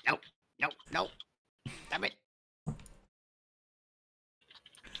 No. Damn it.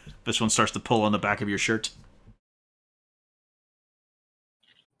 This one starts to pull on the back of your shirt.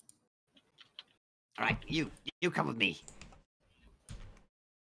 All right, you come with me.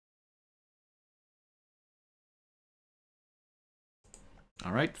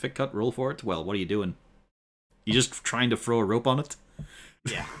 Alright, thick cut, roll for it. Well, what are you doing? You just trying to throw a rope on it?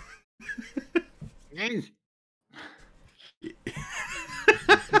 Yeah.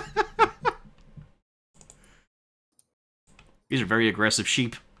 These are very aggressive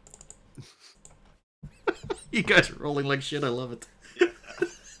sheep. You guys are rolling like shit, I love it.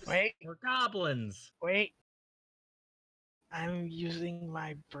 Wait, We're goblins. wait. I'm using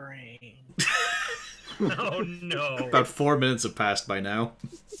my brain. Oh no. About 4 minutes have passed by now.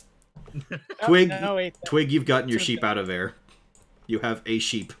 Oh, Twig, no, wait. Twig, you've gotten your It's sheep okay. out of there. You have a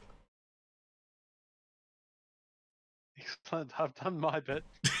sheep. Excellent. I've done my bit.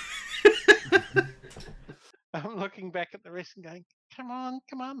 I'm looking back at the rest and going, come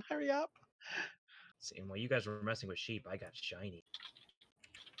on, hurry up. See, while you guys were messing with sheep, I got shiny.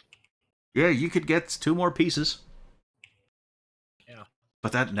 Yeah, you could get 2 more pieces. Yeah.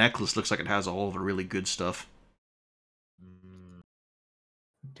 But that necklace looks like it has all the really good stuff.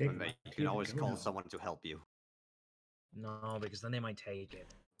 Take But my you teeth can and always go call now. someone to help you. No, because then they might take it.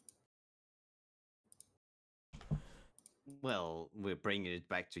 Well, we're bringing it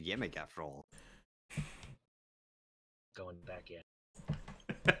back to Yeemiks after all. Going back in.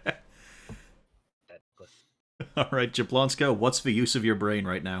 That cliff. Alright, Jablonska, what's the use of your brain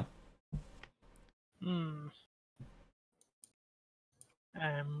right now?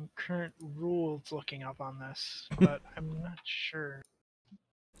 Current rules looking up on this, but I'm not sure.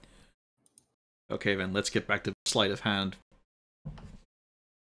 Okay, then let's get back to the sleight of hand.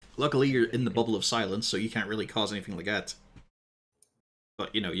 Luckily, you're in the bubble of silence, so you can't really cause anything like that.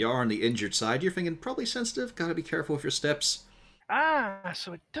 But, you know, you are on the injured side. You're thinking, probably sensitive, gotta be careful with your steps. Ah,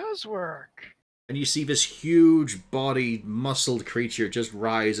 so it does work. And you see this huge-bodied, muscled creature just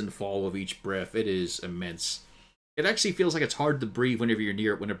rise and fall with each breath. It is immense. It actually feels like it's hard to breathe whenever you're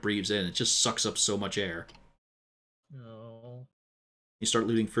near it when it breathes in. It just sucks up so much air. No. You start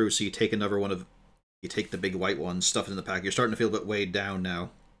looting through, so you take another one of... You take the big white one, stuff it in the pack. You're starting to feel a bit weighed down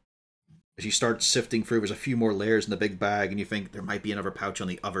now. As you start sifting through, there's a few more layers in the big bag, and you think there might be another pouch on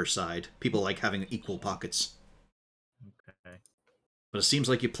the other side. People like having equal pockets. Okay. But it seems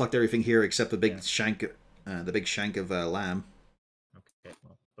like you plucked everything here except the big shank of lamb. Okay.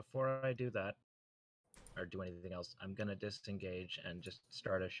 Well, before I do that, or do anything else, I'm gonna disengage and just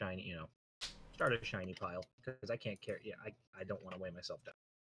start a shiny, start a shiny pile because I can't carry. Yeah, I don't want to weigh myself down.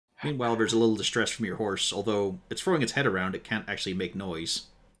 Meanwhile, there's a little distress from your horse. Although it's throwing its head around, it can't actually make noise.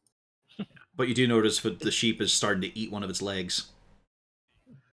 But you do notice that the sheep is starting to eat one of its legs.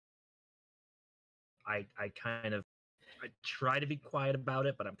 I try to be quiet about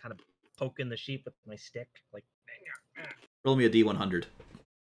it, but I'm kind of poking the sheep with my stick, like. Roll me a D100.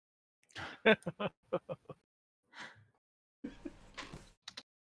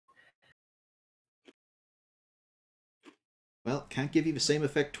 Well, can't give you the same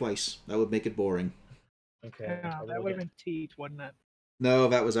effect twice. That would make it boring. Okay. Yeah, that would have been teeth, wouldn't it? No,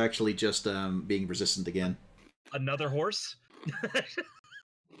 that was actually just being resistant again. Another horse?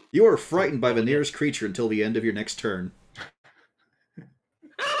 You are frightened by the nearest creature until the end of your next turn. Oh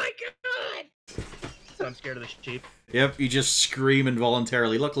my god! So I'm scared of the sheep. Yep, you just scream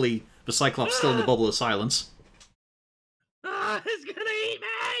involuntarily. Luckily, the Cyclops still in the bubble of silence. Ah, it's gonna eat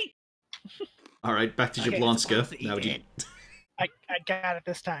me! Alright, back to Jablonska. Now you... I got it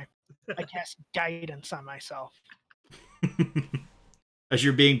this time. I cast guidance on myself. As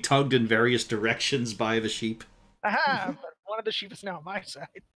you're being tugged in various directions by the sheep. Aha! But one of the sheep is now on my side.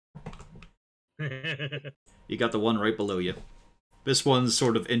 You got the one right below you. This one's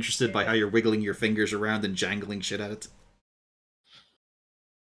sort of interested by how you're wiggling your fingers around and jangling shit at it.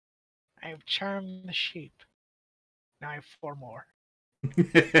 I have charmed the sheep. Now I have 4 more.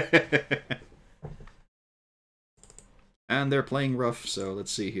 And they're playing rough, so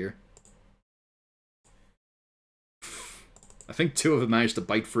let's see here. I think 2 of them managed to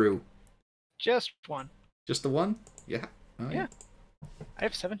bite through. Just 1. Just the one? Yeah. Yeah. I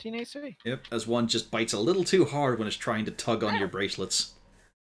have 17 AC. Yep, as one just bites a little too hard when it's trying to tug on your bracelets.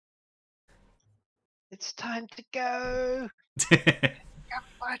 It's time to go.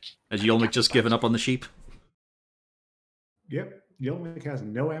 Has Yeemiks just given up on the sheep? Yep. Yeemiks has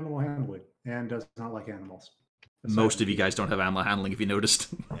no animal handling and does not like animals. Most of you guys don't have animal handling, if you noticed.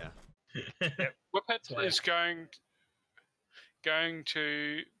 Yeah. Whippet is going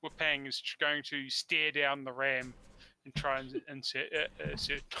to Whippang is going to stare down the ram and try and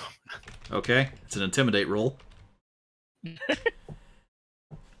insert. Okay, it's an intimidate roll.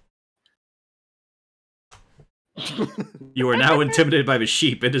 You are now intimidated by the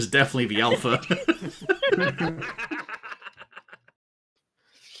sheep. It is definitely the alpha.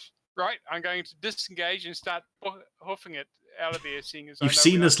 Right, I'm going to disengage and start hoofing it out of there, seeing as I You've know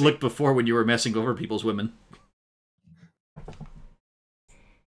seen we this are look before when you were messing over people's women.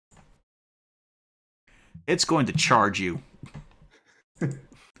 It's going to charge you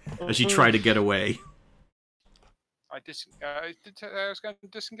as you try to get away. I was going to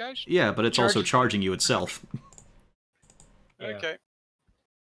disengage. Yeah, but it's also charging you itself. Okay.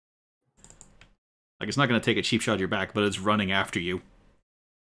 Like, it's not going to take a cheap shot at your back, but it's running after you.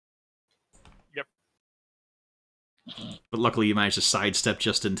 Yep. But luckily you managed to sidestep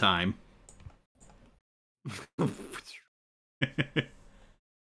just in time.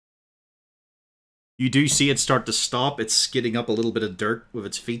 You do see it start to stop. It's skidding up a little bit of dirt with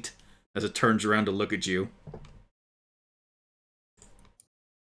its feet as it turns around to look at you.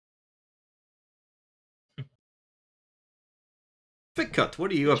 Thick Cut,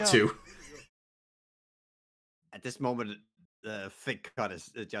 what are you up to? At this moment, the Thick Cut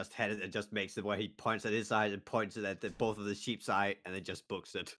is just headed and just makes it where he points at his side and points it at both of the sheep's eye and then just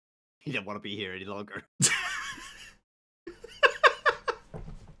books it. He didn't want to be here any longer.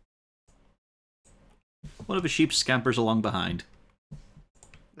 One of the sheep scampers along behind.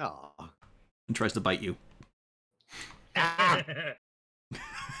 Aw. And tries to bite you.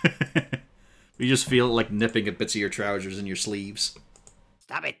 You just feel it like nipping at bits of your trousers and your sleeves.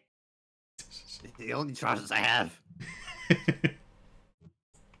 Stop it! It's the only trousers I have.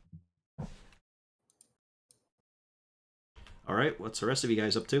 Alright, what's the rest of you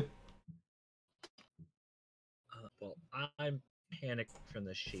guys up to? Well, I'm panicked from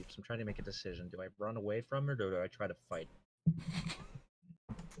the sheep, so I'm trying to make a decision. Do I run away from it, or do I try to fight?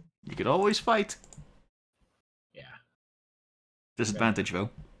 You could always fight. Yeah. Disadvantage, though.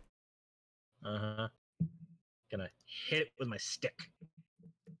 Uh-huh. Gonna hit it with my stick.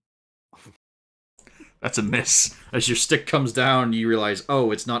 That's a miss. As your stick comes down, you realize,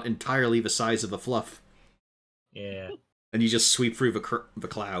 oh, it's not entirely the size of a fluff. Yeah. And you just sweep through the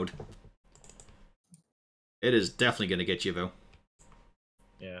cloud. It is definitely going to get you, though.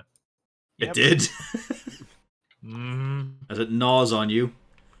 Yeah. It did. As it gnaws on you.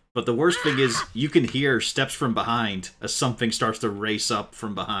 But the worst thing is, you can hear steps from behind as something starts to race up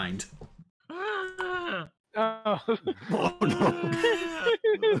from behind. Oh. Oh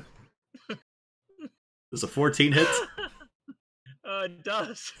no. Does a 14 hit? It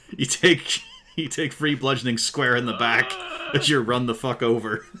does. You take 3 bludgeoning square in the back as you run the fuck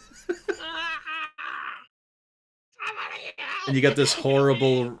over. And you got this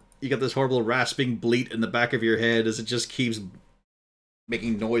horrible rasping bleat in the back of your head as it just keeps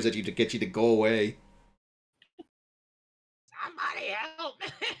making noise at you to get you to go away. Somebody help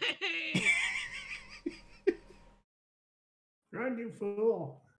me! Run, you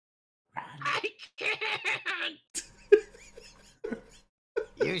fool! I can't!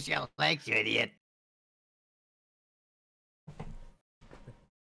 Use your legs, you idiot.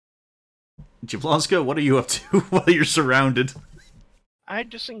 Jablonska, what are you up to while you're surrounded? I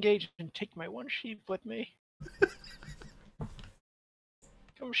disengage and take my one sheep with me.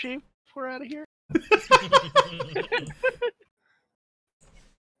 Come, sheep, we're out of here.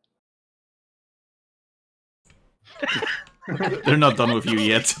 They're not done with you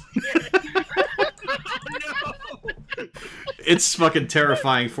yet. It's fucking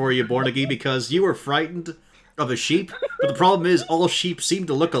terrifying for you, Bornagi, because you were frightened of a sheep, but the problem is all sheep seem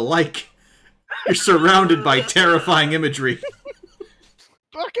to look alike. You're surrounded by terrifying imagery.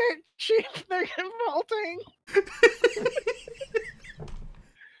 Bucket, sheep, they're molting.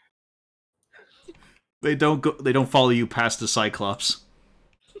 They don't follow you past the Cyclops.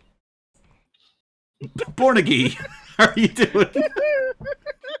 Bornagi, how are you doing?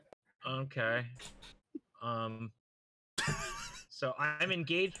 Okay. So I'm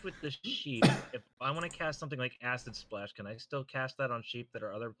engaged with the sheep. If I want to cast something like Acid Splash, can I still cast that on sheep that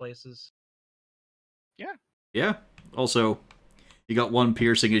are other places? Yeah. Yeah. Also, you got 1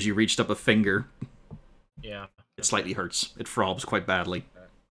 piercing as you reached up a finger. Yeah. It slightly hurts. It throbs quite badly.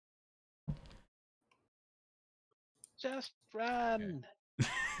 Just run.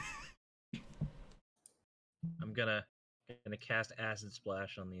 I'm gonna cast Acid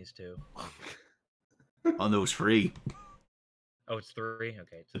Splash on these 2. On those 3. Oh, it's 3?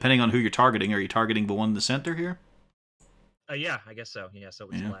 Okay. Depending on who you're targeting, are you targeting the one in the center here? Yeah, I guess so. Yeah, so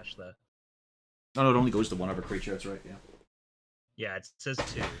it would splash the... Oh, no, it only goes to one other creature, that's right, yeah. Yeah, it says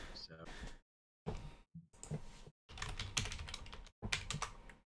 2, so...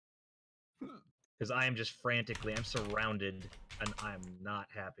 Because I am just frantically... I'm surrounded, and I'm not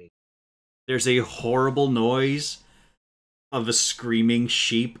happy. There's a horrible noise of a screaming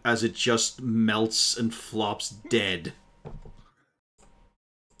sheep as it just melts and flops dead.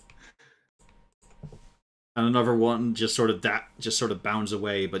 And another one just sort of bounds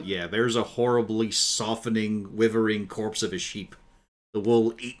away, but yeah, there's a horribly softening, withering corpse of a sheep. The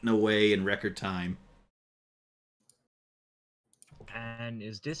wool eaten away in record time. And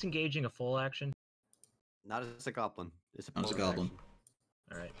is disengaging a full action? Not as a goblin. It's a Not as a bonus goblin.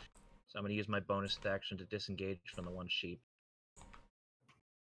 action. Alright. So I'm going to use my bonus action to disengage from the one sheep.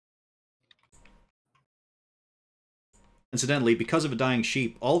 Incidentally, because of a dying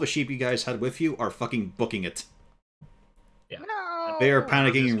sheep, all the sheep you guys had with you are fucking booking it. Yeah. No! They are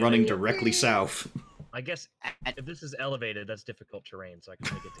panicking and running directly south. I guess if this is elevated, that's difficult terrain, so I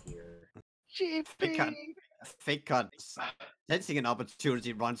can only get to here. Sheepy! Fake cut. Sensing an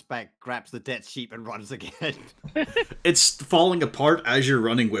opportunity, runs back, grabs the dead sheep, and runs again. It's falling apart as you're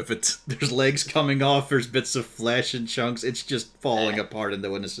running with it. There's legs coming off, there's bits of flesh and chunks. It's just falling apart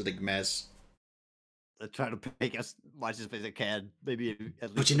into an acidic mess. They're trying to pick as much as they can. Maybe at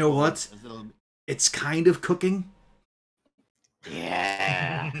least. But you know what? It's kind of cooking.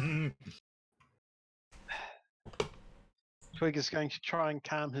 Yeah. Twig is going to try and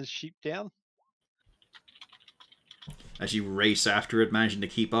calm his sheep down. As you race after it, managing to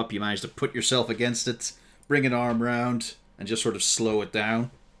keep up, you manage to put yourself against it, bring an arm round, and just sort of slow it down.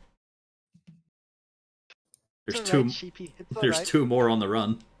 There's It's all right, sheepy. It's all There's right. 2 more on the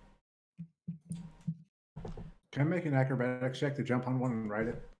run. Can I make an acrobatics check to jump on one and ride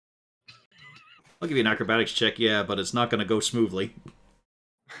it? I'll give you an acrobatics check, yeah, but it's not going to go smoothly.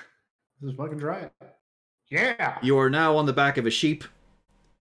 This is fucking dry. Yeah. You are now on the back of a sheep.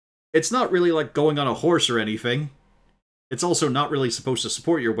 It's not really like going on a horse or anything. It's also not really supposed to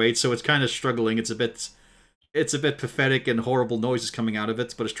support your weight, so it's kind of struggling. It's a bit pathetic and horrible noises coming out of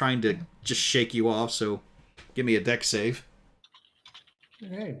it, but it's trying to just shake you off, so give me a dex save.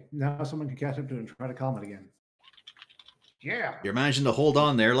 Hey, now someone can catch up to it and try to calm it again. Yeah. You're managing to hold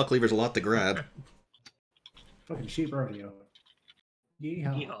on there. Luckily, there's a lot to grab. Fucking sheep rodeo.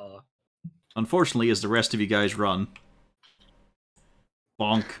 Yeehaw. Yeehaw. Unfortunately, as the rest of you guys run.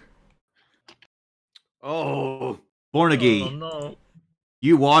 Bonk. Oh, Bornagi, Oh no.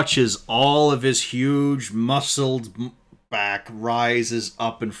 you watch as all of his huge, muscled back rises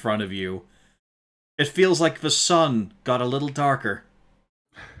up in front of you. It feels like the sun got a little darker.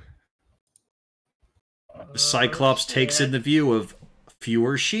 The Cyclops takes in the view of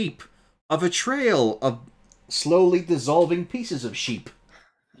fewer sheep, of a trail of slowly dissolving pieces of sheep.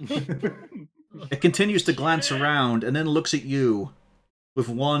 It continues to glance around and then looks at you with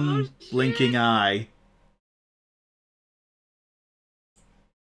one blinking eye.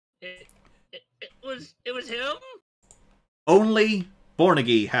 It was him? Only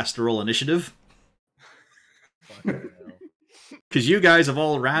Bornagi has to roll initiative, Fucking hell. because you guys have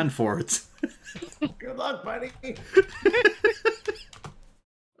all ran for it. Good luck, buddy.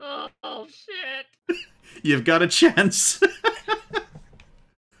 Oh shit. You've got a chance.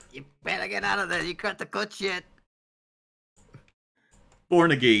 You better get out of there. You got the good shit.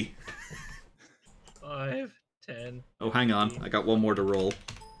 Bornagi. 5, 10. Oh, hang on. I got one more to roll.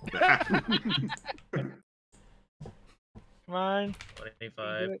 Come on.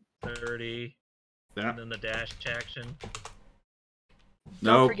 25, 30, Yeah. and then the dash action. Don't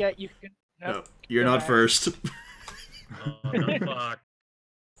No, forget you can. no, Nope. you're Go not back. first. Oh, no, fuck.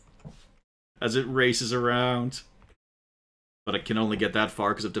 As it races around. But it can only get that far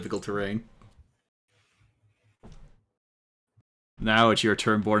because of difficult terrain. Now it's your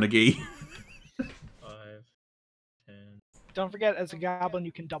turn, Bornagi. 5, 10, Don't forget, as a goblin,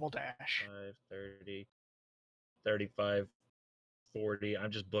 you can double dash. 5, 30, 35, 40.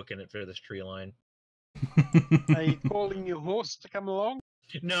 I'm just booking it through this tree line. Are you calling your horse to come along?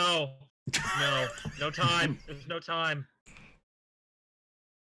 No! No time. There's no time.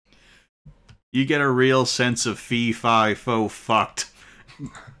 You get a real sense of fee-fi-fo fucked.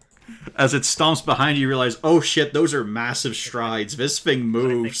 As it stomps behind you, you realize, oh shit, those are massive strides. This thing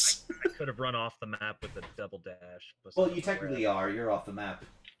moves. I could have run off the map with a double dash. Well, you technically are. You're off the map.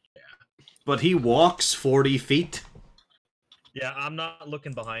 Yeah. But he walks 40 feet, Yeah, I'm not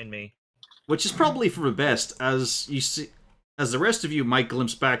looking behind me. which is probably for the best, as you see, as the rest of you might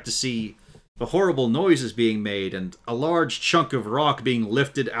glimpse back to see the horrible noises being made and a large chunk of rock being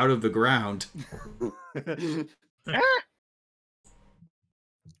lifted out of the ground.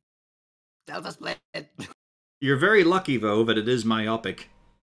 Delta split. You're very lucky, though, that it is myopic.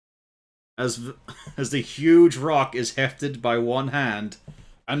 As the huge rock is hefted by one hand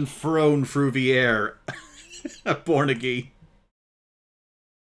and thrown through the air at Bornagi.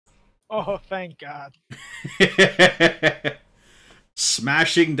 Oh, thank God.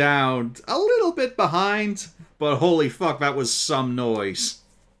 Smashing down a little bit behind, but holy fuck, that was some noise.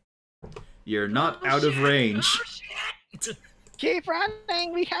 You're not out of range. Oh, shit! Keep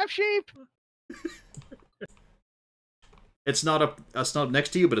running. We have sheep. It's not next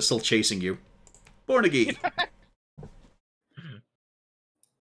to you, but it's still chasing you. Bornagi.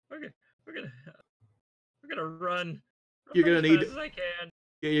 We're gonna run. You're gonna as need- fast as I can.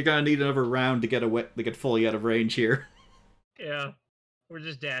 You're gonna need another round to get fully out of range here. Yeah, we're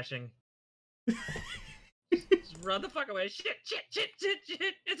just dashing. Just run the fuck away! Shit!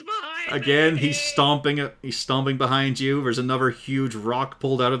 It's behind. Again, me! he's stomping behind you. There's another huge rock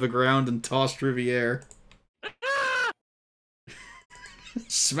pulled out of the ground and tossed through the air. Ah!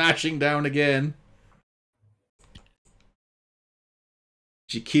 Smashing down again.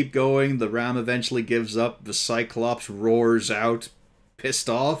 As you keep going, the ram eventually gives up. The Cyclops roars out, pissed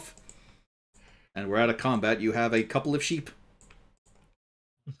off. And we're out of combat. You have a couple of sheep.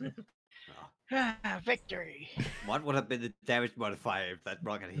 Victory. What would have been the damage modifier if that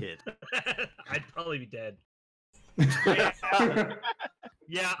rock had hit? I'd probably be dead.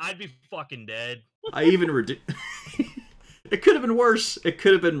 Yeah, I'd be fucking dead. I even It could have been worse. It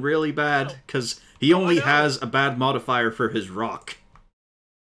could have been really bad, because he only has a bad modifier for his rock.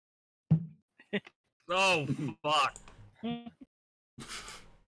 Oh fuck.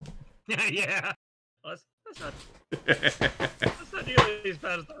 Yeah. That's not nearly as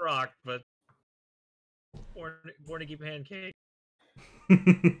bad as the rock, but born to keep pancake.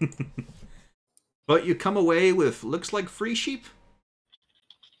 But you come away with looks like free sheep.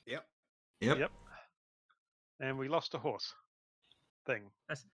 Yep. Yep. And we lost a horse thing.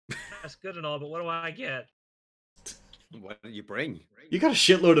 That's good and all, but what do I get? What did you bring? You got a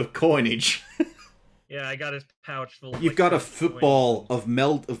shitload of coinage. Yeah, I got his pouch full of You've like, got a coins football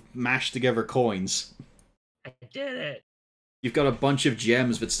and- of mashed together coins. I did it. You've got a bunch of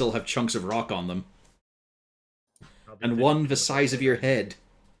gems that still have chunks of rock on them. I'll be And thinking one the about size that of your later. head.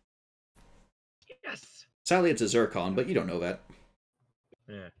 Yes. Sadly, it's a zircon, but you don't know that.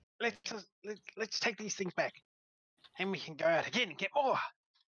 Yeah. Let's take these things back, and we can go out again and get more.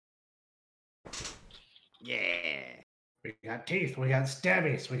 Yeah. We got teeth, we got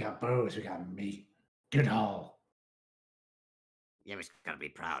stabbies, we got bows, we got meat. Good haul. Yeemiks gonna be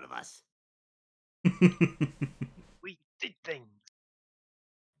proud of us. We did things.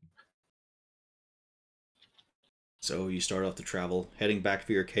 So you start off the travel, heading back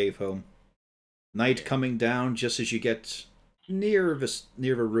for your cave home. Night coming down just as you get near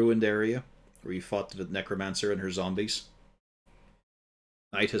a ruined area where you fought the necromancer and her zombies.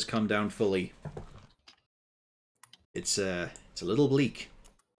 Night has come down fully. It's a little bleak.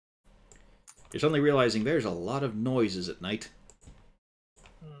 You're suddenly realizing there's a lot of noises at night.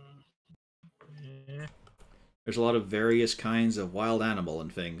 Yeah. There's a lot of various kinds of wild animal and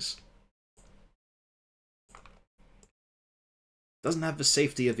things. Doesn't have the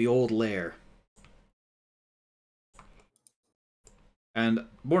safety of the old lair. And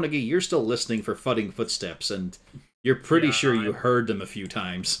Mornagi, you're still listening for thudding footsteps, and you're pretty Yeah, sure you I'm- heard them a few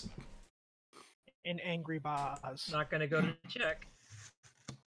times. In angry bars. Not gonna go to check.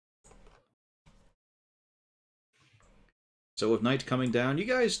 So with night coming down, you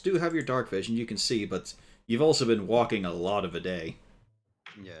guys do have your dark vision, you can see, but you've also been walking a lot of a day.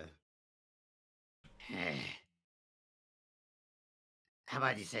 Yeah. How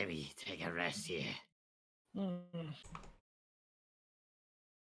about you say we take a rest here? Mm.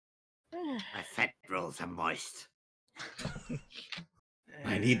 My fat rolls are moist.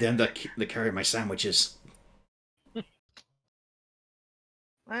 I need them to carry my sandwiches.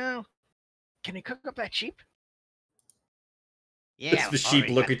 Well, can you cook up that sheep? Yeah, the sheep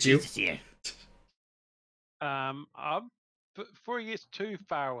already look got at you. pieces Here. Before he gets too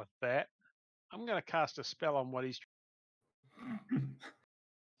far with that, I'm going to cast a spell on what he's.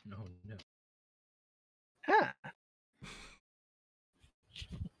 No, no. Huh.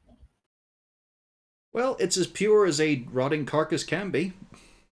 Well, it's as pure as a rotting carcass can be.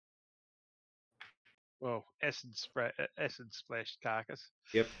 Well, acid splashed carcass.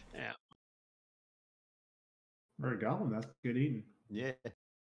 Yep. Yeah. For a goblin, that's good eating. Yeah.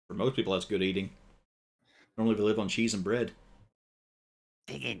 For most people, that's good eating. Normally they live on cheese and bread.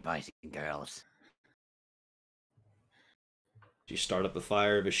 Dig in, boys and girls. You start up the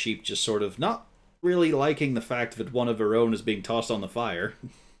fire, the sheep just sort of not really liking the fact that one of their own is being tossed on the fire.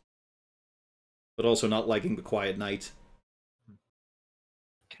 But also not liking the quiet night.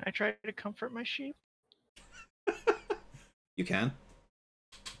 Can I try to comfort my sheep? You can.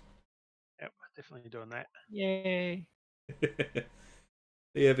 Yep, definitely doing that. Yay.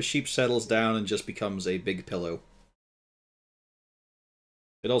 Yeah, the sheep settles down and just becomes a big pillow.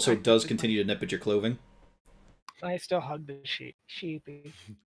 It also does continue to nip at your clothing. I still hug the sheepy.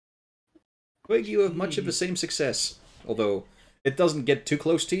 But you have much of the same success. Although, it doesn't get too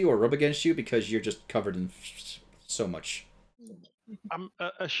close to you or rub against you because you're just covered in so much. I'm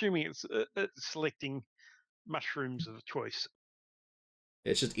assuming it's selecting mushrooms of choice.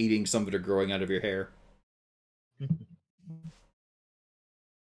 It's just eating some that are growing out of your hair.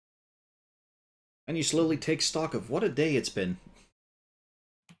 And you slowly take stock of what a day it's been.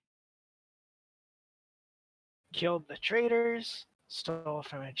 Killed the traders, stole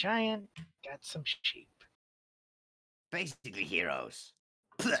from a giant, got some sheep. Basically heroes.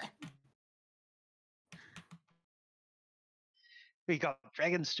 We got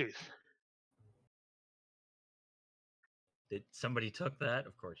dragon's tooth. Did somebody took that?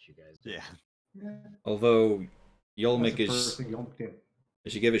 Of course, you guys did. Yeah. Yeah, Although, that's Yolmik the is... first thing Yolmik did.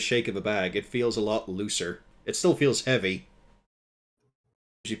 As you give a shake of the bag, it feels a lot looser. It still feels heavy.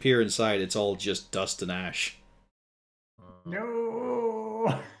 As you peer inside, it's all just dust and ash.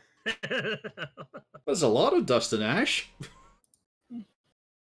 No! There's a lot of dust and ash.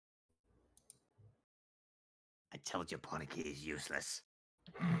 I told you Poniki is useless.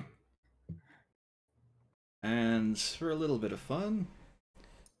 And for a little bit of fun,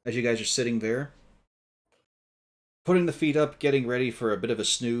 as you guys are sitting there, putting the feet up, getting ready for a bit of a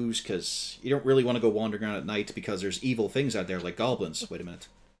snooze, because you don't really want to go wandering around at night because there's evil things out there like goblins. Wait a minute.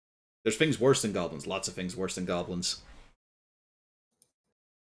 There's things worse than goblins. Lots of things worse than goblins.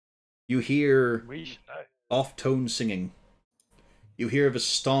 You hear We should know. off-tone singing. You hear of a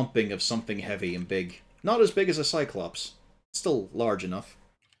stomping of something heavy and big. Not as big as a Cyclops. Still large enough.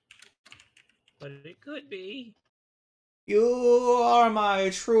 But it could be. You are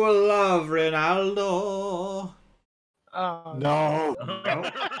my true love, Ronaldo. Oh, No.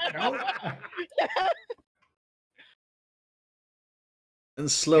 No. And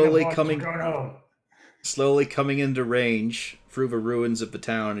slowly coming into range through the ruins of the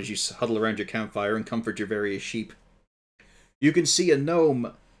town as you huddle around your campfire and comfort your various sheep. You can see a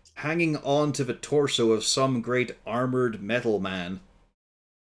gnome hanging onto the torso of some great armored metal man.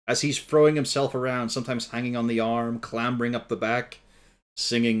 As he's throwing himself around, sometimes hanging on the arm, clambering up the back,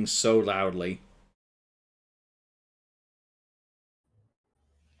 singing so loudly.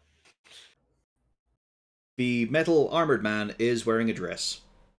 The metal armored man is wearing a dress.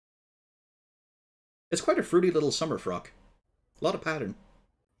 It's quite a fruity little summer frock. A lot of pattern.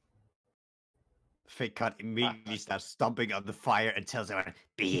 Fake Cut immediately starts stomping on the fire and tells everyone,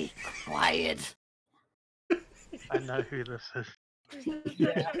 "Be quiet." I know who this is.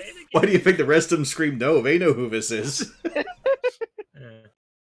 Why do you think the rest of them scream no? They know who this is.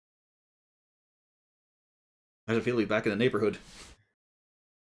 How's it feel to be back in the neighborhood?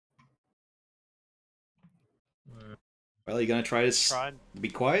 Well, are you gonna try to be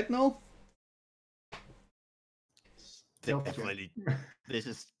quiet, Noel? Definitely. This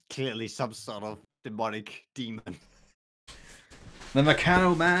is clearly some sort of demonic demon. The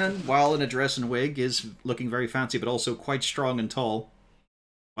Meccano man, while in a dress and wig, is looking very fancy, but also quite strong and tall.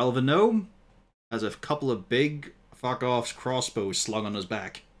 While the gnome has a couple of big fuck-offs crossbows slung on his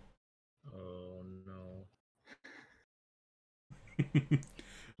back. Oh no.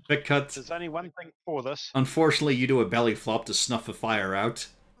 Big cut. There's only one thing for this. Unfortunately, you do a belly flop to snuff the fire out.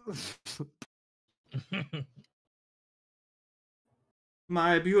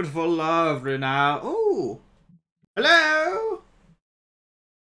 My beautiful love, Renal. Oh! Hello!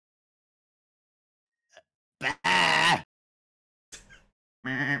 Bah!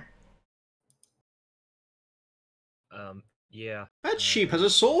 Yeah. That sheep has a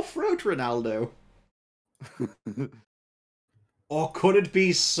sore throat, Ronaldo. Or could it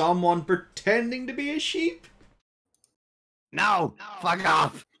be someone pretending to be a sheep? No! Fuck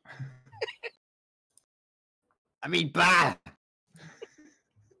off! I mean, bah!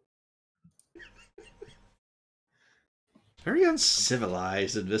 Very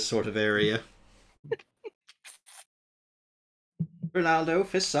uncivilized in this sort of area. Ronaldo,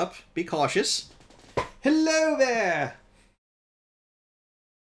 fists up. Be cautious. Hello there!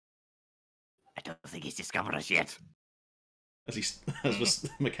 I don't think he's discovered us yet. As the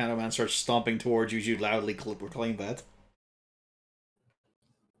Meccano man starts stomping towards you, you loudly proclaim that.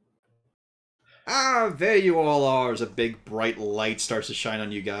 Ah, there you all are, as a big bright light starts to shine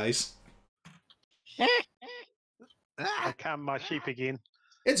on you guys. I calm my sheep again.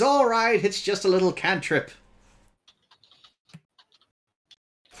 It's alright, it's just a little cantrip.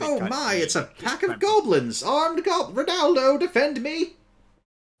 Oh my, it's a pack of goblins! Armed Ronaldo, defend me!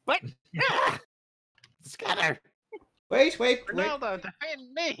 What? Scatter! Wait. Ronaldo,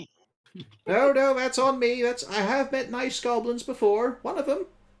 defend me! No, that's on me. I have met nice goblins before. One of them.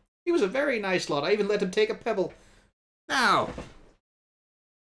 He was a very nice lot. I even let him take a pebble. Now.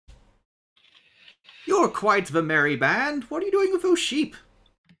 You're quite the merry band. What are you doing with those sheep?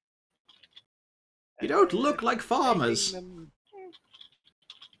 You don't look like farmers.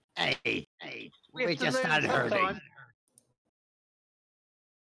 Hey, We we have to just learn started sometime. herding.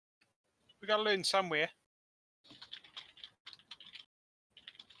 We gotta learn somewhere.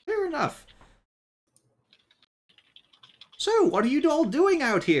 Fair enough. So, what are you all doing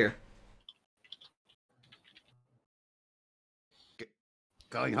out here?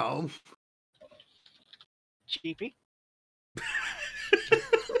 Going home? Sheepy.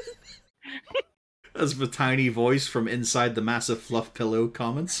 As the tiny voice from inside the massive fluff pillow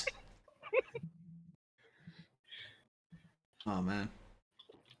comments. Oh, man.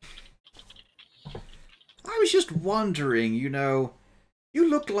 I was just wondering, you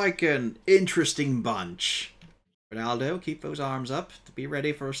look like an interesting bunch. Ronaldo, keep those arms up to be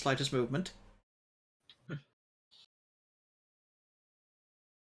ready for a slightest movement.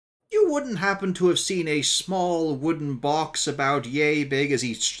 You wouldn't happen to have seen a small wooden box about yay big as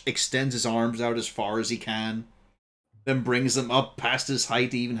he extends his arms out as far as he can, then brings them up past his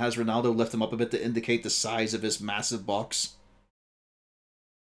height, even has Ronaldo lift them up a bit to indicate the size of his massive box.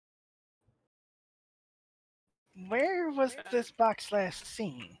 Where was this box last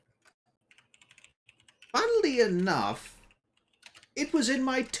seen? Funnily enough, it was in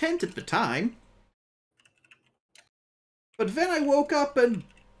my tent at the time. But then I woke up and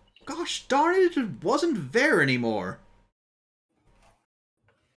Gosh darn it, it wasn't there anymore.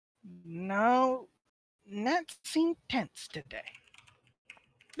 No, not seen tents today.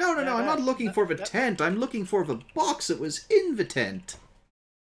 No, I'm not looking for the That- tent. I'm looking for the box that was in the tent.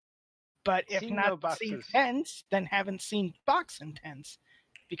 But if Seen not no seen boxes. tents, then haven't seen box and tents,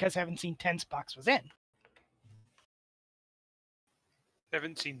 because haven't seen tents box was in.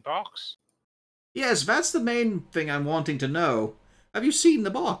 Haven't seen box. Yes, that's the main thing I'm wanting to know. Have you seen the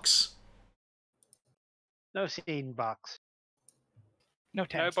box? No scene box. No No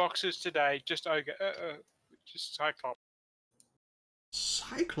tents. boxes today. Just ogre. Just Cyclops.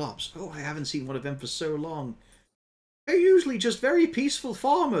 Cyclops? Oh, I haven't seen one of them for so long. They're usually just very peaceful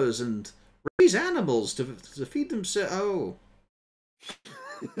farmers and raise animals to feed themselves. Oh.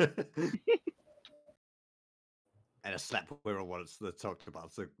 And a slap where once that talked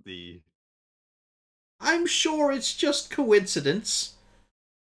about the I'm sure it's just coincidence.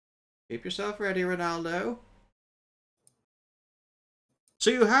 Keep yourself ready, Ronaldo. So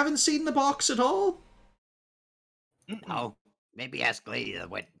you haven't seen the box at all? Oh, maybe ask Lady that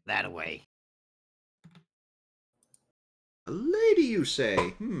went that away. A lady, you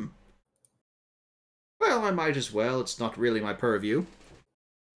say? Well, I might as well. It's not really my purview.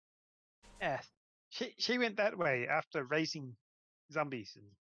 Yeah, she went that way after raising zombies. And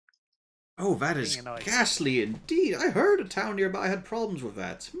Oh, that is Being annoyed. ghastly indeed. I heard a town nearby had problems with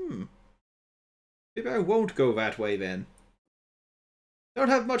that. Maybe I won't go that way then. Don't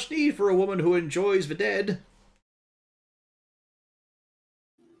have much need for a woman who enjoys the dead.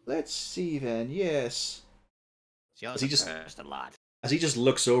 Let's see then, yes. She also cursed a lot. As he just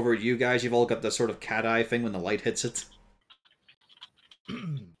looks over at you guys, you've all got that sort of cat eye thing when the light hits it.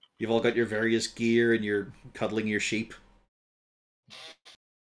 You've all got your various gear and you're cuddling your sheep.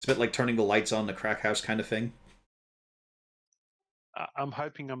 It's a bit like turning the lights on the crack house kind of thing. I'm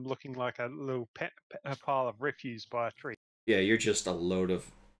hoping I'm looking like a little a pile of refuse by a tree. Yeah, you're just a load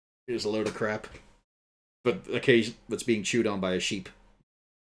of crap. But occasion that's being chewed on by a sheep.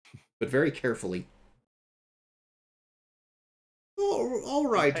 But very carefully. Oh, all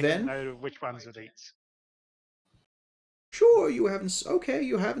right Take then. note of which ones it eats. Sure, you haven't. Okay,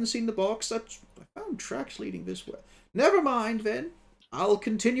 you haven't seen the box. I found tracks leading this way. Never mind then. I'll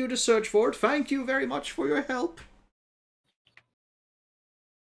continue to search for it. Thank you very much for your help.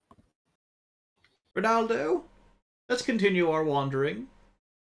 Ronaldo, let's continue our wandering.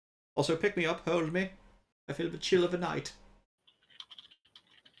 Also, pick me up, hold me. I feel the chill of the night.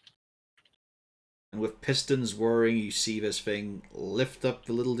 And with pistons whirring, you see this thing lift up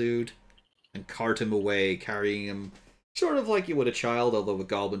the little dude and cart him away, carrying him sort of like you would a child, although with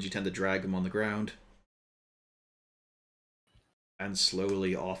goblins you tend to drag him on the ground. And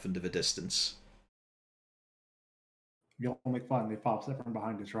slowly off into the distance. You'll make fun. He pops up from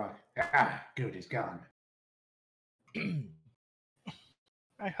behind his rock. Ah, good, he's gone.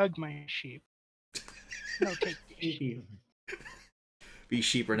 I hug my sheep. No, take these sheep. These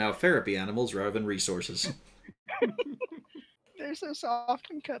sheep are now therapy animals rather than resources. They're so soft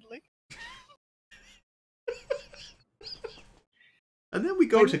and cuddly. And then we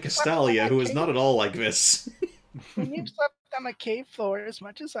go When to you slept on Castalia, that who is cave- not at all like this. When you've slept on a cave floor as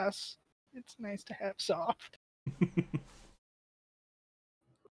much as us, it's nice to have soft.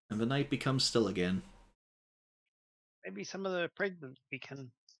 And the night becomes still again. Maybe some of the pregnant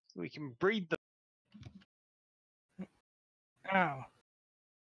we can breed them. Oh.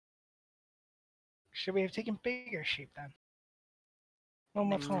 Should we have taken bigger sheep then? One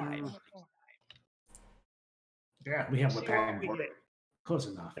more floor. Mm. Yeah, we have See a what plan we for get. it. Close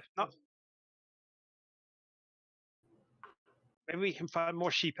enough. If not, maybe we can find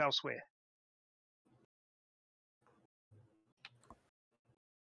more sheep elsewhere.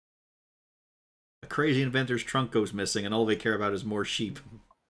 A crazy inventor's trunk goes missing, and all they care about is more sheep.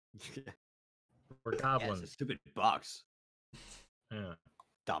 Or Yeah, it's a goblins. stupid box. Yeah.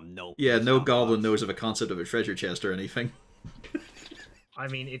 Dumb no. Yeah, no dumb goblin box. knows of a concept of a treasure chest or anything. I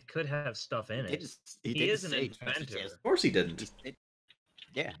mean, it could have stuff in He it. didn't- He didn't is an say treasure inventor. chest. Of course he didn't.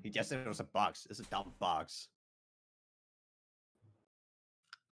 Yeah, he just said it was a box. It's a dumb box.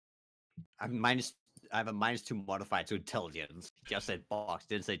 I have a -2 modified to intelligence. He just said box,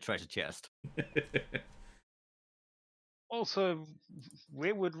 didn't say treasure chest. Also,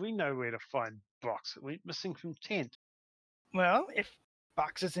 where would we know where to find box? We're missing from tent. Well, if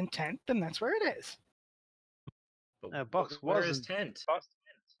box is in tent, then that's where it is. But Box where is wasn't. tent? Box.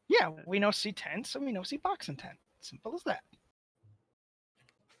 Yeah, we know see tent, so we know see box in tent. Simple as that.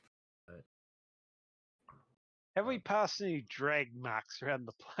 Have we passed any drag marks around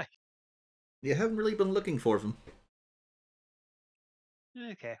the place? You haven't really been looking for them.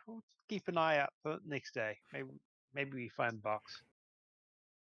 Okay, we'll keep an eye out for next day. Maybe we find box.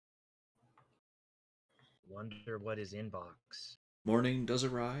 Wonder what is in box. Morning does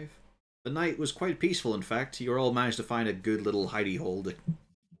arrive. The night was quite peaceful, in fact. You all managed to find a good little hidey hole to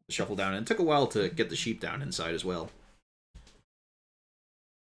shuffle down, and it took a while to get the sheep down inside as well.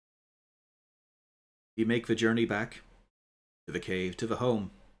 You make the journey back to the cave, to the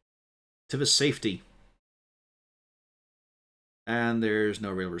home, to the safety. And there's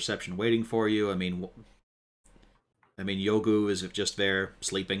no real reception waiting for you. I mean, Yogu is just there,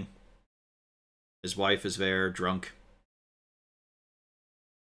 sleeping. His wife is there, drunk.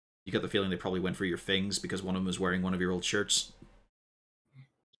 You get the feeling they probably went for your things because one of them was wearing one of your old shirts.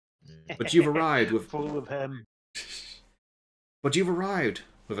 But you've arrived with full of him. But you've arrived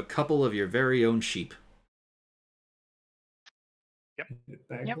with a couple of your very own sheep. Yep.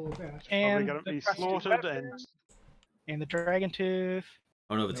 Probably And going to the be crusty slaughtered weapon, and the dragon tooth.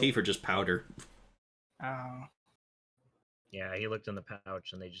 Oh no, the teeth are just powder. Oh, Yeah, he looked in the pouch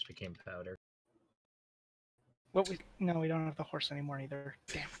and they just became powder. no, we don't have the horse anymore either.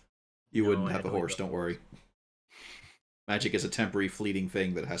 Damn. You No, wouldn't I have had a to leave horse, the don't worry. Magic is a temporary, fleeting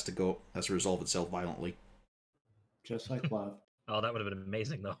thing that has to resolve itself violently. Just like love. Oh, that would have been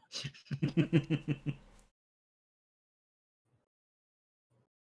amazing though.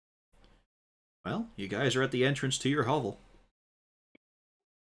 Well, you guys are at the entrance to your hovel.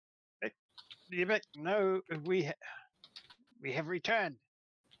 No, we have returned.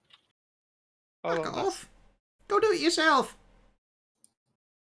 All Fuck of us. off! Go do it yourself!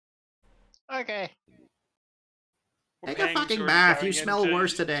 Okay. Well, Take a Pang's fucking already bath, going you smell in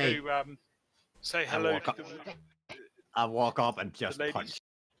worse today. To, say hello walk to up. the I walk up and just ladies. punch.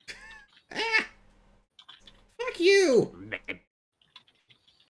 Ah! Fuck you!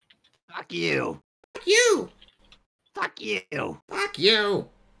 Fuck you! Fuck you! Fuck you! Fuck you!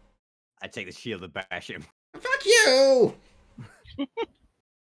 I take the shield and bash him. Fuck you!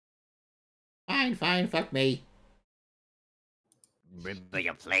 Fine, fuck me. Remember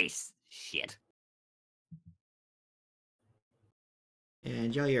your place, shit.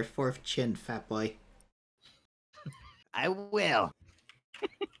 Enjoy your fourth chin, fat boy. I will.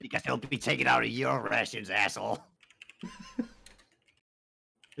 Because it'll be taken out of your rations, asshole.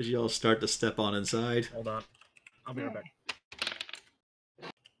 As you all start to step on inside. Hold on. I'll be right back.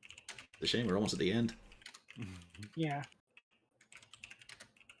 It's a shame we're almost at the end. Yeah.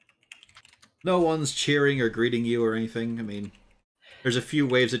 No one's cheering or greeting you or anything. I mean, there's a few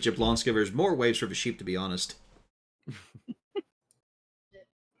waves at Jablonska. There's more waves for the sheep, to be honest.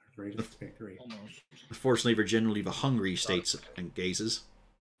 Greatest victory. Almost. Unfortunately, they're generally the hungry states and gazes.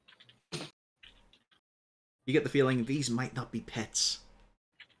 You get the feeling these might not be pets.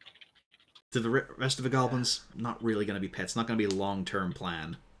 To the rest of the goblins, not really going to be pets. Not going to be a long-term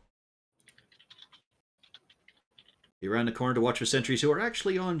plan. You round the corner to watch the sentries who are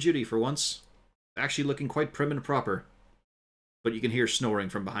actually on duty for once. Actually looking quite prim and proper. But you can hear snoring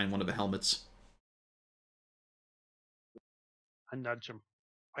from behind one of the helmets. I nudge him.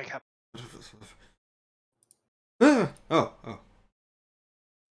 Wake up. Oh.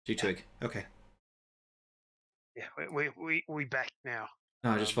 G-Twig. Okay. Yeah, we back now.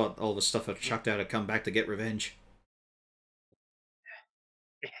 No, I just thought all the stuff I've chucked out had come back to get revenge.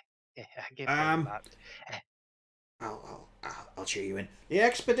 Yeah, I get that. I'll cheer you in. The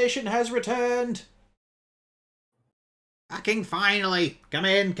expedition has returned! Fucking finally! Come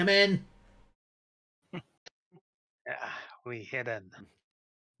in! We head in.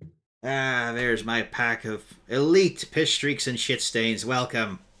 Ah, there's my pack of elite piss streaks and shit stains.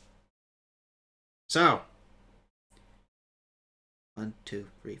 Welcome. So. 1, 2,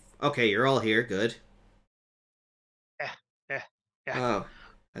 3. Okay, you're all here. Good. Yeah. Oh,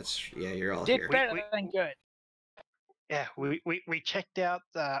 yeah, you're all Did here. better than good. Yeah, we checked out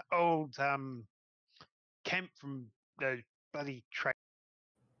the old camp from the bloody train.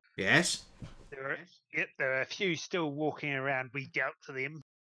 Yes? There are a few still walking around. We dealt to them.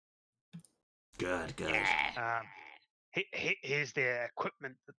 Good. Here's their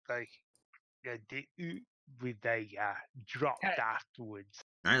equipment that they dropped afterwards.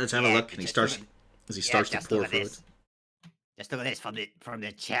 Alright, let's have a Yeah, look. And he starts to just pour look at through this. it. Just look at this from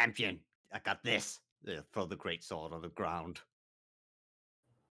the champion. I got this. Throw the great sword on the ground.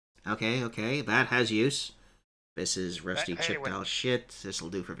 Okay, that has use. This is rusty Hey, chipped wait. out shit. This'll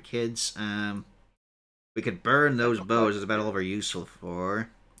do for the kids. We could burn those bows. Is about all they're useful for.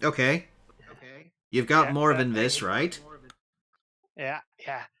 Okay. You've got Yeah, more but than they- this, right? Yeah.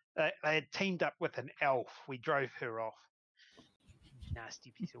 They had teamed up with an elf. We drove her off.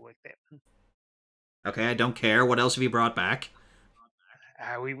 Nasty piece of work, that one. Okay, I don't care. What else have you brought back?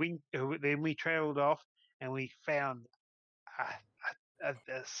 Then we traveled off, and we found a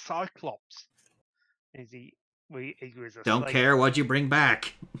cyclops. He was Don't asleep. care what you bring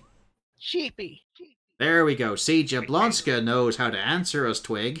back. Sheepy. There we go. See, Jablonska knows how to answer us,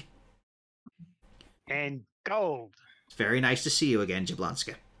 Twig. And gold. It's very nice to see you again,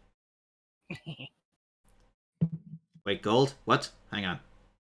 Jablonska. Wait, gold? What? Hang on.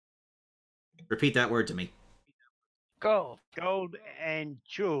 Repeat that word to me. Gold. Gold and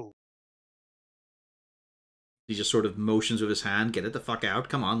jewel. He just sort of motions with his hand. Get it the fuck out.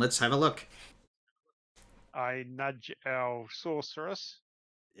 Come on, let's have a look. I nudge our sorceress.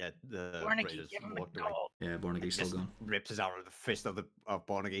 Yeah, the Bornigi, raiders give him the walked away. gold. Yeah, Bornigi's still Just going. rips it out of the fist of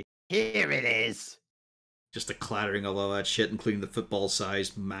Bornigi. Here it is. Just a clattering of all that shit, including the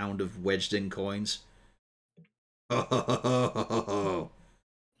football-sized mound of wedged-in coins. Oh,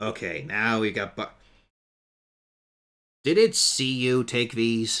 okay, now we got... Did it see you take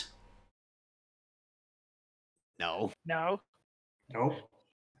these? No. No. Nope.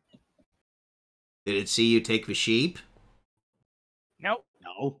 Did it see you take the sheep? Nope.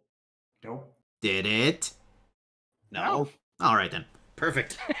 No. Nope. Did it? No. Alright then.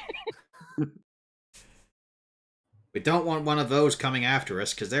 Perfect. We don't want one of those coming after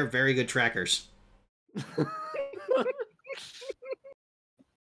us, because they're very good trackers.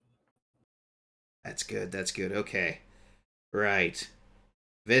 That's good, that's good. Okay. Right.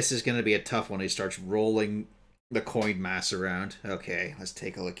 This is going to be a tough one. He starts rolling the coin mass around. Okay, let's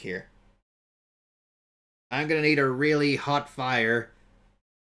take a look here. I'm going to need a really hot fire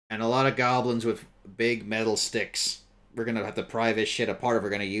and a lot of goblins with big metal sticks. We're going to have to pry this shit apart if we're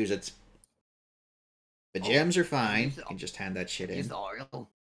going to use it. The gems are fine. You can just hand that shit Use in. the oil.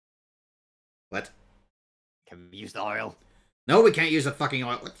 What? Can we use the oil? No, we can't use the fucking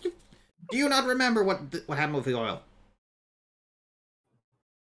oil. Do you not remember what happened with the oil?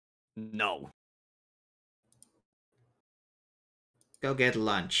 No. Go get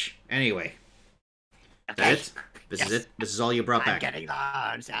lunch. Anyway. Okay. That's it? This is Yes. it? This is all you brought I'm back? getting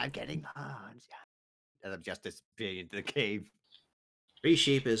lunch. I'm getting lunch. And I'm just disappearing into the cave. 3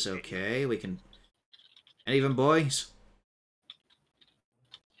 sheep is okay. We can... And even boys?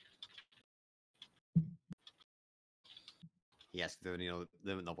 Yes, there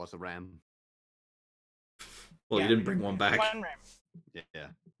was a ram. Well, Yeah, you didn't bring one back. One ram. Yeah.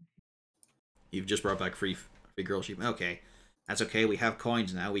 You've just brought back free girl sheep. Okay. That's okay. We have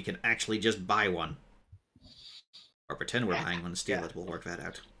coins now. We can actually just buy one. Or pretend we're buying one and steal it. We'll work that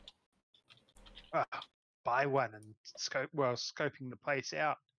out. Buy one and scoping the place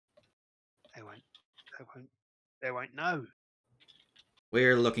out. They won't know.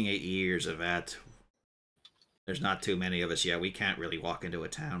 We're looking at years of that. There's not too many of us yet. We can't really walk into a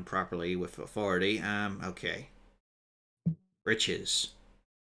town properly with authority. Okay. Riches.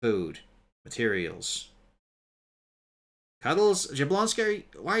 Food. Materials. Cuddles? Jablonska,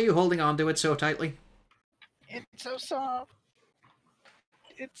 why are you holding on to it so tightly? It's so soft.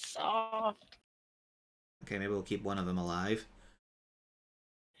 It's soft. Okay, maybe we'll keep one of them alive.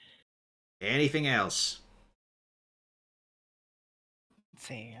 Anything else? Let's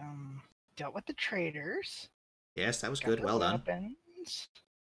see. Dealt with the traders. Yes, that was Got good. the Well done. weapons.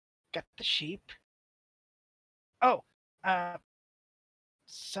 Got the sheep. Oh,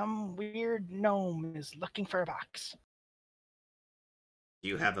 some weird gnome is looking for a box. Do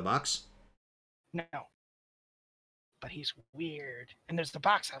you have the box? No. But he's weird. And there's the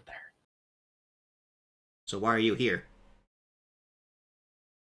box out there. So why are you here?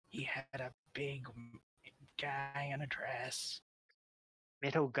 He had a big guy in a dress.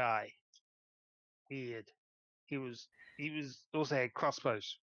 Metal guy. Weird. He also had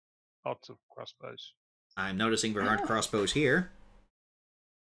crossbows. Lots of crossbows. I'm noticing there aren't crossbows here.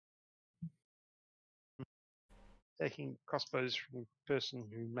 Taking crossbows from a person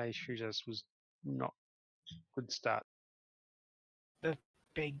who may shoot us was not a good start. The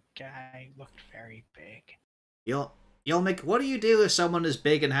big guy looked very big. Yeemiks, what do you do if someone is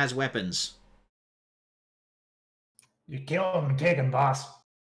big and has weapons? You kill him and take him, boss.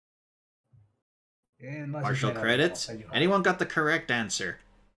 Unless he's Partial made out of credits? metal, then you Anyone got the correct answer?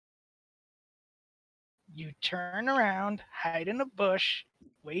 You turn around, hide in a bush,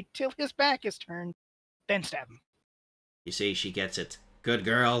 wait till his back is turned, then stab him. You see, she gets it. Good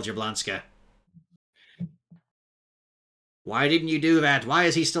girl, Jablonska. Why didn't you do that? Why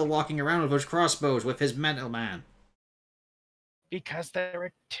is he still walking around with those crossbows with his mental man? Because there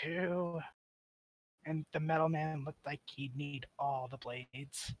were two. And the metal man looked like he'd need all the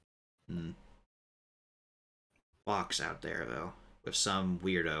blades. Box out there, though, with some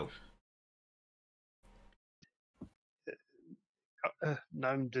weirdo.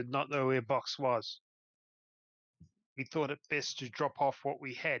 Gnome did not know where Box was. We thought it best to drop off what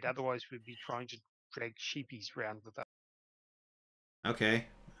we had, otherwise we'd be trying to drag sheepies round with us. Okay,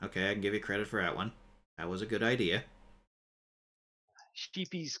 okay, I can give you credit for that one. That was a good idea.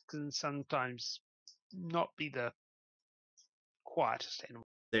 Sheepies can sometimes not be the quietest animal.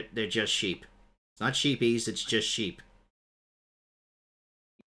 They're just sheep. It's not sheepies, it's just sheep.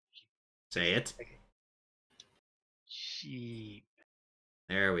 Say it. Okay. Sheep.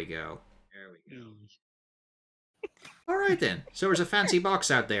 There we go. Mm. Alright then, so there's a fancy box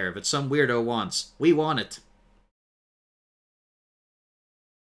out there that some weirdo wants. We want it.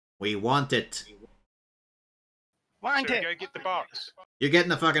 We want it. Want So it? go get the box. You're getting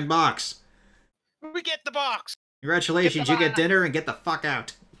the fucking box. We get the box. Congratulations, you get dinner and get the fuck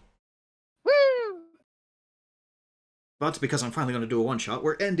out. Woo! But because I'm finally going to do a one-shot,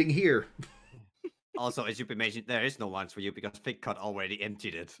 we're ending here. Also, as you mentioned, there is no lunch for you because Pigcut already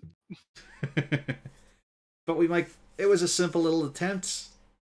emptied it. But we might... It was a simple little attempt.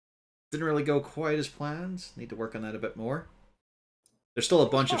 Didn't really go quite as planned. Need to work on that a bit more. There's still a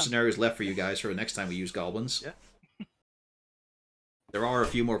bunch of scenarios left for you guys for the next time we use goblins. Yeah. There are a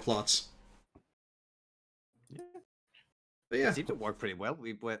few more plots. Yeah. But yeah. It seemed to work pretty well.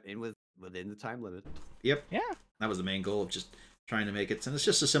 We went in within the time limit. Yep. Yeah. That was the main goal of just trying to make it. And it's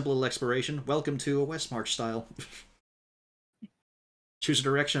just a simple little exploration. Welcome to a Westmarch style. Choose a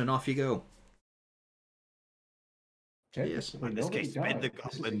direction and off you go. Yes. In this case, spend the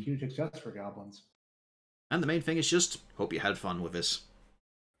This is a goblin. huge success for goblins. And the main thing is just hope you had fun with this.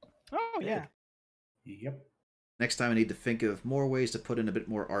 Oh yeah. Yep. Next time I need to think of more ways to put in a bit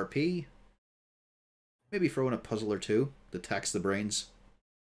more RP. Maybe throw in a puzzle or two to tax the brains.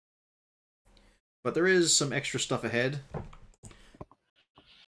 But there is some extra stuff ahead.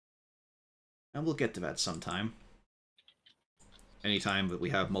 And we'll get to that sometime. Anytime that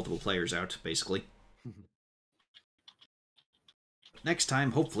we have multiple players out, basically. Next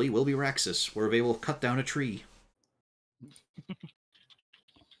time, hopefully, will be Raxus, where they will cut down a tree.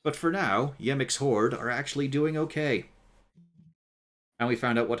 But for now, Yeemiks Horde are actually doing okay. And we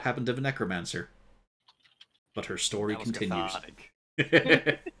found out what happened to the Necromancer. But her story That was continues.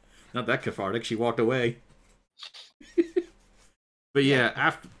 cathartic. Not that cathartic, she walked away. But yeah,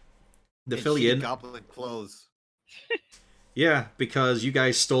 after the And fill she in. goblin clothes. Yeah, because you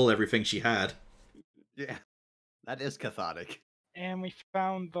guys stole everything she had. Yeah, that is cathartic. And we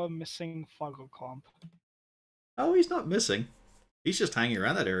found the missing Fluggle Clump. Oh, he's not missing. He's just hanging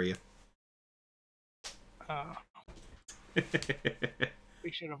around that area.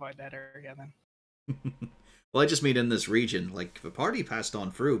 We should avoid that area then. Well, I just mean in this region. Like, the party passed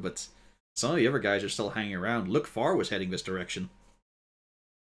on through, but some of the other guys are still hanging around. Look Far was heading this direction.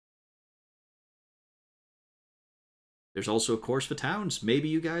 There's also, of course, the towns. Maybe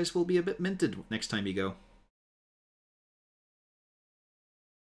you guys will be a bit minted next time you go.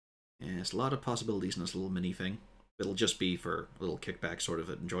 Yes, a lot of possibilities in this little mini thing. It'll just be for a little kickback sort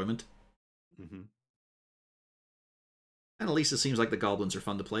of enjoyment. Mm-hmm. And at least it seems like the goblins are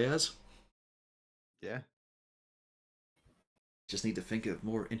fun to play as. Yeah. Just need to think of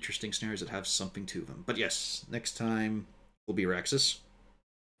more interesting scenarios that have something to them. But yes, next time will be Raxus.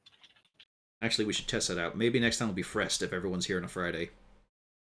 Actually, we should test that out. Maybe next time will be Frest if everyone's here on a Friday.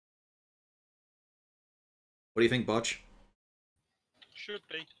 What do you think, Botch? Should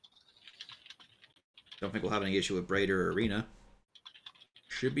be. Don't think we'll have any issue with Braider or Arena.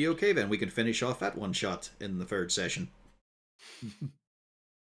 Should be okay then. We can finish off that one shot in the third session.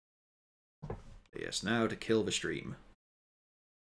 Yes, now to kill the stream.